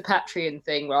post the Patreon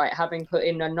thing, right? Having put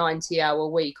in a 90-hour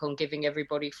week on giving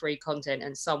everybody free content,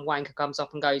 and some wanker comes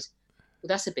up and goes, Well,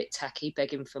 that's a bit tacky,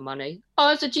 begging for money.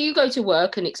 Oh, so do you go to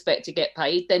work and expect to get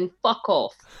paid? Then fuck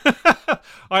off.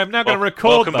 I am now going to record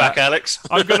Welcome that. back, Alex.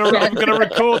 I'm going to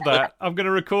record that. I'm going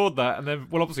to record that, and then,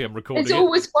 well, obviously I'm recording It's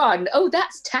always fun. Oh,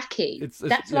 that's tacky.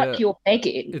 That's like you're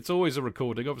begging. It's always a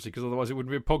recording, obviously, because otherwise it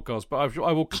wouldn't be a podcast. But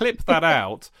I will clip that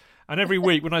out, and every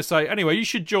week when I say, anyway, you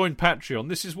should join Patreon.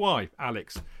 This is why,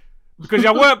 Alex. Because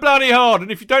I work bloody hard,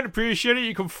 and if you don't appreciate it,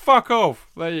 you can fuck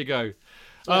off. There you go.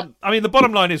 Yeah. I mean, the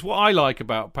bottom line is what I like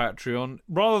about Patreon,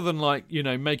 rather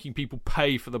than making people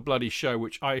pay for the bloody show,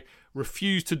 which I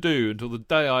refuse to do until the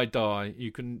day I die.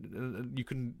 You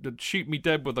can shoot me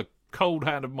dead with a cold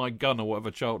hand of my gun, or whatever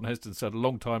Charlton Heston said a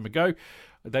long time ago.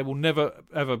 They will never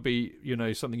ever be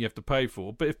something you have to pay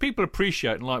for. But if people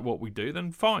appreciate and like what we do,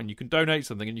 then fine. You can donate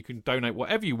something, and you can donate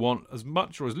whatever you want, as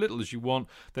much or as little as you want.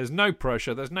 There's no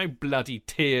pressure. There's no bloody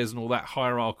tiers and all that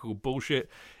hierarchical bullshit.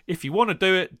 If you want to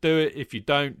do it, do it. If you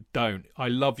don't, don't. I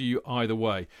love you either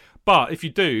way. But if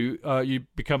you do, you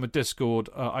become a Discord.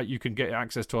 You can get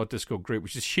access to our Discord group,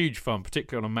 which is huge fun,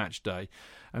 particularly on a match day.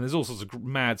 And there's all sorts of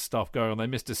mad stuff going on. They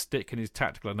missed a stick in his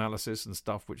tactical analysis and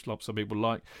stuff, which some people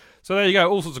like. So there you go,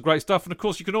 all sorts of great stuff. And of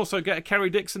course, you can also get a Kerry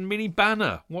Dixon mini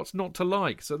banner. What's not to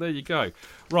like? So there you go.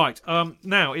 Right,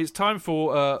 now it's time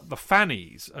for the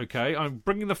fannies. Okay, I'm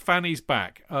bringing the fannies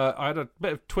back. I had a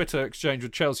bit of Twitter exchange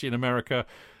with Chelsea in America.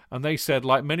 And they said,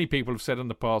 like many people have said in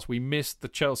the past, we missed the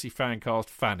Chelsea FanCast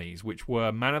fannies, which were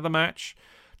man of the match,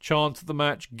 chant of the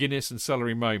match, Guinness and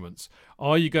celery moments.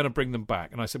 Are you going to bring them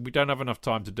back? And I said, we don't have enough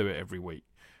time to do it every week.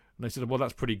 And they said, well,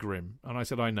 that's pretty grim. And I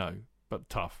said, I know, but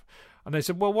tough. And they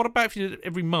said, well, what about if you did it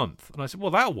every month? And I said,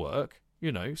 well, that'll work,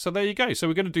 So there you go. So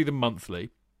we're going to do them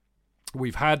monthly.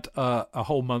 We've had a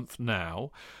whole month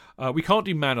now. We can't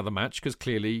do man of the match because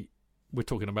clearly we're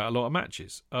talking about a lot of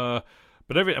matches.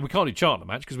 And we can't do chant of the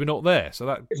match because we're not there, so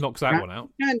that knocks that one out.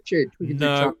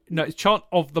 No, it's chant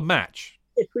of the match.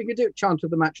 If we could do chant of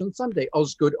the match on Sunday,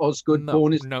 Osgood, no,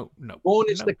 born is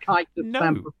the kite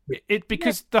that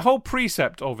because the whole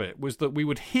precept of it was that we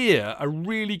would hear a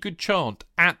really good chant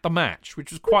at the match,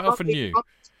 which was quite often new.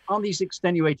 Aren't these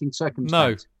extenuating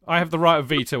circumstances? No, I have the right of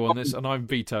veto on this, and I'm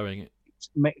vetoing it.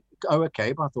 Oh,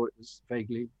 okay, but I thought it was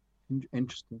vaguely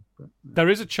interesting. But, There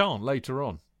is a chant later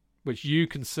on, which you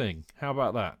can sing. How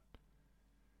about that?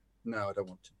 No, I don't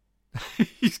want to.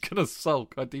 He's going to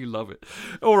sulk. I do love it.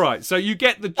 All right, so you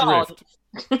get the drift.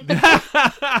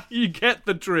 You get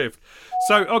the drift.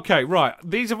 So, okay, right.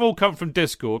 These have all come from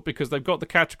Discord because they've got the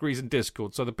categories in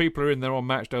Discord. So the people who are in there on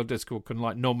Matchdale Discord can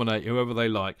nominate whoever they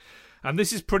like. And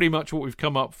this is pretty much what we've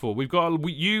come up for. We've got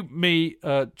you, me,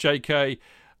 JK,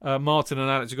 Martin and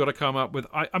Alex have got to come up with...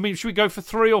 I mean, should we go for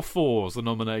 3 or 4 as the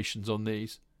nominations on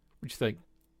these? What do you think?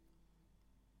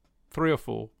 3 or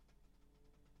 4?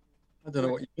 I don't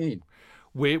know what you mean.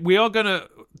 We are going to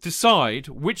decide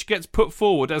which gets put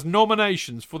forward as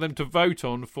nominations for them to vote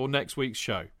on for next week's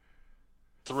show.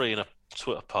 3 in a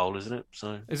Twitter poll, isn't it?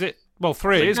 So is it? Well,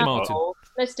 3 it is, Martin.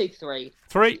 Let's do 3.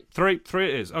 3 it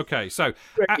is. Okay, so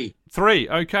 3.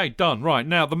 Okay, done. Right,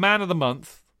 now the man of the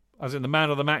month, as in the man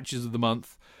of the matches of the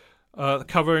month,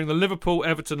 covering the Liverpool,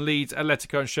 Everton, Leeds,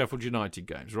 Atletico and Sheffield United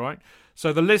games, right?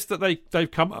 So the list that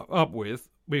they've come up with,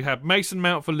 we have Mason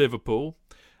Mount for Liverpool,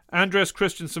 Andreas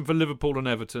Christensen for Liverpool and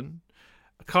Everton,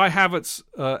 Kai Havertz,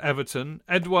 Everton,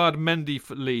 Edouard Mendy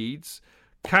for Leeds,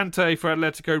 Kante for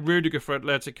Atletico, Rudiger for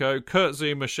Atletico, Kurt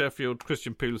Zouma, Sheffield,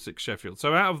 Christian Pulisic, Sheffield.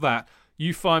 So out of that,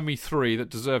 you find me 3 that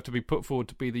deserve to be put forward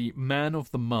to be the man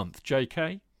of the month.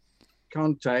 JK?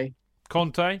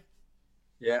 Conte?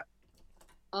 Yeah.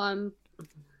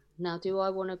 Now, do I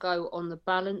want to go on the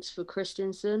balance for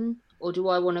Christensen, or do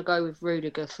I want to go with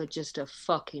Rudiger for just a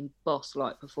fucking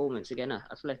boss-like performance again at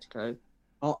Atletico?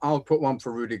 I'll put one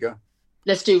for Rudiger.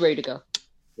 Let's do Rudiger.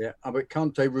 Yeah, but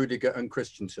Kante, Rudiger and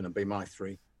Christensen will be my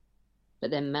 3.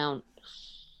 But then Mount.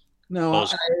 No,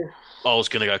 I was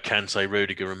going to go Kante,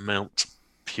 Rudiger and Mount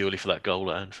purely for that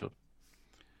goal at Anfield.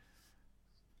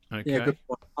 Okay. Yeah, good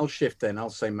point. I'll shift then. I'll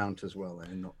say Mount as well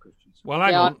then, not Christensen. Well,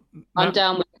 hang on.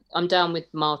 I'm down with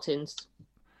Martin's.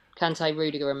 Kante,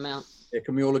 Rudiger and Mount. Yeah,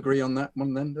 can we all agree on that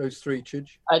one then? Those 3,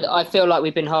 Chidge? I feel like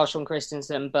we've been harsh on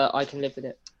Christensen, but I can live with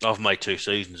it. I've made 2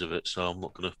 seasons of it, so I'm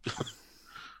not going to...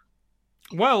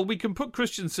 Well, we can put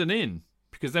Christensen in,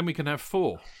 because then we can have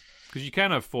 4. Because you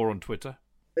can have 4 on Twitter.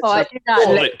 I do that.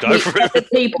 Let the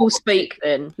people speak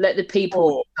then. Let the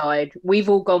people decide. We've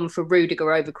all gone for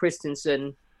Rudiger over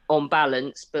Christensen on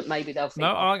balance, but maybe they'll think...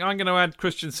 No, I'm going to add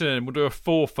Christensen in. We'll do a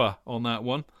 4-fer on that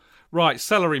one. Right,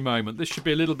 celery moment. This should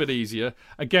be a little bit easier.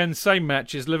 Again, same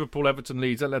matches: Liverpool, Everton,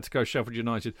 Leeds, Atletico, Sheffield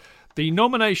United. The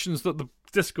nominations that the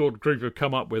Discord group have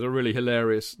come up with are really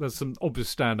hilarious. There's some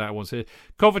obvious standout ones here.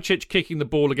 Kovacic kicking the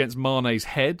ball against Mane's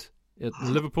head at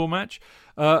the Liverpool match.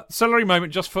 Celery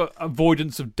moment, just for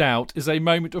avoidance of doubt, is a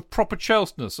moment of proper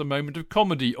Chelseness, a moment of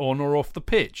comedy on or off the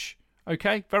pitch.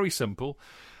 Okay, very simple.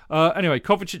 Anyway,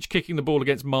 Kovacic kicking the ball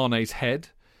against Mane's head.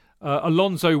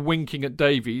 Alonso winking at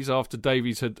Davies after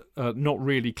Davies had not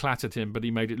really clattered him, but he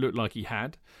made it look like he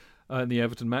had in the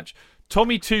Everton match.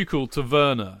 Tommy Tuchel to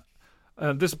Werner.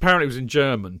 This apparently was in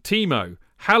German. Timo,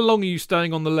 how long are you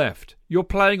staying on the left? You're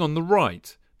playing on the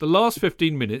right. The last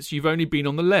 15 minutes, you've only been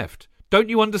on the left. Don't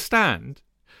you understand?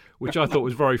 Which I thought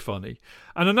was very funny.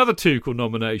 And another Tuchel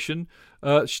nomination,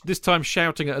 this time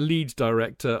shouting at a Leeds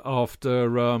director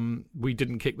after we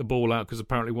didn't kick the ball out because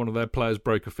apparently one of their players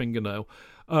broke a fingernail.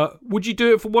 Would you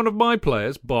do it for one of my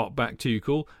players? Barked back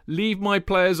Tuchel. Leave my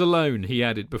players alone, he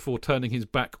added before turning his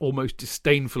back almost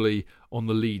disdainfully on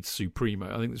the Leeds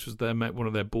Supremo. I think this was one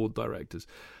of their board directors.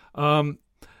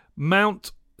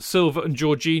 Mount, Silva and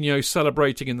Jorginho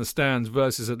celebrating in the stands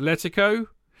versus Atletico.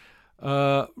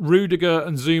 Rudiger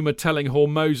and Zuma telling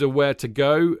Hormoza where to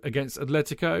go against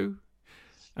Atletico.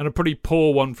 And a pretty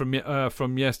poor one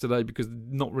from yesterday because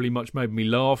not really much made me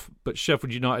laugh, but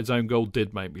Sheffield United's own goal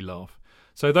did make me laugh.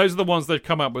 So those are the ones they've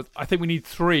come up with. I think we need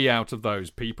 3 out of those,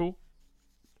 people.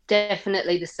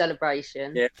 Definitely the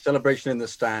celebration. Yeah, celebration in the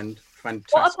stand.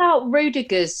 Fantastic. What about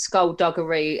Rudiger's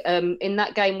skullduggery in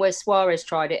that game where Suarez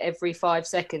tried it every 5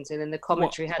 seconds and then the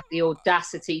commentary had the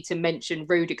audacity to mention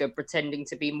Rudiger pretending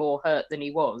to be more hurt than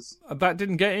he was? That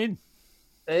didn't get in.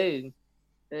 Boom.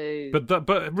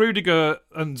 But Rudiger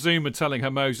and Zuma telling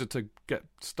Hermosa to get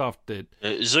stuffed did.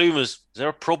 Zuma's, is there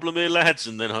a problem here, lads?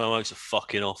 And then Hermosa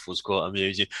fucking off was quite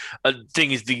amusing. And the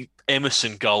thing is, the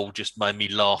Emerson goal just made me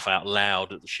laugh out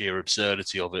loud at the sheer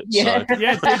absurdity of it. Yeah,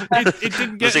 so, it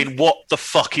didn't get... in what the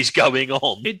fuck is going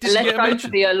on? It didn't Let's get go mentioned. to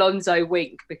the Alonso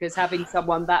wink, because having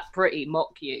someone that pretty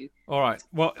mock you. All right.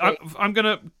 Well, I'm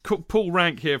going to pull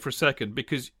rank here for a second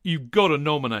because you've got to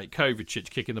nominate Kovacic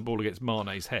kicking the ball against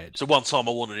Mane's head. So one time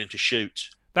I wanted him to shoot.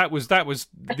 That was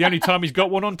the only time he's got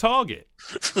one on target.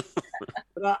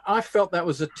 But I felt that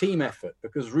was a team effort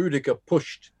because Rudiger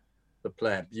pushed the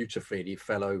player beautifully and he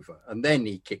fell over. And then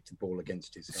he kicked the ball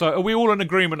against his head. So are we all in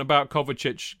agreement about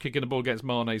Kovacic kicking the ball against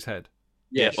Mane's head?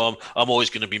 Yes. Yeah, I'm always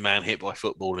going to be man hit by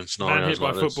football in scenarios man hit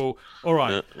by like this. football. All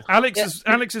right. Yeah.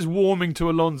 Alex is warming to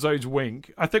Alonso's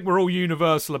wink. I think we're all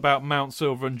universal about Mount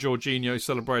Silva and Jorginho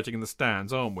celebrating in the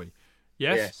stands, aren't we?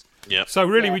 Yes? Yeah. So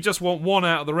really we just want one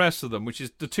out of the rest of them, which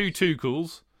is the 2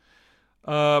 Tuchels,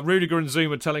 Rudiger and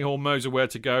Zuma telling Hormoza where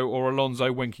to go, or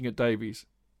Alonso winking at Davies.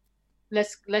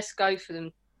 Let's go for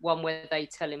them one where they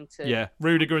tell him to. Yeah,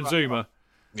 Rudiger and Zuma.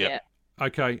 Yeah.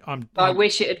 Okay, I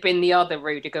wish it had been the other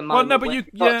Rudiger moment. Well, no, but you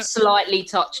got slightly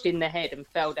touched in the head and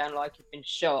fell down like he'd been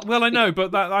shot. Well, I know,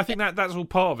 but I think that's all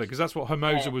part of it because that's what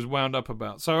Hermosa was wound up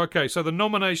about. So, okay, so the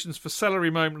nominations for Celery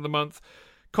Moment of the Month: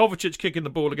 Kovacic kicking the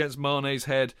ball against Mane's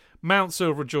head, Mount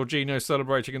Silva and Jorginho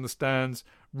celebrating in the stands,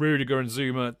 Rudiger and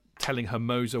Zuma telling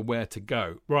Hermosa where to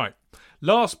go. Right.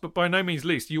 Last but by no means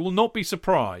least, you will not be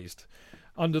surprised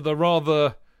under the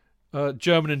rather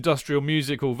German industrial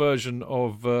musical version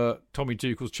of Tommy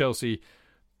Tuchel's Chelsea,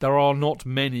 there are not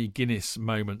many Guinness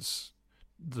moments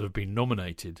that have been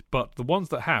nominated, but the ones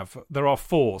that have, there are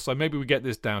 4, so maybe we get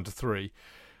this down to 3.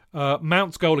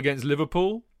 Mount's goal against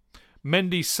Liverpool,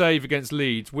 Mendy's save against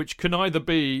Leeds, which can either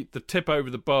be the tip over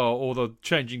the bar or the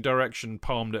changing direction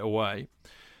palmed it away,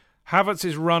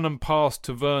 Havertz's run and pass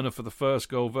to Werner for the first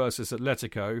goal versus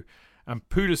Atletico, and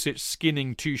Pulisic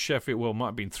skinning 2 Sheffield, well, it might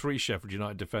have been 3 Sheffield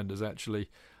United defenders, actually,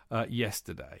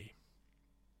 yesterday.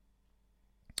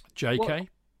 JK?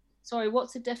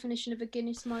 What's the definition of a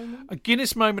Guinness moment? A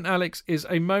Guinness moment, Alex, is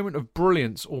a moment of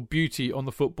brilliance or beauty on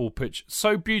the football pitch.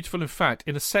 So beautiful, in fact,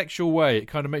 in a sexual way, it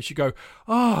kind of makes you go,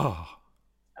 ah.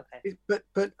 Oh. Okay.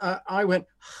 But I went,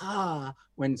 ha,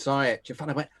 when Ziyech, in fact,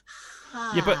 I went,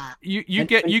 ha. Yeah, but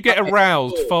you get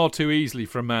aroused far too easily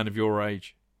for a man of your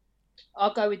age.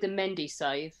 I'll go with the Mendy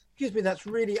save. Excuse me, that's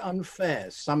really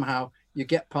unfair. Somehow you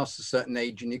get past a certain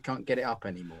age and you can't get it up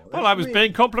anymore. Well, I was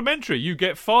being complimentary. You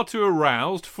get far too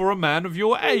aroused for a man of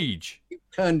your age. You've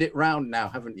turned it round now,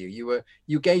 haven't you?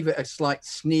 You gave it a slight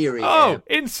sneery. Oh,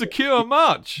 insecure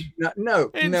much?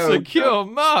 No. Insecure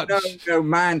much? No,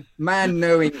 man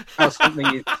knowing how something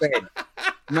is said.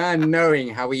 Man knowing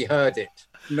how he heard it.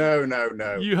 No.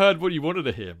 You heard what you wanted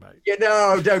to hear, mate.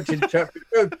 Don't interpret.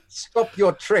 Don't stop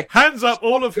your trick. Hands up,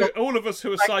 all of us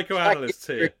who are psychoanalysts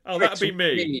here. Oh, that'd be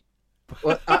me.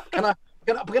 Well,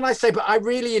 Can I say, but I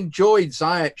really enjoyed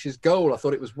Ziyech's goal. I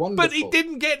thought it was wonderful. But he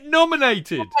didn't get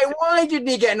nominated. Why didn't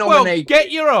he get nominated? Well,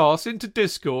 get your arse into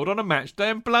Discord on a match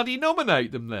day and bloody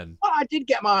nominate them then. Well, I did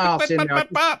get my arse in there.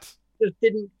 But. Just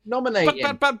didn't nominate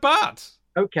him. But.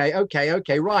 Okay,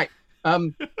 right.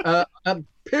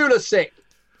 Pulisic.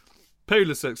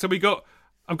 So we've got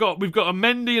a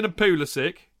Mendy and a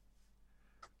Pulisic.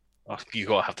 You've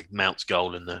got to have the Mount's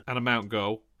goal in there. And a Mount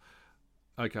goal.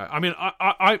 Okay. I mean,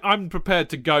 I'm prepared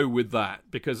to go with that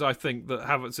because I think that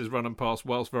Havertz's run and pass,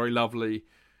 whilst very lovely,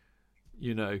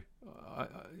 you know,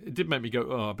 it did make me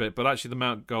go, a bit, but actually the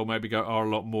Mount goal made me go, a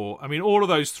lot more. I mean, all of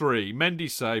those three,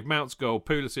 Mendy's save, Mount's goal,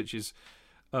 Pulisic's,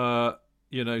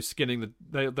 skinning,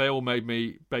 they all made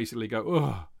me basically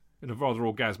go, in a rather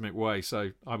orgasmic way, so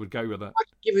I would go with that. I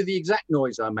could give you the exact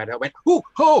noise I made. I went,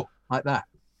 oh, like that.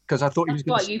 Because I thought he was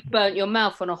going to... You've burnt your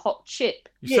mouth on a hot chip.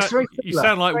 You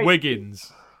sound like very Wiggins.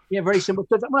 Yeah, very simple.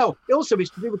 Well, also, we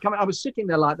were coming. I was sitting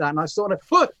there like that, and I sort of,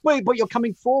 wait, but you're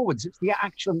coming forwards. It's the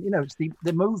action, it's the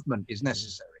movement is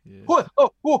necessary. Yeah.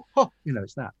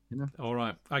 It's that. All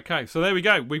right, okay. So there we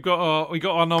go. We got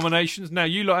our nominations. Now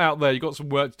you lot out there, you got some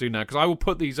work to do now because I will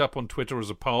put these up on Twitter as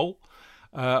a poll,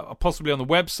 possibly on the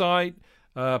website.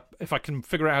 If I can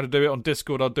figure out how to do it on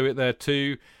Discord, I'll do it there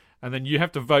too. And then you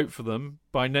have to vote for them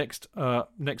by next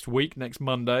week, next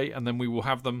Monday, and then we will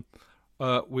have them.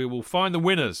 We will find the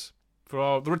winners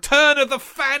for the return of the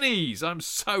fannies. I'm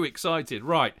so excited.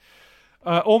 Right.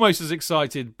 Almost as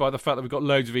excited by the fact that we've got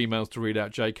loads of emails to read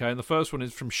out, JK. And the first one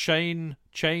is from Shane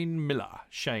Miller.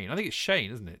 Shane. I think it's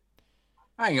Shane, isn't it?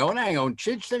 Hang on,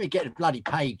 Chidge. Let me get the bloody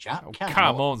page up. Oh,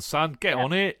 come on, son. Get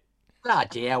on it.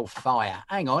 Bloody hellfire.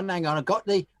 Hang on. I got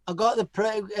the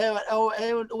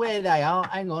where they are.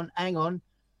 Hang on.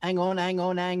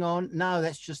 No,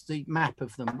 that's just the map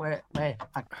of them. Where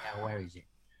is it?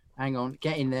 Hang on,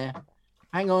 get in there.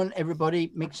 Hang on, everybody.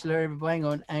 Mixler, everybody.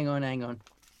 Hang on.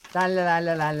 La.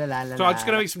 So I'm just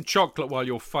going to make some chocolate while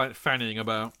you're fannying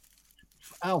about.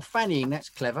 Oh, fannying, that's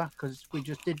clever, because we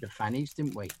just did the fannies,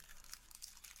 didn't we?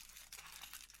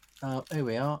 Oh, here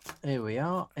we are.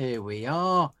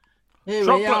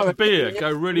 Chocolate and beer go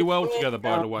really well together,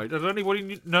 by the way. Does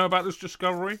anybody know about this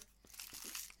discovery?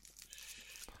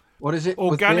 What is it?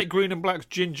 Organic green and black's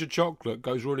ginger chocolate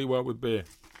goes really well with beer.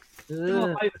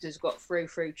 Has got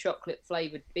through chocolate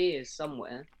flavoured beers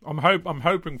somewhere. I'm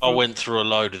hoping. I went through a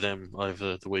load of them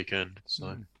over the weekend.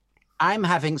 So I'm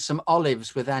having some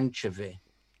olives with anchovy.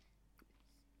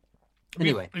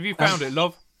 Anyway, have you found it,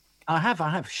 love? I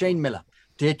have. Shane Miller,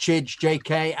 dear Chidge,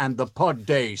 JK, and the Pod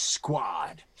Day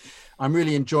squad. I'm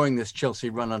really enjoying this Chelsea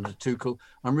run under Tuchel.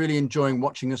 I'm really enjoying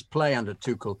watching us play under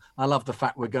Tuchel. I love the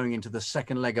fact we're going into the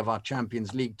second leg of our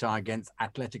Champions League tie against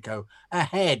Atletico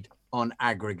ahead on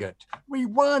aggregate. We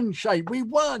won, Shay, we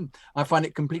won. I find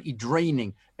it completely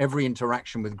draining every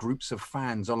interaction with groups of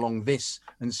fans along this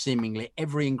and seemingly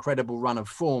every incredible run of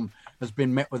form has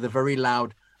been met with a very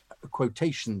loud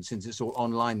quotation, since it's all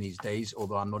online these days,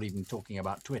 although I'm not even talking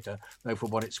about Twitter, though for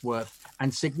what it's worth,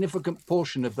 and significant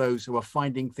portion of those who are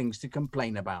finding things to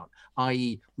complain about,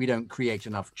 i.e. we don't create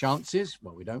enough chances.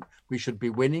 Well, we don't. We should be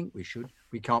winning. We should.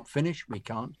 We can't finish. We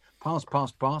can't. Pass.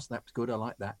 That's good. I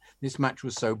like that. This match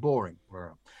was so boring.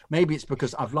 Maybe it's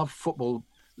because I've loved football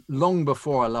long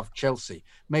before I loved Chelsea.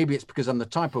 Maybe it's because I'm the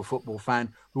type of football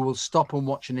fan who will stop and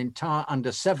watch an entire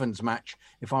under-sevens match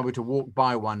if I were to walk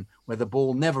by one where the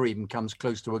ball never even comes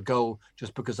close to a goal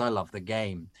just because I love the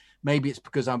game. Maybe it's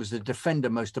because I was a defender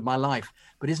most of my life,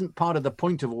 but isn't part of the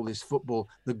point of all this football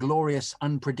the glorious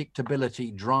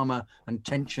unpredictability, drama and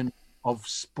tension of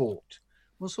sport?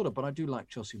 Well, sort of, but I do like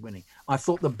Chelsea winning. I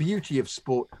thought the beauty of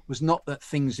sport was not that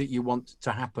things that you want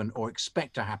to happen or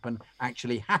expect to happen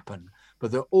actually happen,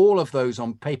 but that all of those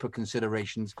on paper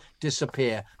considerations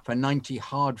disappear for 90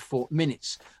 hard-fought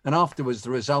minutes, and afterwards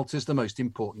the result is the most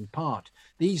important part.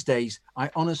 These days, I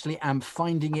honestly am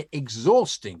finding it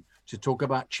exhausting to talk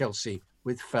about Chelsea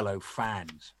with fellow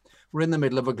fans. We're in the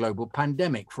middle of a global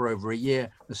pandemic for over a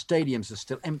year. The stadiums are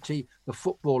still empty. The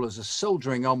footballers are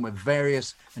soldiering on with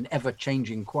various and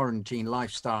ever-changing quarantine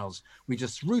lifestyles. We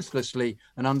just ruthlessly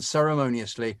and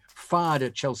unceremoniously fired a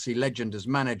Chelsea legend as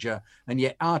manager, and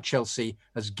yet our Chelsea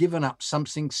has given up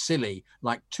something silly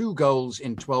like 2 goals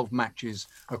in 12 matches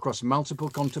across multiple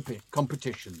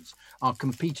competitions, are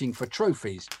competing for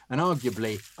trophies and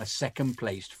arguably a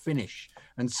second-placed finish.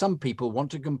 And some people want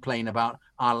to complain about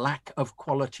our lack of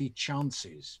quality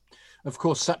chances. Of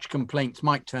course, such complaints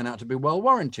might turn out to be well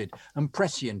warranted and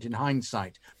prescient in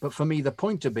hindsight. But for me, the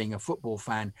point of being a football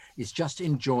fan is just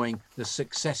enjoying the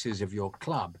successes of your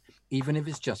club. even if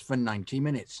it's just for 90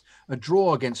 minutes. A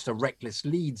draw against a reckless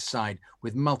Leeds side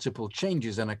with multiple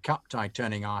changes and a cup tie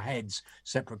turning our heads.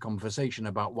 Separate conversation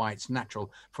about why it's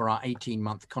natural for our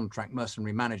 18-month contract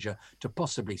mercenary manager to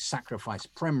possibly sacrifice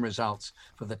Prem results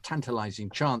for the tantalising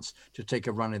chance to take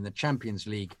a run in the Champions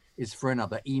League is for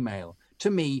another email. To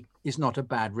me, is not a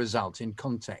bad result in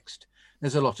context.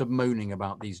 There's a lot of moaning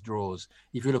about these draws.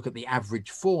 If you look at the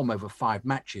average form over 5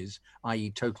 matches,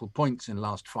 i.e. total points in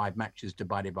last 5 matches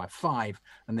divided by 5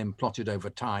 and then plotted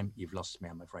over time, you've lost me,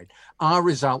 I'm afraid. Our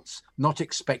results, not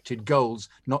expected goals,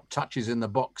 not touches in the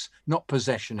box, not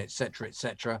possession, etc.,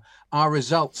 etc. Our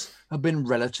results have been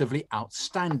relatively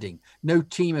outstanding. No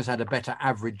team has had a better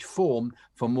average form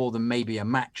for more than maybe a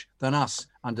match than us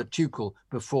under Tuchel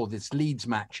before this Leeds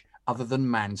match, other than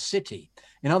Man City.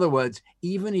 In other words,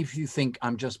 even if you think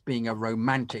I'm just being a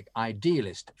romantic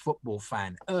idealist football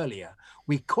fan earlier,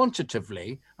 we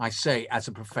quantitatively, I say as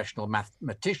a professional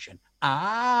mathematician,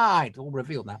 it's all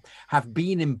revealed now, have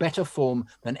been in better form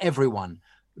than everyone,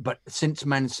 but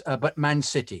Man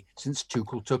City, since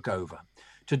Tuchel took over.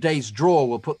 Today's draw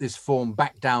will put this form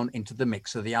back down into the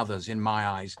mix of the others, in my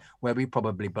eyes, where we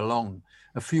probably belong.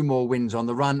 A few more wins on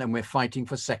the run and we're fighting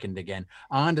for second again.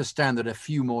 I understand that a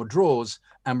few more draws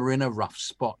and we're in a rough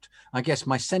spot. I guess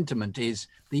my sentiment is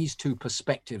these two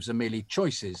perspectives are merely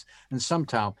choices, and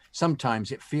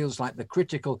sometimes it feels like the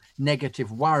critical,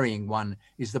 negative, worrying one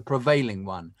is the prevailing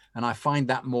one, and I find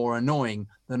that more annoying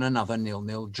than another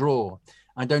 0-0 draw.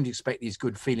 I don't expect these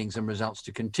good feelings and results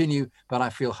to continue, but I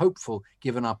feel hopeful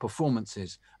given our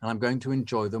performances, and I'm going to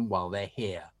enjoy them while they're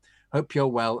here. Hope you're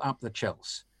well, up the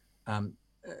Chelsea.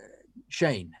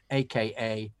 Shane,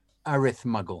 a.k.a.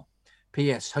 Arithmuggle.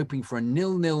 P.S. Hoping for a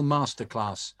 0-0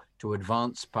 masterclass to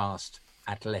advance past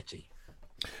Atleti.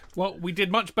 Well, we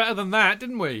did much better than that,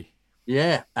 didn't we?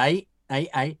 Yeah, I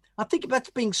think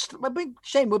that's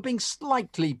Shane, we're being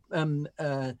slightly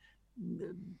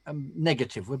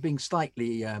negative. We're being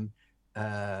slightly,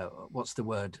 what's the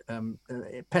word,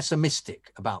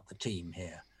 pessimistic about the team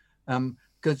here.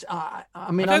 Because I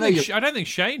don't think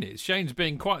Shane is. Shane's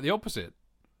being quite the opposite.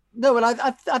 No, and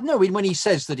I know when he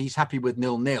says that he's happy with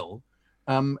 0-0,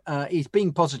 he's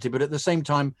being positive, but at the same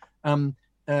time,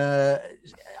 I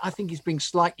think he's being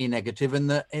slightly negative in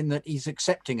that he's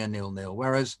accepting a 0-0,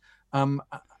 whereas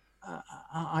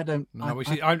I don't. No,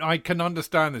 I can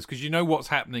understand this because you know what's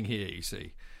happening here. You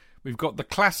see, we've got the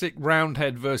classic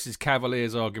Roundhead versus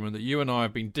Cavaliers argument that you and I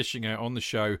have been dishing out on the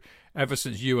show ever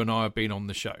since you and I have been on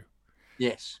the show.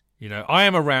 Yes. You know, I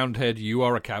am a Roundhead, you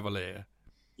are a Cavalier.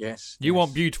 Yes. You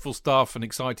want beautiful stuff and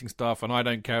exciting stuff, and I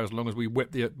don't care as long as we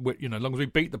as long as we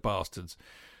beat the bastards.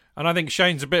 And I think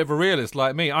Shane's a bit of a realist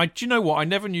like me. Do you know what? I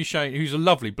never knew Shane, who's a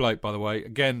lovely bloke, by the way.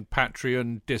 Again,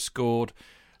 Patreon, Discord,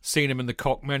 seen him in the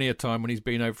cock many a time when he's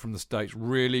been over from the States.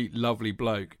 Really lovely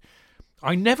bloke.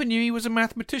 I never knew he was a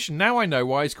mathematician. Now I know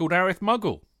why he's called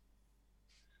Arithmuggle.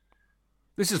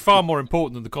 This is far more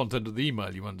important than the content of the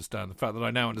email, you understand. The fact that I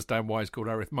now understand why he's called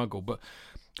Arithmuggle. But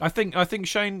I think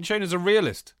Shane is a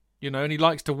realist, and he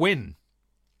likes to win.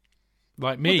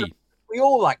 Like me. We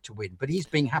all like to win, but he's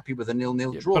being happy with a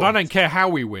 0-0 draw. But I don't care how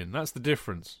we win. That's the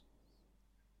difference.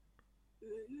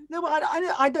 No,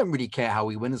 I don't really care how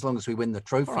we win as long as we win the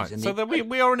trophies. Right, so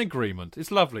we are in agreement.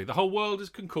 It's lovely. The whole world is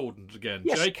concordant again.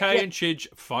 Yes, JK and Chidge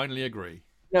finally agree.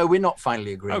 No, we're not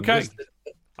finally agreeing. Okay.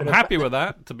 I'm happy with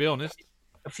that, to be honest.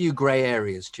 A few grey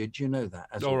areas, Chidge. You know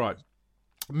that. All right.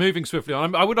 Moving swiftly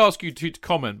on, I would ask you to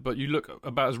comment, but you look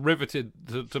about as riveted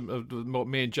to what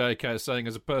me and JK are saying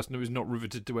as a person who is not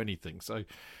riveted to anything. So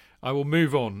I will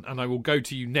move on, and I will go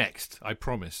to you next, I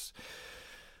promise.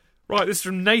 Right, this is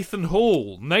from Nathan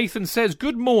Hall. Nathan says,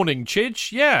 good morning,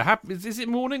 Chidge. Yeah, is it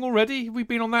morning already? Have we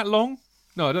been on that long?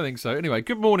 No, I don't think so. Anyway,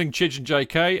 good morning, Chidge and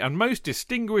JK, and most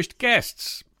distinguished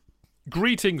guests.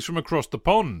 Greetings from across the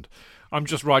pond. I'm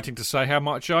just writing to say how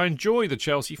much I enjoy the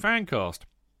Chelsea FanCast.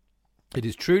 It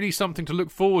is truly something to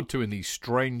look forward to in these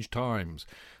strange times.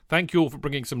 Thank you all for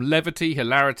bringing some levity,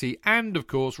 hilarity, and, of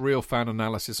course, real fan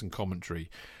analysis and commentary.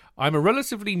 I'm a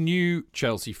relatively new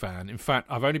Chelsea fan. In fact,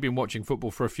 I've only been watching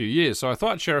football for a few years, so I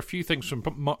thought I'd share a few things from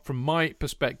my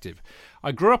perspective.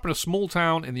 I grew up in a small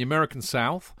town in the American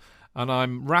South, and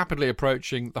I'm rapidly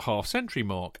approaching the half-century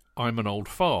mark. I'm an old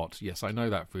fart. Yes, I know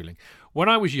that feeling. When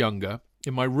I was younger,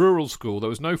 in my rural school, there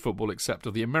was no football except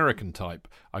of the American type.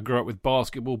 I grew up with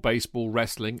basketball, baseball,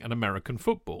 wrestling, and American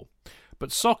football.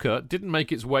 But soccer didn't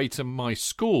make its way to my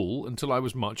school until I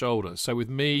was much older, so with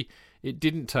me, it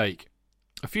didn't take.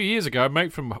 A few years ago, a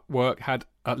mate from work had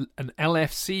an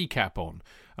LFC cap on,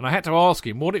 and I had to ask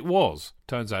him what it was.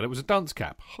 Turns out it was a dunce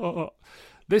cap.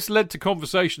 This led to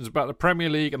conversations about the Premier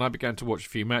League, and I began to watch a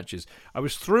few matches. I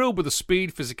was thrilled with the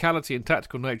speed, physicality, and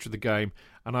tactical nature of the game,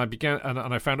 and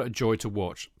I found it a joy to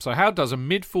watch. So how does a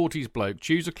mid-40s bloke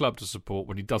choose a club to support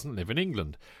when he doesn't live in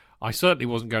England? I certainly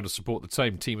wasn't going to support the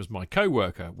same team as my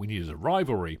co-worker. We needed a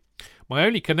rivalry. My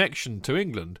only connection to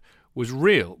England was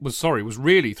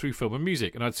really through film and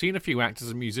music, and I'd seen a few actors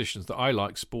and musicians that I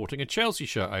liked sporting a Chelsea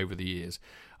shirt over the years.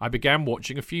 I began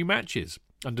watching a few matches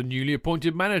under newly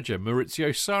appointed manager Maurizio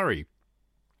Sarri.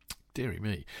 Deary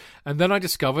me. And then I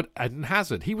discovered Eden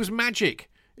Hazard. He was magic.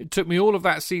 It took me all of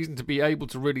that season to be able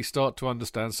to really start to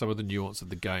understand some of the nuance of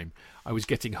the game. I was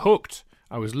getting hooked.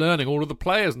 I was learning all of the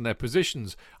players and their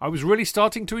positions. I was really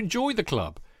starting to enjoy the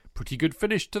club. Pretty good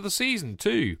finish to the season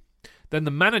too. Then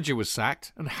the manager was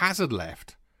sacked and Hazard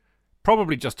left.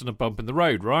 Probably just on a bump in the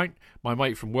road, right? My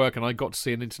mate from work and I got to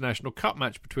see an International Cup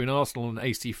match between Arsenal and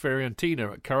AC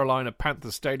Fiorentina at Carolina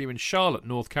Panthers Stadium in Charlotte,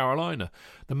 North Carolina.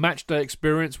 The match day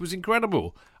experience was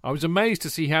incredible. I was amazed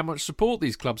to see how much support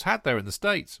these clubs had there in the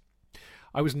States.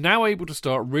 I was now able to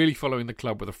start really following the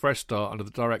club with a fresh start under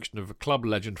the direction of a club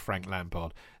legend, Frank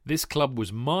Lampard. This club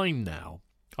was mine now.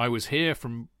 I was here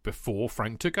from before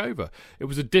Frank took over. It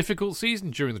was a difficult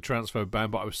season during the transfer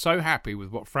ban, but I was so happy with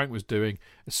what Frank was doing,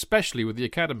 especially with the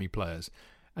academy players.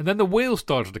 And then the wheels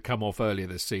started to come off earlier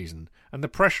this season, and the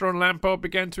pressure on Lampard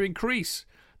began to increase.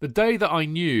 The day that I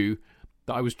knew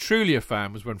that I was truly a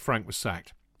fan was when Frank was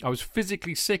sacked. I was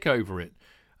physically sick over it,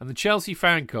 and the Chelsea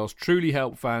FanCast truly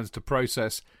helped fans to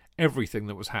process everything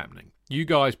that was happening. You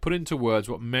guys put into words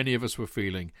what many of us were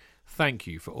feeling. Thank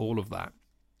you for all of that.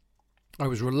 I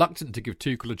was reluctant to give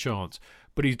Tuchel a chance,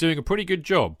 but he's doing a pretty good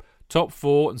job. Top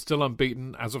 4 and still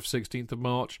unbeaten as of 16th of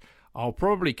March. I'll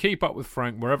probably keep up with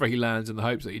Frank wherever he lands in the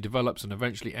hopes that he develops and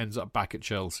eventually ends up back at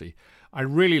Chelsea. I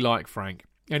really like Frank.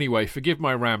 Anyway, forgive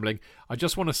my rambling. I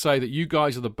just want to say that you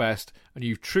guys are the best and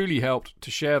you've truly helped to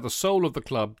share the soul of the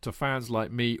club to fans like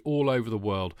me all over the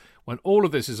world. When all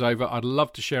of this is over, I'd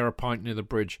love to share a pint near the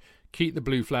bridge. Keep the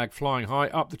blue flag flying high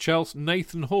up the Chelsea.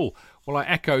 Nathan Hall. Well, I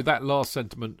echo that last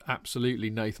sentiment absolutely,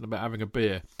 Nathan, about having a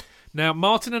beer. Now,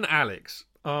 Martin and Alex,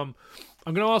 I'm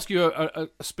going to ask you a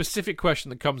specific question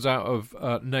that comes out of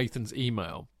Nathan's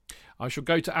email. I shall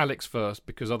go to Alex first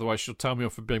because otherwise she'll tell me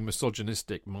off for being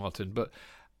misogynistic, Martin. But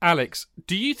Alex,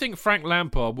 do you think Frank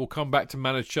Lampard will come back to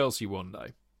manage Chelsea one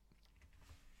day?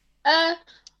 I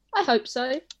hope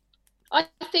so. I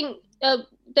think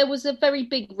there was a very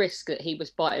big risk that he was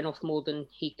biting off more than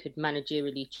he could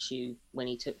managerially chew when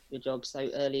he took the job so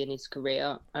early in his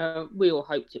career. We all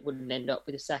hoped it wouldn't end up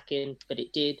with a sacking, but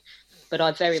it did. But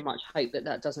I very much hope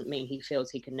that doesn't mean he feels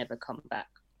he can never come back,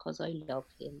 because I love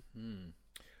him.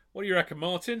 What do you reckon,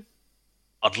 Martin?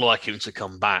 I'd like him to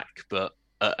come back, but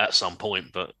at some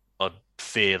point, but I'd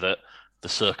fear that the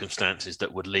circumstances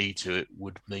that would lead to it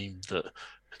would mean that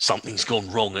something's gone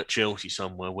wrong at Chelsea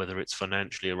somewhere, whether it's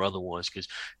financially or otherwise, because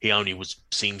he only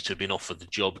seems to have been offered the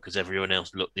job because everyone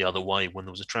else looked the other way when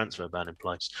there was a transfer ban in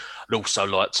place. I'd also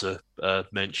like to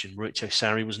mention Maurizio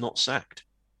Sarri was not sacked.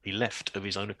 He left of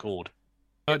his own accord.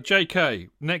 JK,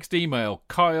 next email,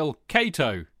 Kyle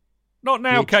Cato. Not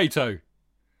now, Cato.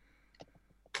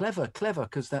 Clever,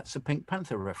 because that's a Pink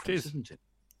Panther reference, isn't it?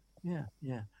 Yeah.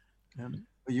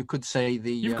 You could say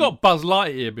You've got Buzz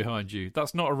Lightyear behind you.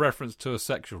 That's not a reference to a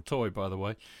sexual toy, by the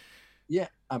way. Yeah,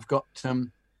 I've got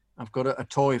a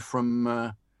toy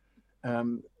from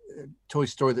Toy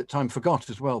Story that time forgot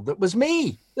as well. That was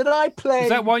me that I played. Is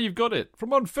that why you've got it?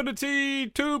 From infinity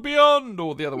to beyond,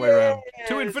 or the other way around?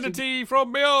 To infinity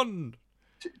from beyond.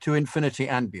 To infinity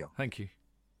and beyond. Thank you.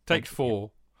 Take 4.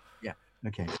 Yeah.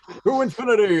 Okay. To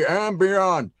infinity and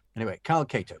beyond. Anyway, Carl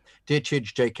Cato, dear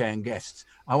Chidge, JK and guests,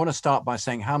 I want to start by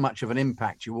saying how much of an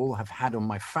impact you all have had on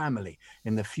my family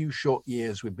in the few short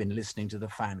years we've been listening to the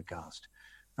FanCast.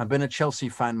 I've been a Chelsea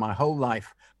fan my whole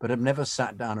life, but have never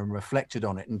sat down and reflected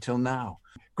on it until now.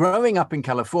 Growing up in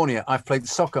California, I've played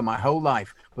soccer my whole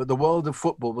life, but the world of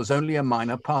football was only a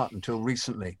minor part until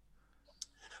recently.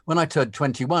 When I turned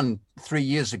 21 3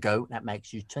 years ago, that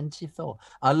makes you 24,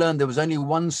 I learned there was only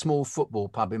one small football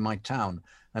pub in my town,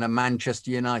 and a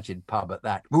Manchester United pub at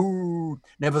that. Ooh.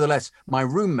 Nevertheless, my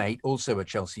roommate, also a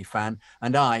Chelsea fan,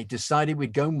 and I decided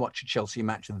we'd go and watch a Chelsea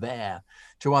match there.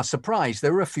 To our surprise,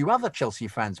 there were a few other Chelsea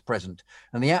fans present,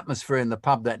 and the atmosphere in the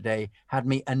pub that day had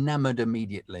me enamoured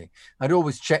immediately. I'd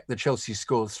always checked the Chelsea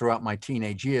scores throughout my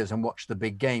teenage years and watched the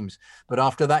big games, but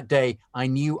after that day, I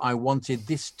knew I wanted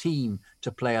this team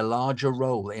to play a larger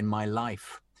role in my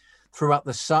life. Throughout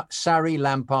the Sarri,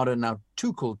 Lampard and now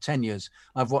Tuchel tenures,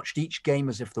 I've watched each game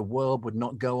as if the world would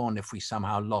not go on if we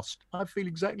somehow lost. I feel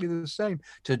exactly the same.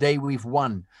 Today we've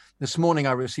won. This morning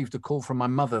I received a call from my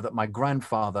mother that my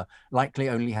grandfather likely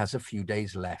only has a few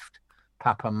days left.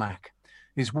 Papa Mac.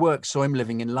 His work saw him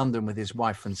living in London with his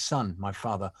wife and son, my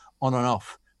father, on and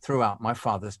off throughout my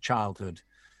father's childhood.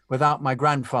 Without my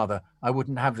grandfather, I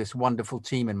wouldn't have this wonderful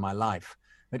team in my life.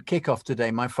 At kickoff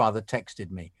today, my father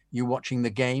texted me, "You watching the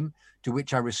game?" To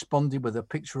which I responded with a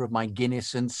picture of my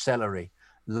Guinness and celery.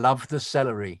 "Love the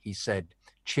celery," he said.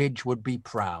 Chidge would be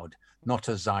proud, not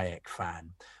a Ziyech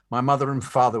fan. My mother and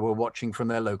father were watching from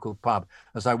their local pub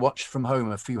as I watched from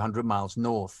home a few hundred miles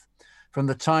north. From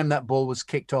the time that ball was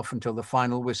kicked off until the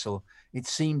final whistle, it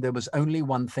seemed there was only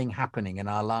one thing happening in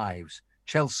our lives,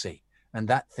 Chelsea, and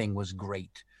that thing was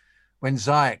great. When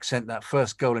Ziyech sent that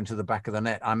first goal into the back of the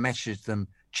net, I messaged them,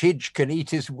 "Chidge can eat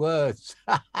his words."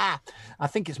 I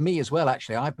think it's me as well,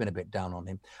 actually. I've been a bit down on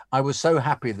him. I was so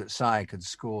happy that Ziyech had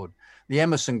scored. The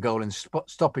Emerson goal in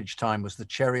stoppage time was the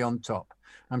cherry on top.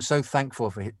 I'm so thankful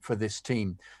for this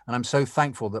team, and I'm so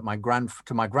thankful that my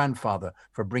grandfather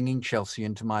for bringing Chelsea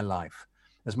into my life.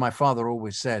 As my father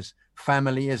always says,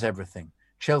 family is everything.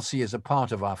 Chelsea is a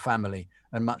part of our family,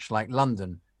 and much like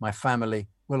London, my family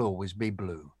will always be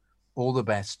blue. All the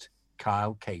best,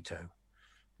 Kyle Cato.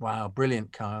 Wow,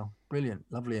 brilliant, Kyle. Brilliant.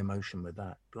 Lovely emotion with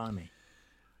that. Blimey.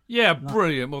 Yeah,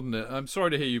 brilliant, wasn't it? I'm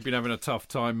sorry to hear you've been having a tough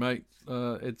time, mate.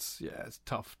 It's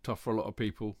tough for a lot of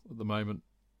people at the moment.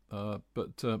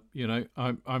 But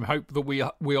I'm hope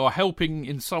that we are helping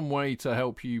in some way to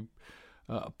help you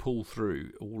pull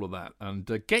through all of that and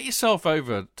get yourself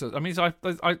over to. I mean,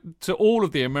 to all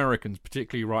of the Americans,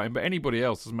 particularly writing, but anybody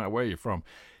else, doesn't matter where you're from,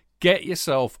 get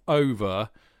yourself over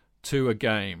to a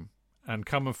game. And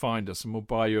come and find us, and we'll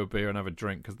buy you a beer and have a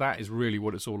drink, because that is really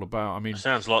what it's all about. I mean, it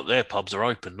sounds like their pubs are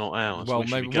open, not ours. Well,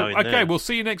 maybe okay. We'll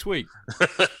see you next week.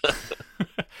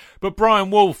 But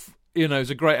Brian Wolf, is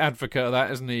a great advocate of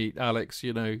that, isn't he, Alex?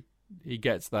 He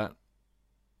gets that.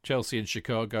 Chelsea and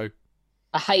Chicago.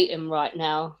 I hate him right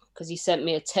now because he sent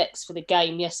me a text for the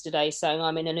game yesterday saying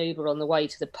I'm in an Uber on the way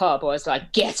to the pub. I was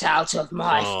like, "Get out of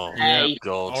my face!"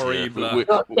 God,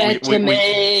 Not dead to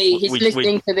me. He's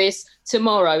listening to this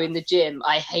tomorrow in the gym.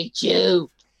 I hate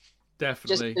you.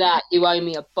 Definitely. Just for that, you owe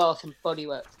me a Bath and Body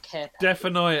Works care package.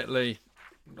 Definitely.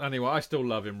 Anyway, I still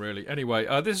love him, really. Anyway,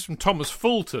 this is from Thomas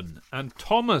Fulton. And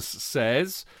Thomas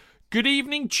says, "Good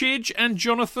evening, Chidge and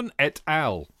Jonathan et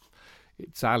al."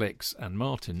 It's Alex and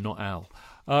Martin, not Al.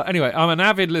 Anyway, I'm an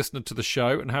avid listener to the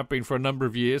show and have been for a number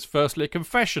of years. Firstly, a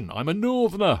confession. I'm a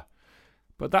Northerner.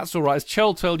 But that's all right. As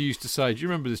Cheltel used to say, do you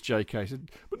remember this, JK? He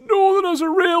said, "But Northerners are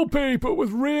real people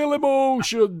with real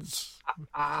emotions."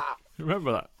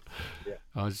 Remember that? Yeah.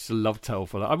 I just love Tel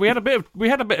for that. We had a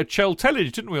bit of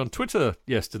Cheltelage, didn't we, on Twitter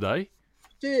yesterday?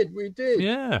 We did.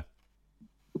 Yeah.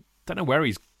 Don't know where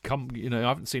he's come. I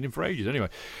haven't seen him for ages. Anyway,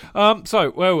 so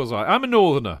where was I? I'm a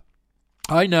Northerner.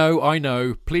 I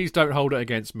know. Please don't hold it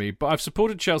against me, but I've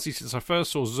supported Chelsea since I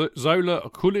first saw Zola,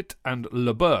 Gullit and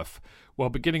Leboeuf while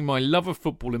beginning my love of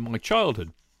football in my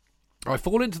childhood. I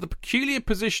fall into the peculiar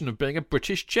position of being a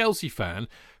British Chelsea fan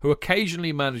who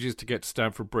occasionally manages to get to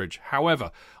Stamford Bridge.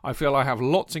 However, I feel I have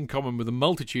lots in common with a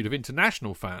multitude of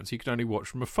international fans who can only watch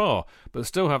from afar, but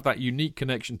still have that unique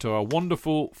connection to our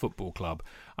wonderful football club.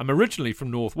 I'm originally from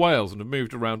North Wales and have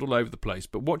moved around all over the place,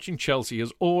 but watching Chelsea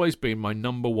has always been my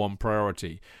number one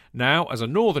priority. Now, as a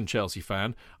Northern Chelsea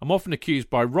fan, I'm often accused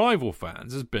by rival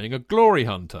fans as being a glory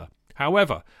hunter.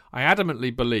 However, I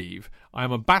adamantly believe I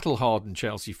am a battle-hardened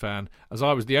Chelsea fan, as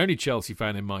I was the only Chelsea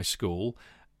fan in my school,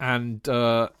 and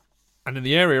in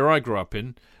the area I grew up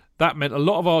in, that meant a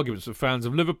lot of arguments with fans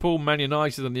of Liverpool, Man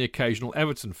United and the occasional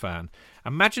Everton fan.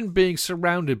 Imagine being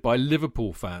surrounded by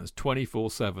Liverpool fans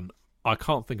 24/7. I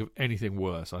can't think of anything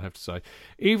worse, I have to say.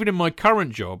 Even in my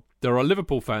current job, there are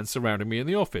Liverpool fans surrounding me in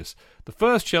the office. The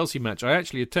first Chelsea match I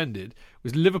actually attended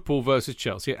was Liverpool versus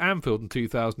Chelsea at Anfield in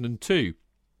 2002.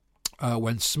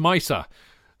 When Smyser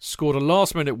scored a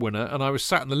last-minute winner and I was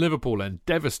sat in the Liverpool end,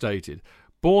 devastated.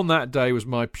 Born that day was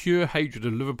my pure hatred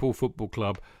of Liverpool Football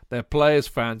Club, their players,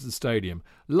 fans and stadium.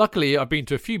 Luckily, I've been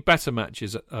to a few better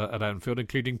matches at Anfield,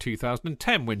 including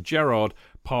 2010, when Gerrard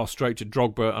passed straight to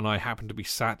Drogba and I happened to be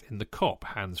sat in the cop,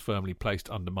 hands firmly placed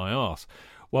under my arse,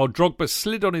 while Drogba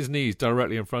slid on his knees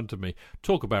directly in front of me.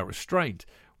 Talk about restraint.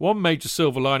 One major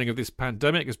silver lining of this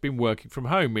pandemic has been working from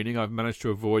home, meaning I've managed to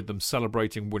avoid them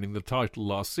celebrating winning the title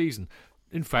last season.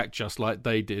 In fact, just like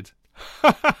they did.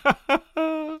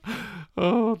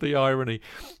 Oh, the irony.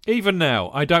 Even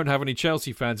now, I don't have any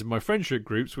Chelsea fans in my friendship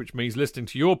groups, which means listening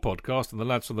to your podcast and the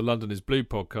Lads from the London is Blue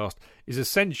podcast is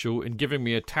essential in giving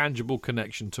me a tangible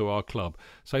connection to our club.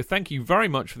 So thank you very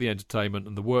much for the entertainment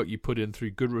and the work you put in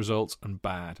through good results and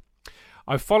bad.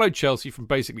 I've followed Chelsea from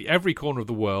basically every corner of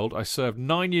the world. I served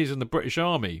 9 years in the British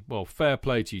Army. Well, fair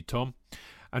play to you, Tom.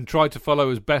 And tried to follow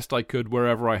as best I could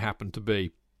wherever I happened to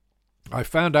be. I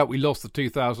found out we lost the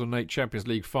 2008 Champions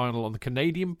League final on the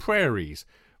Canadian prairies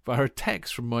via a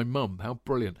text from my mum. How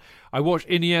brilliant. I watched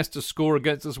Iniesta score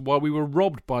against us while we were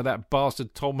robbed by that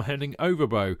bastard Tom Henning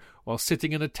Overbo while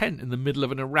sitting in a tent in the middle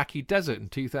of an Iraqi desert in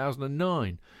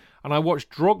 2009. And I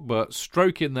watched Drogba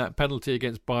stroke in that penalty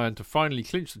against Bayern to finally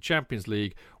clinch the Champions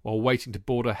League while waiting to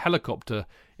board a helicopter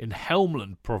in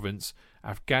Helmand province,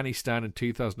 Afghanistan in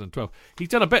 2012. He's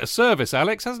done a bit of service,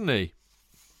 Alex, hasn't he?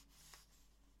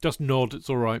 Just nod, it's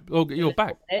all right. Oh, you're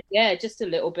back. Yeah, just a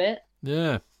little bit.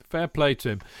 Yeah, fair play to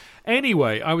him.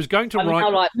 Anyway, I was going to write...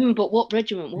 I'm like, but what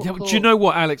regiment? What do you know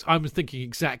what, Alex? I was thinking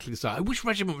exactly the same. Which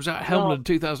regiment was that? Helmand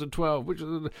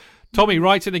 2012. Tommy,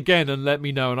 write in again and let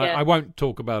me know. And I won't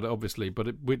talk about it, obviously, but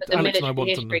Alex and I want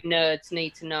to know. Nerds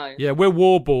need to know. Yeah, we're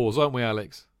war bores, aren't we,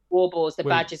 Alex? War bores. The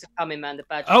badges are coming, man. The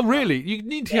badges. Oh, really? You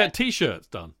need to get T-shirts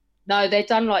done. No, they've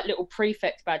done like little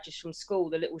prefect badges from school,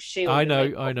 the little shield. I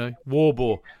know. War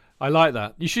bore. I like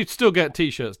that. You should still get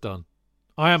T-shirts done.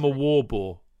 I am a war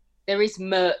bore. There is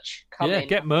merch coming. Yeah,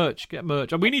 get merch.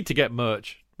 And we need to get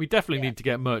merch. We definitely need to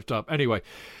get merched up. Anyway,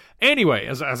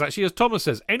 as Thomas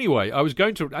says,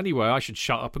 I should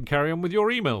shut up and carry on with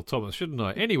your email, Thomas, shouldn't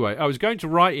I? Anyway, I was going to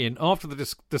write in after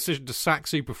the decision to sack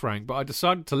Super Frank, but I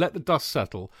decided to let the dust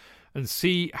settle and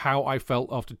see how I felt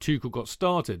after Tuchel got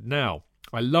started. Now,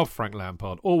 I love Frank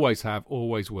Lampard. Always have,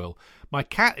 always will. My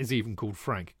cat is even called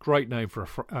Frank. Great name for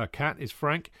a cat is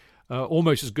Frank.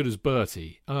 Almost as good as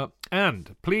Bertie.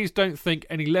 And please don't think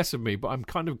any less of me, but I'm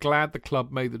kind of glad the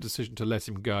club made the decision to let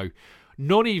him go.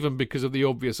 Not even because of the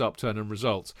obvious upturn in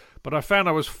results, but I found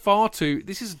I was far too...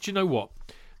 do you know what?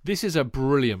 This is a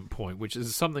brilliant point, which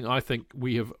is something I think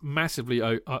we have massively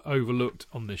overlooked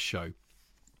on this show.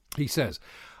 He says...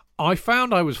 I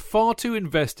found I was far too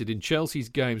invested in Chelsea's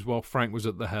games while Frank was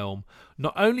at the helm.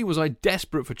 Not only was I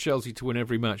desperate for Chelsea to win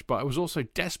every match, but I was also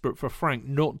desperate for Frank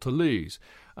not to lose.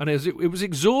 And it was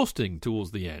exhausting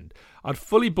towards the end. I'd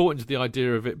fully bought into the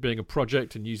idea of it being a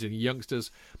project and using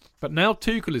youngsters. But now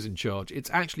Tuchel is in charge,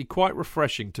 it's actually quite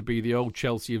refreshing to be the old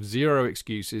Chelsea of zero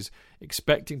excuses,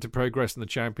 expecting to progress in the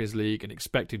Champions League and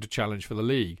expecting to challenge for the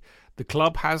league. The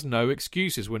club has no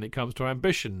excuses when it comes to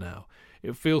ambition now.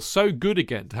 It feels so good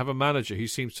again to have a manager who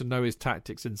seems to know his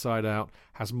tactics inside out,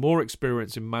 has more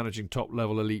experience in managing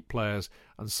top-level elite players,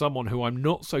 and someone who I'm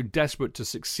not so desperate to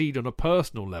succeed on a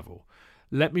personal level.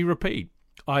 Let me repeat,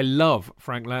 I love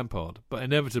Frank Lampard, but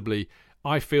inevitably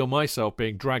I feel myself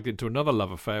being dragged into another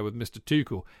love affair with Mr.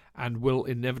 Tuchel and will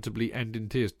inevitably end in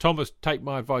tears. Thomas, take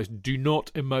my advice, do not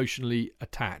emotionally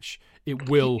attach. It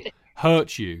will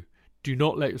hurt you. Do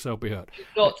not let yourself be hurt. Do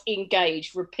not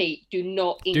engage. Repeat. Do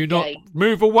not engage. Do not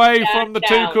move away from the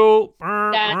Tuchel.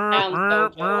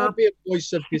 I'll be a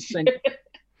voice of dissent.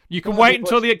 You can wait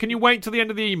until the. Can you wait till the end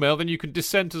of the email? Then you can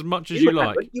dissent as much as you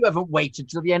like. You haven't waited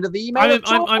till the end of the email.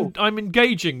 I'm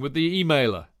engaging with the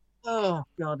emailer. Oh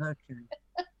God. Okay.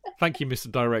 Thank you,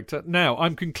 Mr. Director. Now,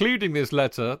 I'm concluding this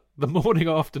letter the morning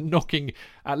after knocking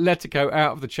Atletico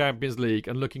out of the Champions League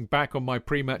and looking back on my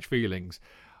pre-match feelings.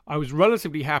 I was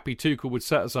relatively happy Tuchel would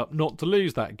set us up not to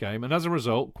lose that game, and as a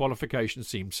result, qualification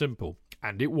seemed simple.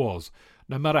 And it was.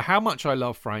 No matter how much I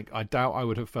love Frank, I doubt I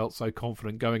would have felt so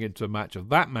confident going into a match of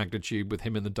that magnitude with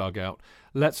him in the dugout.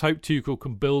 Let's hope Tuchel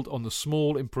can build on the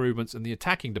small improvements in the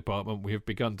attacking department we have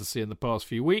begun to see in the past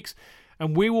few weeks,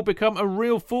 and we will become a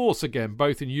real force again,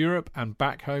 both in Europe and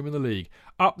back home in the league.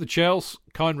 Up the Chelsea.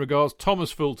 Kind regards,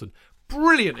 Thomas Fulton.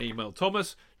 Brilliant email,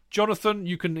 Thomas. Jonathan,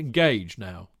 you can engage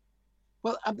now.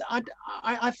 Well,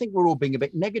 I think we're all being a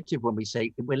bit negative when we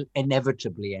say it will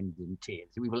inevitably end in tears.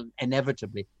 We will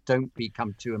inevitably don't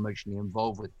become too emotionally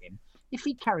involved with him. If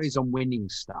he carries on winning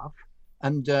stuff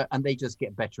and they just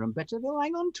get better and better, they'll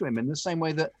hang on to him in the same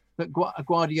way that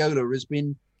Guardiola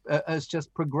has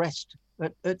just progressed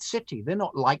at City. They're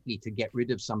not likely to get rid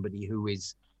of somebody who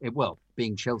is, well,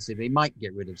 being Chelsea, they might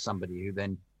get rid of somebody who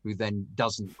then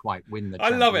doesn't quite win the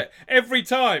Champions. I love it. Every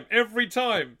time.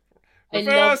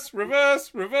 Reverse.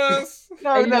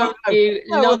 I love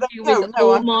you with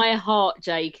all my heart,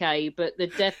 JK, but the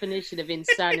definition of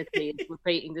insanity is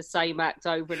repeating the same act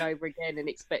over and over again and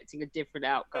expecting a different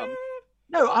outcome.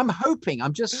 No, I'm hoping.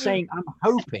 I'm just saying I'm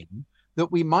hoping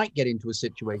that we might get into a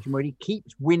situation where he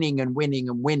keeps winning and winning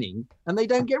and winning and they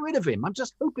don't get rid of him. I'm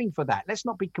just hoping for that. Let's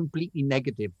not be completely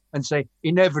negative and say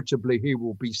inevitably he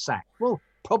will be sacked. Well,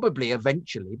 probably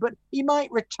eventually, but he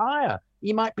might retire.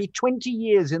 He might be 20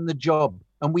 years in the job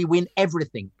and we win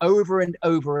everything over and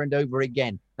over and over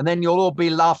again. And then you'll all be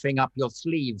laughing up your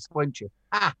sleeves, won't you?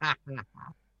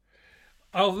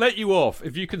 I'll let you off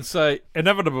if you can say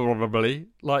inevitably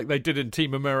like they did in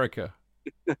Team America.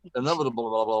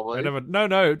 Inevitably.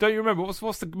 No, don't you remember?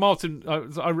 What's the Martin?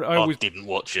 I always didn't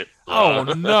watch it. Oh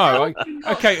no!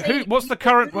 Okay, what's the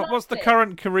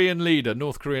current Korean leader,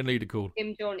 North Korean leader called?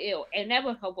 Kim Jong Il.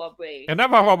 Inevitably.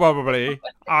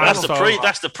 That's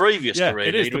the previous Korean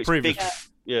it is leader. the previous.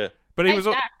 Yeah. But he was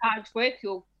Hans Prick.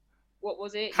 What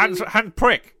was it? Hans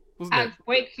Prick, wasn't Hans it?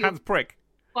 Prick. Hans Prick.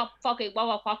 Fucking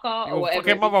motherfucker or whatever.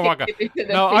 Fucking motherfucker.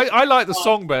 No, I like the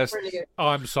song best. Brilliant.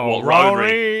 I'm so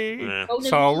Rory,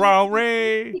 so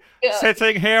Rory,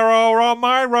 sitting here all on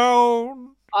my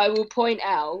own. I will point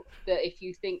out that if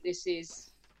you think this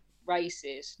is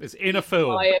racist, it's in a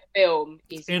film. The film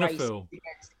is in a racist film.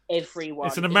 against everyone.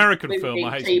 It's an American film.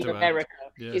 I hate Team to America.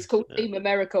 Yeah. It's called Team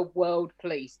America World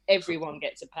Police. Everyone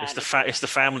gets a pan. It's the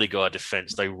Family Guy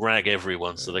defense. They rag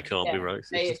everyone so they can't be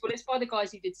racist. Well, it's by the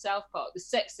guys who did South Park. The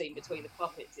sex scene between the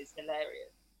puppets is hilarious.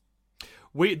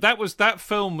 That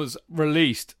film was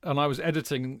released, and I was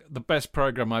editing the best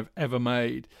program I've ever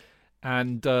made.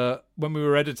 And when we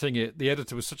were editing it, the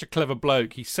editor was such a clever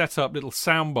bloke. He set up little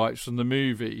sound bites from the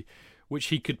movie, which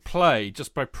he could play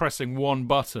just by pressing one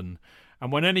button.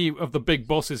 And when any of the big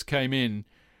bosses came in,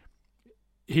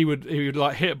 he would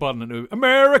like hit a button and it would,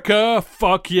 America,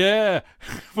 fuck yeah,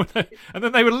 and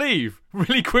then they would leave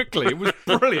really quickly. It was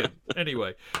brilliant.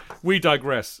 Anyway, we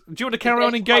digress. Do you want to carry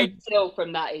on engaging? Still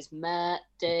from that is Matt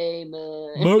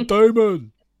Damon. Matt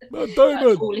Damon. That's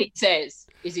all he says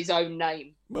is his own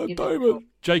name. Matt Damon.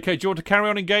 JK, do you want to carry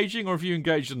on engaging, or have you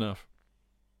engaged enough?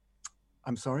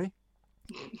 I'm sorry?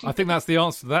 I think that's the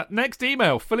answer to that. Next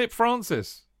email, Philip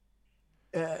Francis.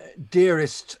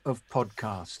 Dearest of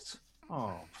podcasts.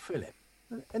 Oh, Philip.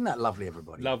 Isn't that lovely,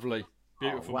 everybody? Lovely.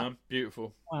 Beautiful, man.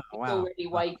 Beautiful. Wow. It's already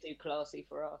way too classy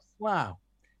for us. Wow.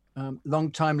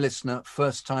 Long-time listener,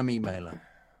 first-time emailer.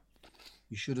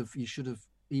 You should have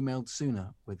emailed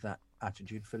sooner with that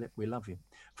attitude, Philip. We love you.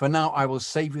 For now, I will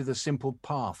save you the simple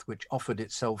path which offered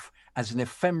itself as an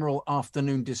ephemeral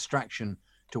afternoon distraction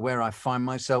to where I find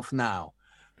myself now.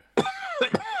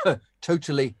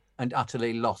 Totally and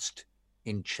utterly lost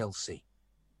in Chelsea.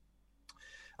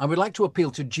 I would like to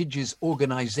appeal to Gidge's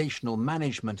organisational,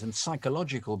 management and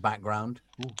psychological background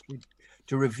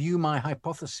to review my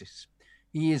hypothesis.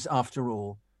 He is, after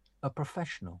all, a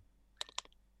professional.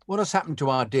 What has happened to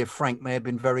our dear Frank may have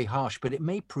been very harsh, but it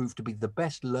may prove to be the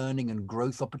best learning and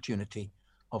growth opportunity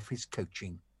of his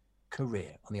coaching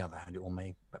career. On the other hand, it all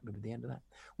may be the end of that.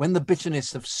 When the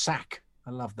bitterness of sack,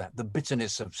 I love that, the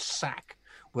bitterness of sack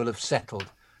will have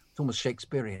settled. It's almost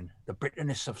Shakespearean. The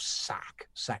bitterness of sack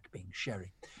being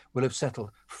sherry, will have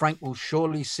settled. Frank will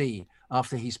surely see,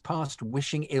 after he's past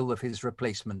wishing ill of his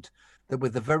replacement, that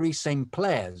with the very same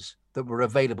players that were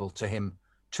available to him,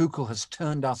 Tuchel has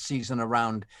turned our season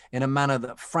around in a manner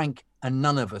that Frank and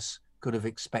none of us could have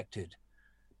expected.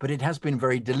 But it has been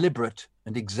very deliberate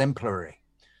and exemplary.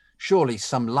 Surely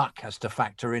some luck has to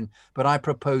factor in, but I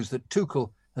propose that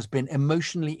Tuchel has been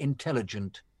emotionally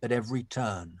intelligent at every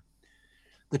turn.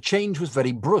 The change was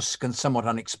very brusque and somewhat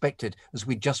unexpected, as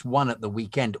we just won at the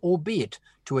weekend, albeit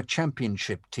to a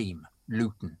championship team,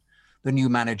 Luton. The new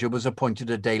manager was appointed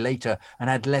a day later and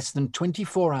had less than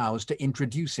 24 hours to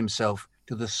introduce himself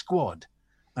to the squad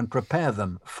and prepare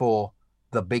them for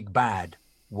the big bad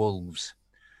Wolves.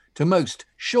 To most,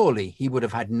 surely he would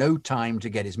have had no time to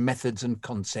get his methods and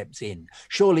concepts in.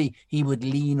 Surely he would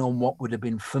lean on what would have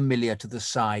been familiar to the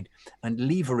side and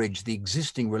leverage the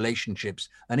existing relationships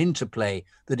and interplay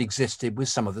that existed with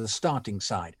some of the starting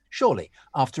side. Surely,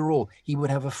 after all, he would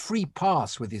have a free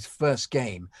pass with his first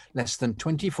game less than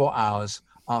 24 hours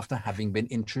after having been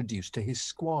introduced to his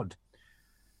squad.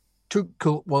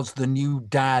 Tuchel was the new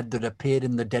dad that appeared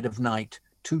in the dead of night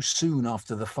too soon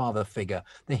after the father figure,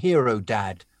 the hero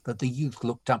dad that the youth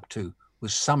looked up to,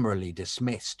 was summarily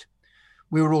dismissed.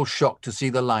 We were all shocked to see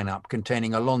the lineup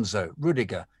containing Alonso,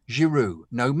 Rudiger, Giroud,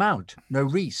 no Mount, no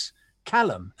Reece,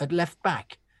 Callum at left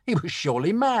back. He was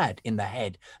surely mad in the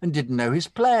head and didn't know his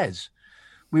players.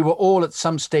 We were all at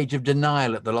some stage of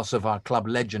denial at the loss of our club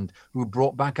legend, who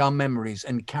brought back our memories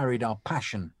and carried our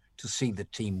passion to see the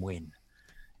team win.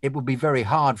 It would be very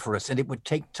hard for us, and it would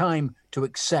take time to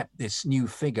accept this new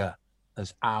figure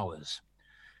as ours.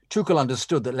 Tuchel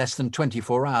understood that less than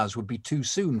 24 hours would be too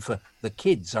soon for the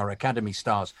kids, our academy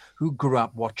stars, who grew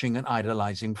up watching and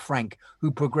idolising Frank,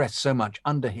 who progressed so much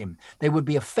under him. They would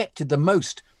be affected the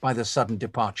most by the sudden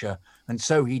departure, and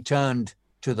so he turned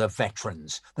to the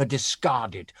veterans, the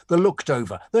discarded, the looked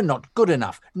over, the not good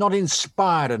enough, not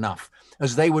inspired enough,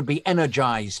 as they would be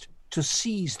energised to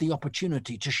seize the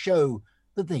opportunity to show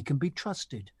that they can be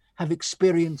trusted, have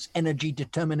experience, energy,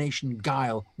 determination,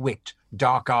 guile, wit,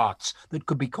 dark arts that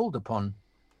could be called upon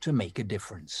to make a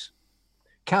difference.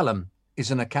 Callum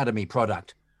is an academy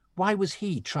product. Why was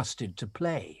he trusted to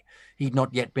play? He'd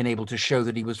not yet been able to show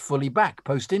that he was fully back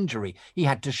post-injury. He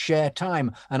had to share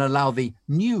time and allow the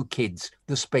new kids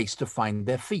the space to find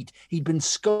their feet. He'd been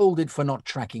scolded for not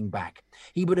tracking back.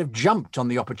 He would have jumped on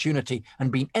the opportunity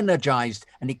and been energised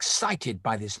and excited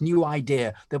by this new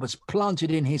idea that was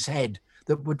planted in his head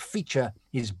that would feature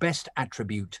his best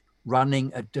attribute,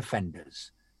 running at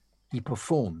defenders. He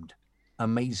performed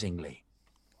amazingly.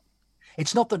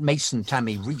 It's not that Mason,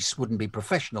 Tammy, Reese wouldn't be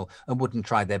professional and wouldn't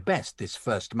try their best this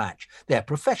first match. They're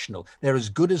professional. They're as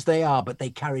good as they are, but they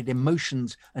carried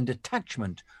emotions and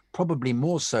attachment, probably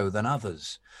more so than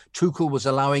others. Tuchel was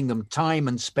allowing them time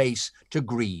and space to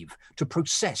grieve, to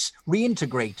process,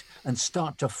 reintegrate, and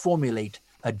start to formulate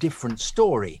a different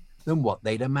story than what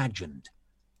they'd imagined.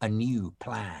 A new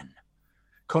plan.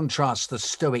 Contrast the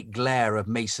stoic glare of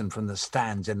Mason from the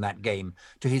stands in that game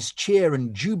to his cheer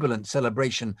and jubilant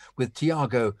celebration with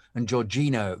Thiago and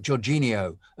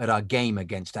Jorginho at our game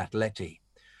against Atleti.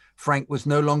 Frank was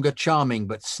no longer charming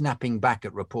but snapping back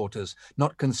at reporters,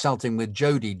 not consulting with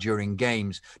Jody during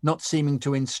games, not seeming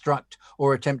to instruct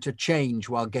or attempt to change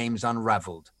while games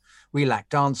unravelled. We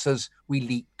lacked answers, we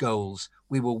leaked goals,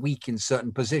 we were weak in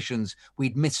certain positions,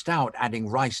 we'd missed out adding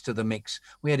Rice to the mix,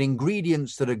 we had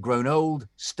ingredients that had grown old,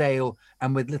 stale,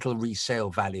 and with little resale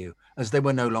value, as they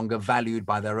were no longer valued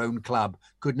by their own club,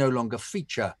 could no longer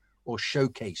feature or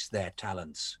showcase their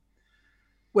talents.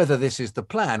 Whether this is the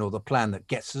plan or the plan that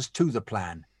gets us to the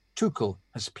plan, Tuchel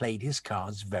has played his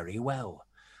cards very well.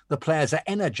 The players are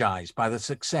energised by the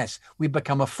success. We've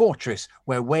become a fortress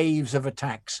where waves of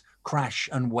attacks crash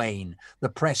and wane. The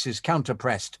press is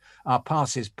counter-pressed. Our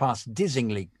passes pass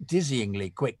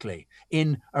dizzyingly quickly,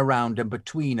 in, around and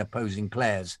between opposing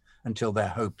players until their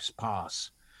hopes pass.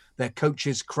 Their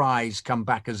coach's cries come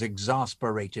back as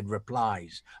exasperated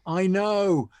replies. "I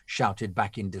know," shouted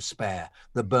back in despair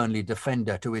the Burnley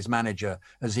defender to his manager,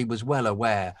 as he was well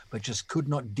aware, but just could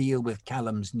not deal with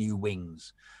Callum's new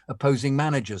wings. Opposing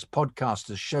managers,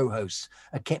 podcasters, show hosts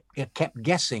are kept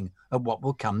guessing at what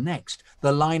will come next.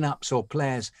 The lineups or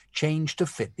players change to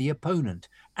fit the opponent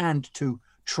and to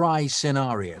try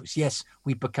scenarios. Yes,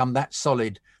 we've become that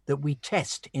solid that we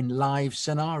test in live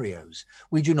scenarios.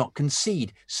 We do not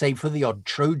concede, save for the odd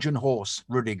Trojan horse,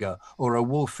 Rudiger, or a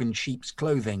wolf in sheep's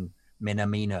clothing,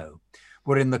 Minamino.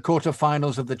 We're in the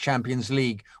quarterfinals of the Champions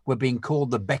League. We're being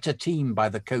called the better team by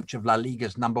the coach of La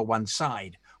Liga's #1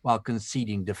 side while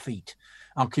conceding defeat.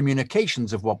 Our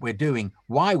communications of what we're doing,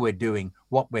 why we're doing,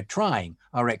 what we're trying,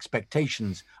 our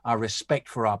expectations, our respect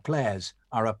for our players,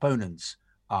 our opponents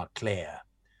are clear.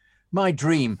 My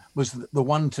dream was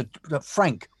that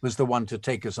Frank was the one to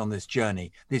take us on this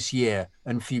journey, this year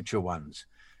and future ones.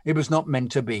 It was not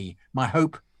meant to be. My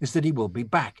hope is that he will be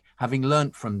back, having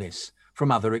learnt from this, from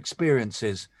other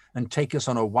experiences, and take us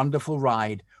on a wonderful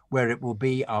ride where it will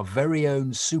be our very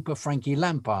own Super Frankie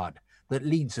Lampard that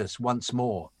leads us once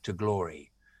more to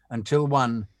glory. Until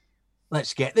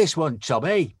let's get this one,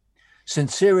 Tubby.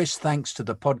 Sincerest thanks to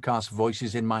the podcast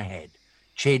voices in my head.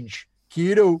 Chidge,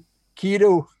 Kido.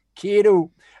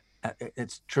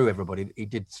 It's true, everybody. He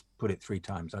did put it 3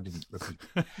 times. I didn't repeat.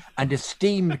 And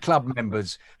esteemed club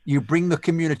members, you bring the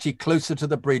community closer to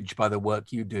the bridge by the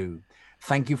work you do.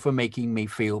 Thank you for making me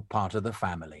feel part of the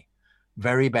family.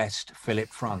 Very best, Philip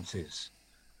Francis.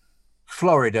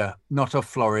 Florida, not a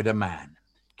Florida man.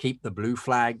 Keep the blue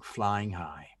flag flying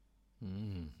high.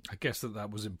 I guess that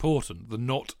was important. The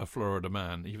not a Florida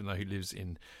man, even though he lives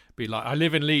in... I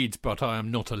live in Leeds, but I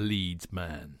am not a Leeds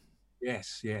man.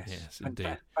 Yes,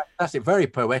 indeed. Fantastic, very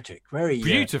poetic, very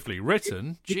beautifully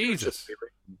written. Jesus,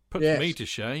 puts me to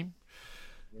shame.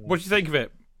 What do you think of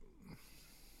it?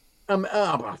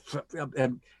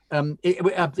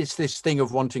 It's this thing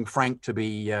of wanting Frank to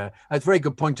be. It's a very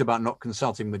good point about not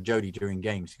consulting with Jody during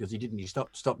games, because he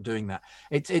stopped doing that.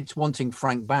 It's wanting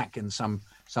Frank back in some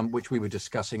which we were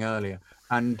discussing earlier,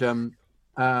 and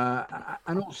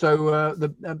also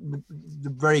the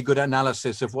very good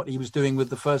analysis of what he was doing with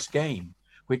the first game,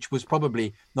 which was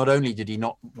probably, not only did he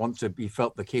not want to, he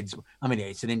felt the kids, I mean,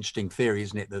 it's an interesting theory,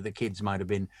 isn't it, that the kids might have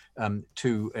been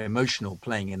too emotional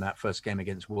playing in that first game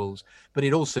against Wolves, but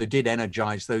it also did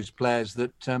energise those players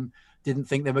that didn't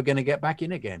think they were going to get back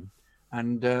in again,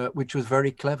 and which was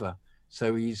very clever.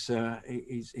 So he's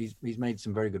made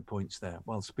some very good points there,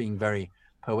 whilst being very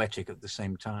poetic at the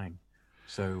same time.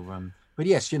 So, but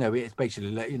yes, it's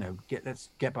basically let's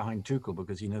get behind Tuchel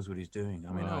because he knows what he's doing.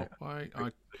 I mean,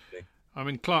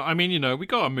 Clark. We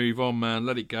got to move on, man.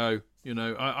 Let it go.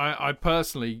 I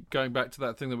personally, going back to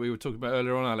that thing that we were talking about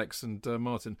earlier on, Alex and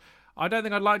Martin, I don't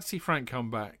think I'd like to see Frank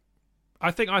come back.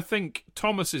 I think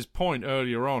Thomas's point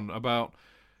earlier on about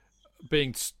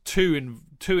being too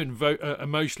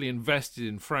emotionally invested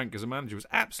in Frank as a manager was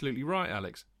absolutely right,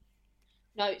 Alex.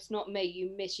 No, it's not me.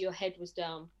 You miss. Your head was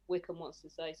down. Wickham wants to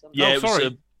say something. Yeah,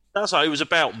 sorry. It was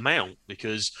about Mount,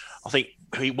 because I think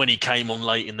when he came on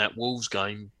late in that Wolves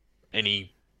game,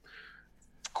 any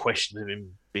questions of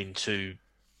him being too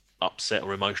upset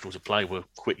or emotional to play were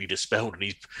quickly dispelled,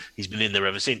 and he's been in there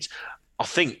ever since. I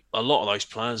think a lot of those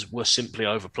players were simply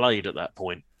overplayed at that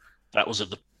point. That was at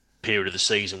the period of the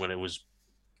season when it was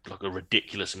like a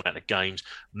ridiculous amount of games.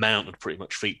 Mount had pretty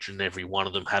much featured in every one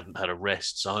of them, hadn't had a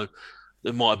rest, so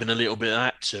there might have been a little bit of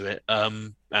that to it.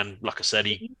 And like I said,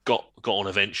 he got on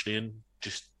eventually and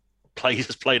just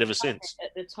has played ever since.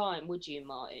 At the time, would you,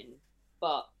 Martin?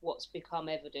 But what's become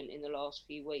evident in the last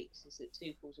few weeks is that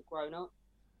Tuchel's a grown-up.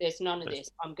 There's none of this,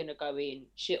 I'm going to go in,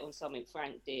 shit on something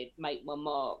Frank did, make my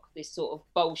mark, this sort of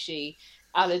bullshit,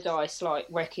 Allardyce-like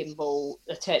wrecking ball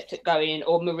attempt at going in,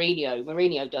 or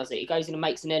Mourinho does it. He goes in and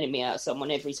makes an enemy out of someone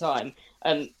every time.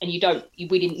 And we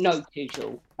didn't know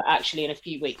Tuchel, but actually in a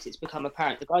few weeks it's become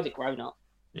apparent the guy's a grown-up.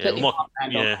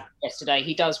 Yesterday,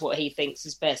 he does what he thinks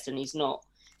is best, and he's not.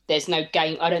 There's no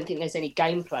game. I don't think there's any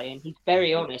gameplay, and he's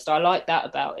very honest. I like that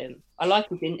about him. I like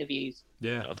his interviews.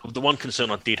 Yeah. The one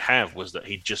concern I did have was that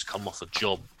he'd just come off a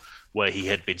job where he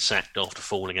had been sacked after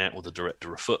falling out with the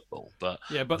director of football. But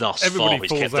thus far,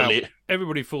 he's kept the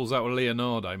everybody falls out with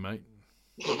Leonardo, mate.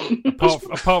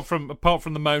 apart from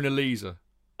the Mona Lisa.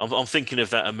 I'm thinking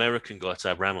of that American guy,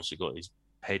 Tab Ramos, who got his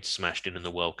head smashed in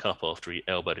the World Cup after he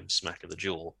elbowed him smack in the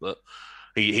jaw. But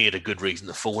he had a good reason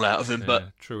to fall out of him. Yeah,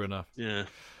 but true enough. Yeah.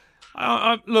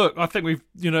 Look, I think we've,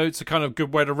 it's a kind of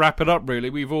good way to wrap it up. Really,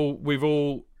 we've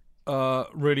all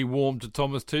really warmed to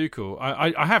Thomas Tuchel.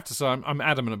 I have to say, I'm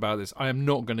adamant about this. I am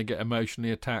not going to get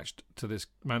emotionally attached to this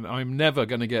man. I'm never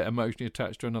going to get emotionally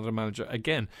attached to another manager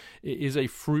again. It is a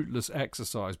fruitless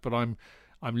exercise. But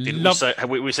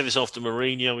we said this after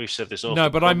Mourinho. We've said this after. No,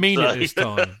 but I mean it this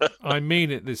time. I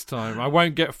mean it this time. I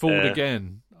won't get fooled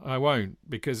again. I won't,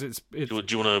 because it's. Do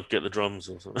you want to get the drums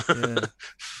or something? Yeah.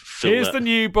 Here's the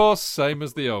new boss, same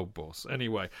as the old boss.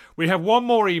 Anyway, we have one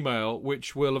more email,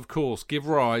 which will, of course, give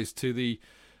rise to the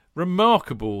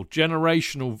remarkable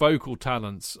generational vocal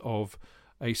talents of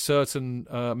a certain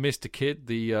Mr. Kidd,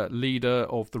 the leader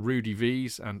of the Rudy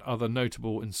V's and other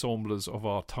notable ensemblers of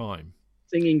our time.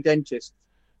 Singing dentist.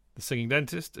 The singing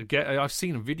dentist. Again, I've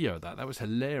seen a video of that. That was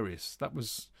hilarious. That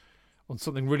was on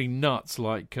something really nuts,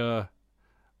 like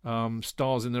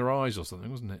Stars in Their Eyes or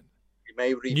something, wasn't it?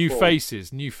 New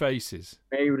faces.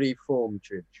 May reform,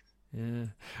 Church. Yeah.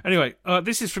 Anyway,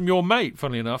 this is from your mate,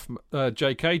 funnily enough,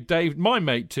 JK. Dave, my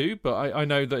mate too, but I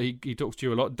know that he talks to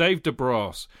you a lot. Dave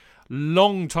DeBras,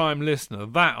 long-time listener.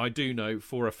 That I do know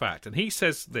for a fact. And he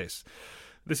says this.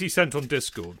 This he sent on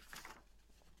Discord.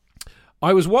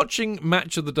 I was watching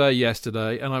Match of the Day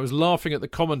yesterday, and I was laughing at the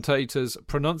commentator's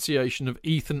pronunciation of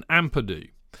Ethan Ampadu.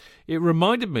 It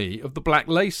reminded me of the Black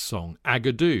Lace song,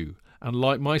 Agadoo. And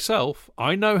like myself,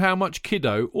 I know how much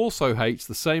Kiddo also hates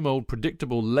the same old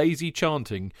predictable lazy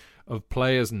chanting of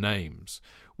players' names,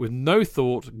 with no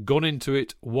thought gone into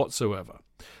it whatsoever.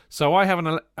 So I have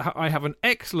an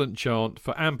excellent chant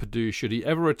for Ampadu should he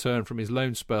ever return from his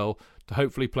loan spell to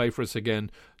hopefully play for us again,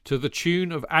 to the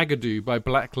tune of Agadoo by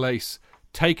Black Lace.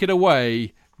 Take it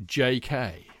away,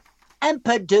 JK.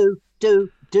 Ampadu,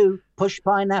 do, push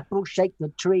pineapple, shake the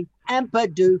tree.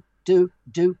 Ampadu, do,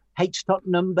 hates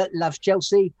Tottenham but loves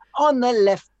Chelsea. On the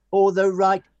left or the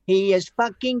right, he is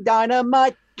fucking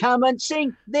dynamite. Come and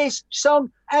sing this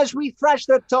song as we thrash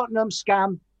the Tottenham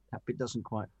scum. That bit doesn't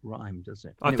quite rhyme, does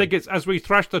it? Anyway. I think it's as we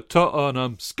thrash the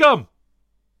Tottenham scum.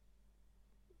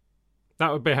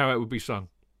 That would be how it would be sung.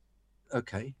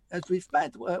 Okay.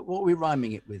 What are we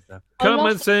rhyming it with, though? Come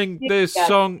and sing this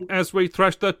song as we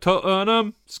thrash the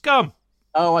Tottenham scum.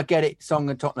 Oh, I get it. Song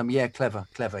and Tottenham. Yeah, clever.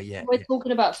 Yeah. We're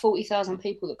talking about 40,000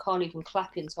 people that can't even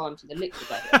clap in time for the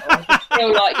Liquidator. I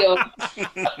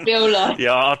feel like.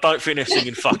 Yeah, I don't think they're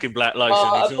singing fucking Black Lotion.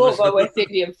 I brought my West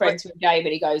Indian friend to a game,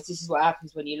 and he goes, "This is what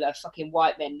happens when you love fucking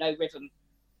white men, no rhythm."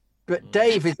 But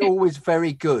Dave is always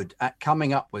very good at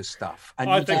coming up with stuff. And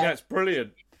I think that's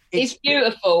brilliant. It's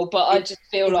beautiful, but I just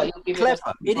feel like you're giving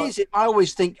clever. It is. I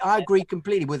always think I agree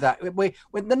completely with that.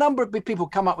 When the number of people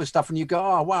come up with stuff and you go,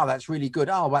 "Oh wow, that's really good.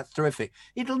 Oh, that's terrific,"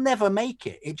 it'll never make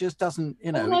it. It just doesn't.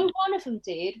 You know. Although one of them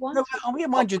did.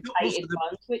 Mind you,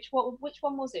 which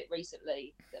one was it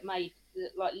recently that made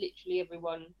like literally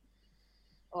everyone?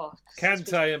 Oh,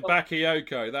 Kante and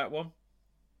Bakayoko. That one.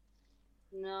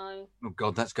 No. Oh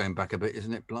God, that's going back a bit,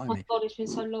 isn't it? Blimey. Oh God, it's been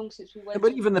so long since we went. Yeah,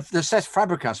 but even the Cesc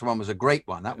Fabregas one was a great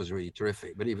one. That was really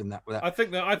terrific. But even that, I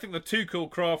think the Too Cool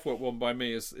Kraftwerk one by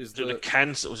me is the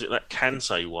Kante. Was it that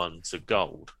Kante one to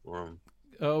gold?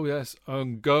 Oh yes,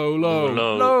 Angolo.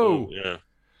 Low. Yeah.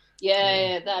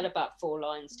 Yeah, that had about 4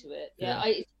 lines to it. Yeah.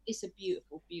 It's a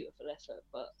beautiful, beautiful effort,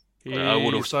 but. He's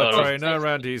a trainer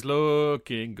and he's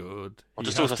looking good. I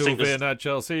just he has also to think win at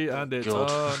Chelsea and it's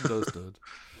understood.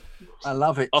 I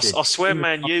love it. I swear,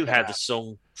 Man U had a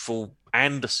song for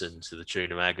Anderson to the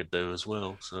tune of Agadoo as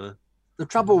well. So the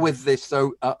trouble with this,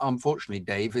 though, unfortunately,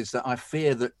 Dave, is that I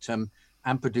fear that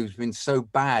Ampadu been so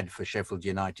bad for Sheffield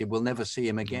United, we'll never see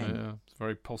him again. Yeah, it's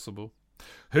very possible.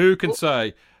 Who can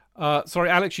say? Sorry,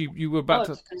 Alex, you were about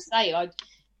to. I was going to say,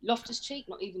 Loftus-Cheek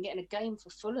not even getting a game for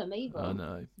Fulham either. I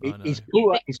know. He's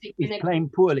poor. He's playing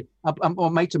poorly. A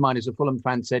mate of mine who's a Fulham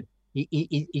fan said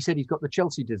he said he's got the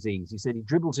Chelsea disease. He said he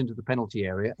dribbles into the penalty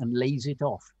area and lays it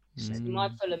off. My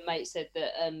Fulham mate said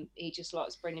that he just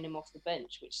likes bringing him off the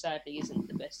bench, which sadly isn't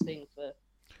the best thing for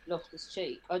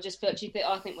Loftus-Cheek. I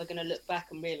think we're going to look back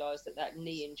and realise that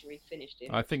knee injury finished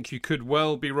him. I think you could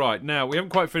well be right. Now, we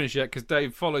haven't quite finished yet because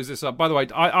Dave follows this up. By the way,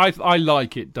 I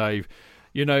like it, Dave.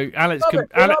 You know,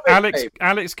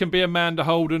 Alex can be Amanda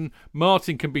Holden,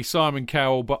 Martin can be Simon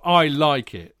Cowell, but I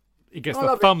like it. He gets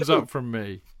the thumbs up from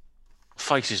me.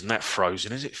 Face isn't that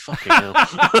frozen, is it? Fucking hell.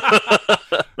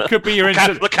 Could be your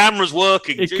internet. The camera's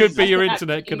working. It could be your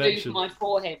internet connection. My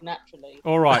forehead naturally.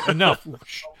 All right, enough.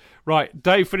 Right,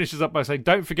 Dave finishes up by saying,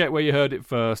 "Don't forget where you heard it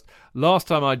first. Last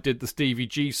time I did the Stevie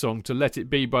G song to Let It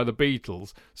Be by the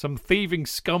Beatles, some thieving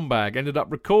scumbag ended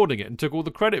up recording it and took all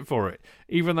the credit for it,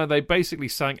 even though they basically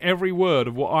sang every word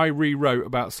of what I rewrote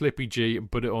about Slippy G and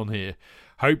put it on here.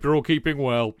 Hope you're all keeping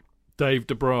well. Dave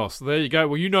DeBras." There you go.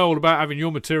 Well, you know all about having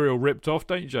your material ripped off,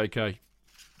 don't you, JK?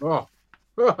 Oh.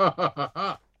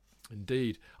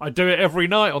 Indeed. I do it every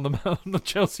night on the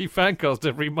Chelsea Fancast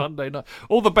every Monday night.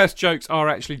 All the best jokes are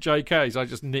actually JK's. I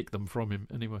just nick them from him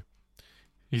anyway.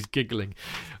 He's giggling.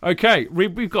 Okay,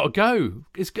 we've got to go.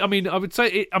 I would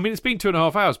say it's been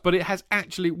 2.5 hours, but it has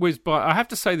actually whizzed by. I have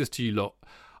to say this to you lot.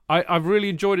 I've really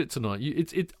enjoyed it tonight.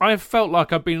 I have felt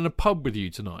like I've been in a pub with you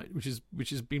tonight,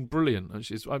 which has been brilliant.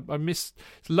 I miss.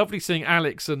 It's lovely seeing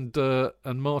Alex and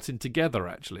Martin together.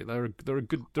 Actually, they're a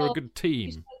good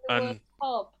team. And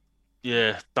pub.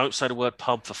 Yeah, don't say the word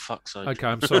pub for fuck's sake. Okay,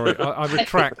 I'm sorry. I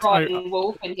retract.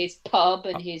 Wolf and his pub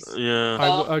and his.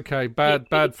 Okay, bad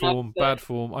form.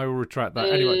 I will retract that.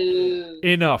 Anyway,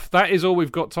 enough. That is all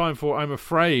we've got time for, I'm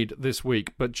afraid, this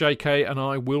week. But JK and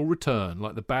I will return,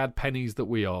 like the bad pennies that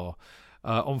we are,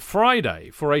 on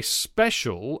Friday for a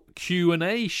special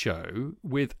Q&A show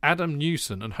with Adam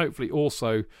Newson and hopefully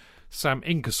also Sam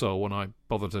Ingersoll when I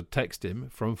bother to text him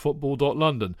from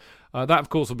football.london. That, of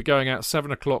course, will be going out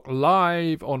 7 o'clock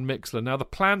live on Mixler. Now, the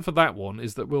plan for that one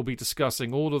is that we'll be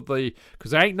discussing all of the...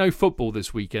 Because there ain't no football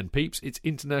this weekend, peeps. It's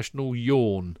International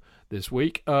Yawn this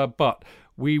week. But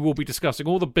we will be discussing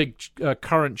all the big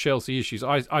current Chelsea issues.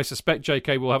 I suspect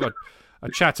JK will have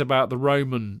a chat about the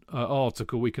Roman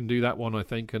article. We can do that one, I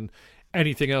think, and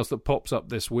anything else that pops up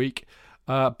this week.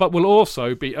 But we'll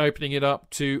also be opening it up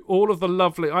to all of the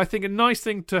lovely... I think a nice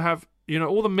thing to have,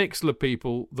 all the Mixler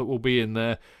people that will be in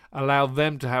there, allow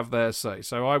them to have their say.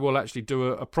 So I will actually do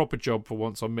a proper job for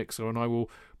once on Mixler, and I will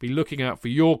be looking out for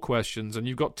your questions. And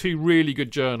you've got 2 really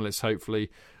good journalists, hopefully,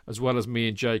 as well as me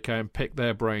and JK, and pick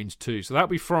their brains too. So that'll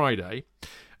be Friday.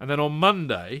 And then on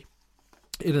Monday,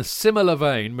 in a similar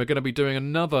vein, we're going to be doing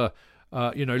another,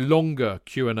 longer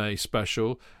Q&A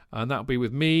special. And that'll be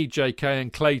with me, JK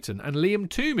and Clayton, and Liam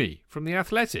Toomey from The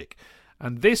Athletic.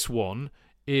 And this one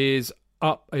is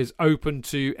open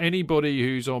to anybody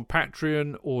who's on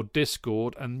Patreon or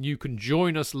Discord, and you can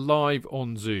join us live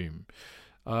on Zoom.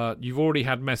 You've already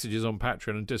had messages on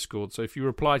Patreon and Discord, so if you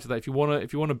reply to that, if you want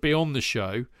to be on the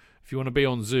show, if you want to be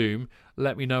on Zoom,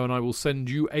 let me know and I will send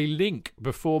you a link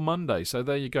before Monday. So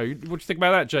there you go. What do you think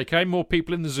about that, JK? More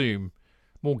people in the Zoom?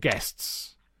 more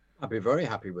guests. I'd be very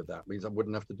happy with that. Means I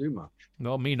wouldn't have to do much.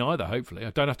 No, me neither, hopefully.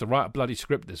 I don't have to write a bloody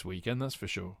script this weekend, that's for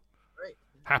sure. Great.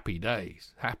 Happy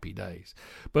days.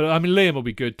 But, I mean, Liam will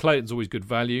be good. Clayton's always good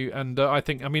value. And I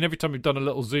think, I mean, every time we've done a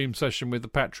little Zoom session with the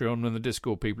Patreon and the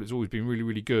Discord people, it's always been really,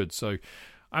 really good. So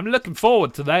I'm looking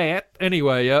forward to that.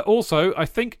 Anyway, also, I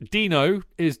think Dino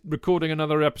is recording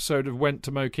another episode of Went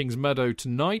to Mo King's Meadow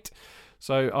tonight.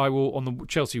 So I will, on the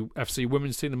Chelsea FC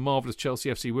women's team, the marvellous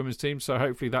Chelsea FC women's team. So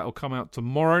hopefully that will come out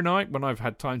tomorrow night when I've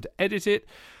had time to edit it.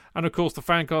 And of course, the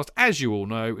Fancast, as you all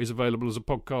know, is available as a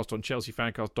podcast on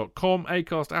chelseafancast.com,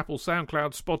 Acast, Apple,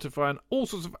 SoundCloud, Spotify, and all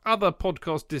sorts of other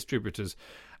podcast distributors.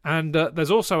 And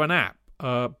there's also an app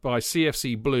by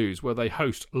CFC Blues where they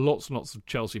host lots and lots of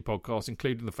Chelsea podcasts,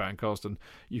 including the Fancast, and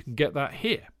you can get that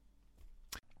here.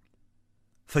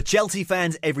 For Chelsea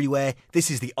fans everywhere, this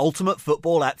is the ultimate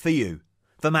football app for you.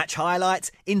 For match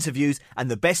highlights, interviews, and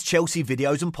the best Chelsea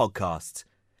videos and podcasts.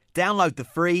 Download the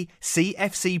free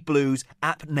CFC Blues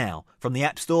app now from the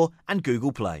App Store and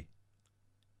Google Play.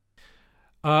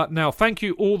 Now, thank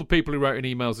you all the people who wrote in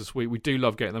emails this week. We do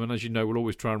love getting them, and as you know, we'll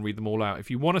always try and read them all out.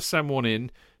 If you want to send one in,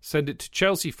 send it to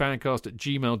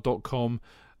chelseafancast@gmail.com.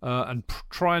 And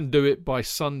try and do it by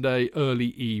Sunday early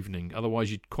evening.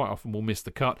 Otherwise, you quite often will miss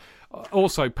the cut.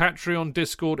 Also, Patreon,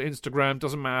 Discord, Instagram,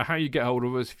 doesn't matter how you get hold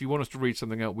of us. If you want us to read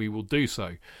something out, we will do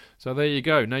so. So there you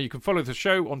go. Now you can follow the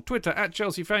show on Twitter at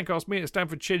Chelsea Fancast, me at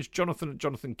Stanford Chidge, Jonathan at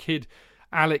Jonathan Kidd,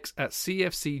 Alex at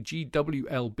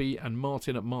CFCGWLB, and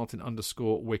Martin at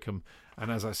Martin_Wickham.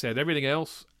 And as I said, everything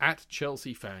else at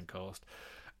Chelsea Fancast.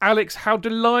 Alex, how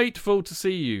delightful to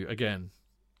see you again.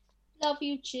 Love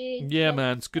you, Chid. Yeah,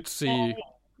 man, it's good to see you.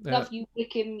 Love you,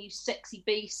 Wickham, you sexy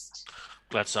beast.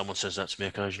 Glad someone says that to me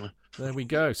occasionally. There we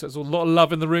go. So there's a lot of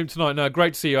love in the room tonight. No,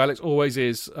 great to see you, Alex. Always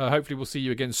is. Hopefully we'll see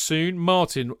you again soon.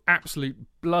 Martin, absolute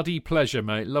bloody pleasure,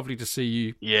 mate. Lovely to see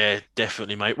you. Yeah,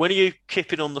 definitely, mate. When are you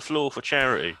kipping on the floor for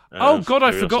charity? Oh, God,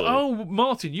 I forgot. Oh,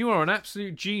 Martin, you are an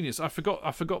absolute genius. I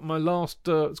forgot my last...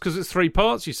 because it's 3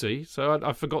 parts, you see. So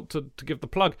I forgot to give the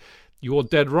plug. You're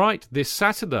dead right. This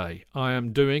Saturday, I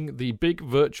am doing the big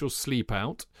virtual sleep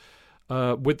out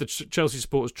with the Chelsea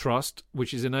Supporters Trust,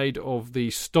 which is in aid of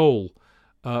the Stoll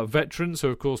veterans, who,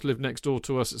 of course, live next door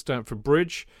to us at Stamford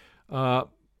Bridge.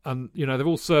 And, you know, they've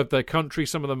all served their country.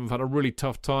 Some of them have had a really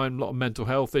tough time, a lot of mental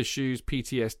health issues,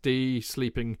 PTSD,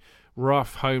 sleeping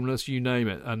rough, homeless, you name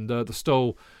it. And the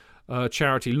Stoll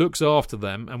charity looks after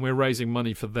them, and we're raising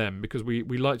money for them because we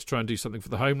like to try and do something for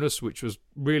the homeless, which was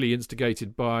really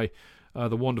instigated by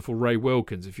the wonderful Ray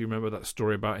Wilkins. If you remember that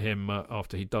story about him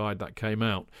after he died, that came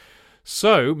out.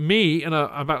 So me and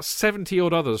about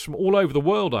 70-odd others from all over the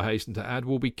world, I hasten to add,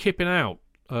 will be kipping out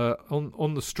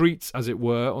on the streets, as it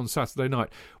were, on Saturday night.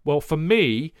 Well, for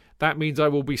me, that means I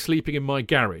will be sleeping in my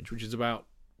garage, which is about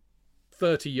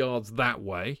 30 yards that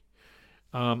way.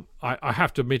 I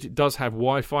have to admit it does have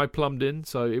Wi-Fi plumbed in,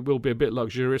 so it will be a bit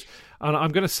luxurious. And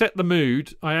I'm going to set the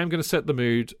mood. I am going to set the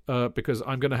mood because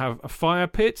I'm going to have a fire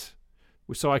pit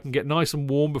so I can get nice and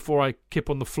warm before I kip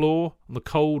on the floor, on the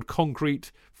cold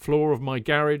concrete floor of my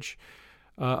garage.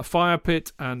 A fire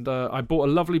pit, and I bought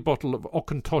a lovely bottle of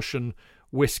Auchentoshan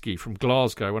whiskey from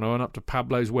Glasgow when I went up to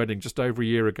Pablo's wedding just over a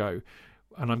year ago.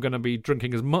 And I'm going to be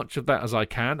drinking as much of that as I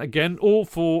can. Again, all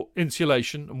for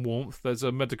insulation and warmth. There's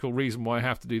a medical reason why I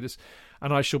have to do this.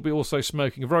 And I shall be also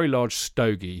smoking a very large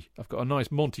stogie. I've got a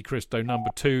nice Monte Cristo No.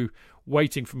 2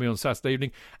 waiting for me on Saturday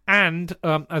evening. And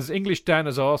as English Dan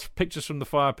has asked, pictures from the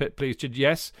fire pit, please, Chid.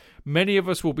 Yes, many of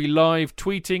us will be live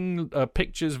tweeting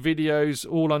pictures, videos,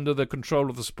 all under the control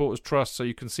of the Supporters Trust, so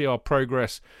you can see our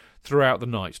progress throughout the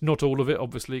night. Not all of it,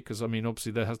 obviously, because, I mean,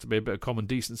 obviously there has to be a bit of common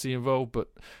decency involved, but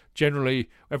generally,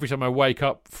 every time I wake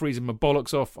up, freezing my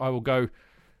bollocks off, I will go,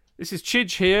 this is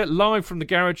Chidge here, live from the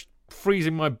garage,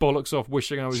 freezing my bollocks off,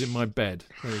 wishing I was in my bed.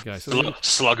 There you go. So,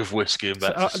 slug of whiskey and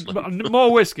back to sleep.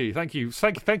 More whiskey, thank you.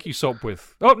 Thank you,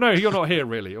 Sopwith. Oh, no, you're not here,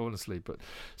 really, honestly, but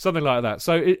something like that.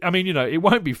 So, it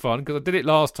won't be fun, because I did it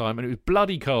last time, and it was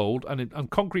bloody cold,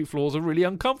 and concrete floors are really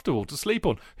uncomfortable to sleep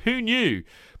on. Who knew?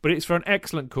 But it's for an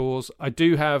excellent cause. I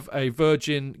do have a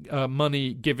Virgin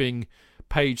money giving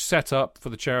page set up for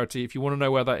the charity. If you want to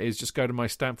know where that is, just go to my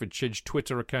Stanford Chidge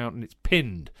Twitter account, and it's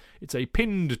pinned. It's a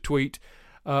pinned tweet.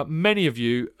 Many of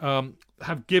you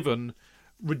have given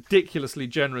ridiculously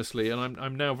generously, and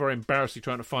I'm now very embarrassingly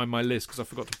trying to find my list because I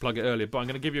forgot to plug it earlier, but I'm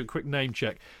going to give you a quick name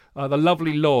check. The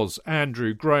lovely Loz,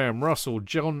 Andrew, Graham, Russell,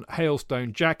 John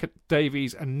Hailstone, Jack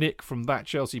Davies and Nick from That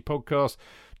Chelsea Podcast,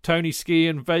 Tony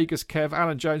Skian, Vegas Kev,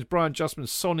 Alan Jones, Brian Justman,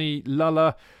 Sonny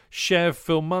Lulla, Chev,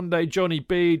 Phil Monday, Johnny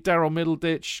B, Daryl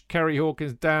Middleditch, Kerry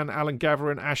Hawkins, Dan, Alan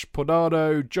Gaverin, Ash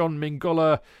Podado, Joe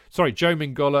Mingola,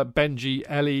 Benji,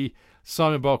 Ellie,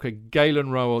 Simon Barker, Galen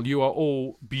Rowell. You are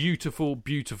all beautiful,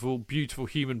 beautiful, beautiful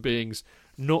human beings.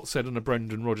 Not said in a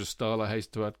Brendan Rodgers style, I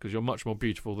hasten to add, because you're much more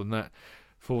beautiful than that,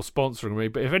 for sponsoring me.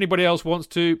 But if anybody else wants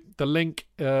to, the link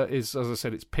is, as I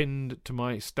said, it's pinned to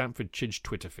my Stamford Chidge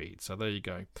Twitter feed. So there you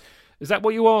go. Is that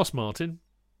what you asked, Martin?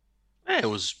 Yeah, it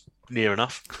was near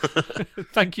enough.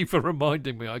 Thank you for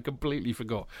reminding me. I completely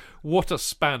forgot. What a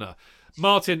spanner.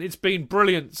 Martin, it's been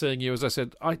brilliant seeing you, as I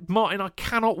said. Martin, I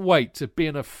cannot wait to be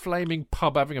in a flaming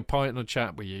pub having a pint and a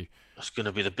chat with you. That's going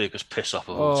to be the biggest piss up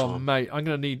of all time. Oh, mate, I'm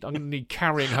going to need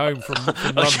carrying home from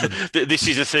London. This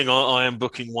is the thing. I am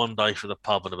booking 1 day for the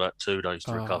pub and about 2 days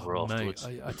to recover afterwards.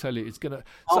 Mate, I tell you, it's going to...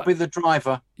 I'll be the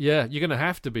driver. Yeah, you're going to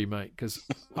have to be, mate, because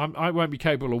I won't be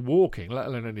capable of walking, let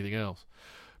alone anything else.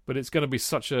 But it's going to be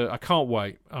I can't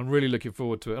wait. I'm really looking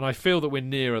forward to it. And I feel that we're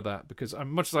nearer that, because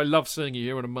much as I love seeing you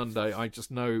here on a Monday, I just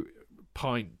know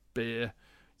pint, beer,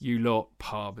 you lot,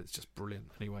 pub, it's just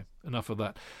brilliant. Anyway, enough of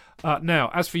that. Now,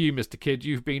 as for you, Mr. Kidd,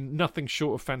 you've been nothing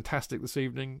short of fantastic this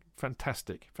evening.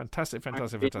 Fantastic.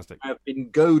 I've been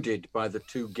goaded by the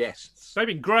 2 guests. They've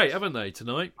been great, haven't they,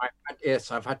 tonight?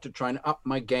 I've had to try and up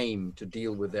my game to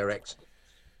deal with their excellence.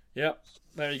 Yep.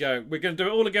 There you go. We're going to do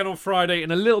it all again on Friday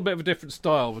in a little bit of a different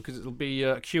style, because it'll be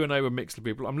Q&A with Mixler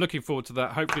people. I'm looking forward to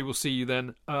that. Hopefully we'll see you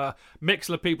then.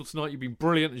 Mixler people tonight, you've been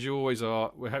brilliant as you always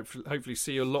are. We'll hopefully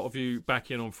see a lot of you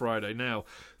back in on Friday. Now,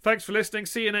 thanks for listening.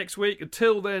 See you next week.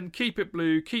 Until then, keep it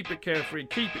blue, keep it carefree,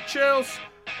 keep it chills.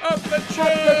 Up the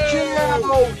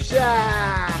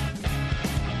chills!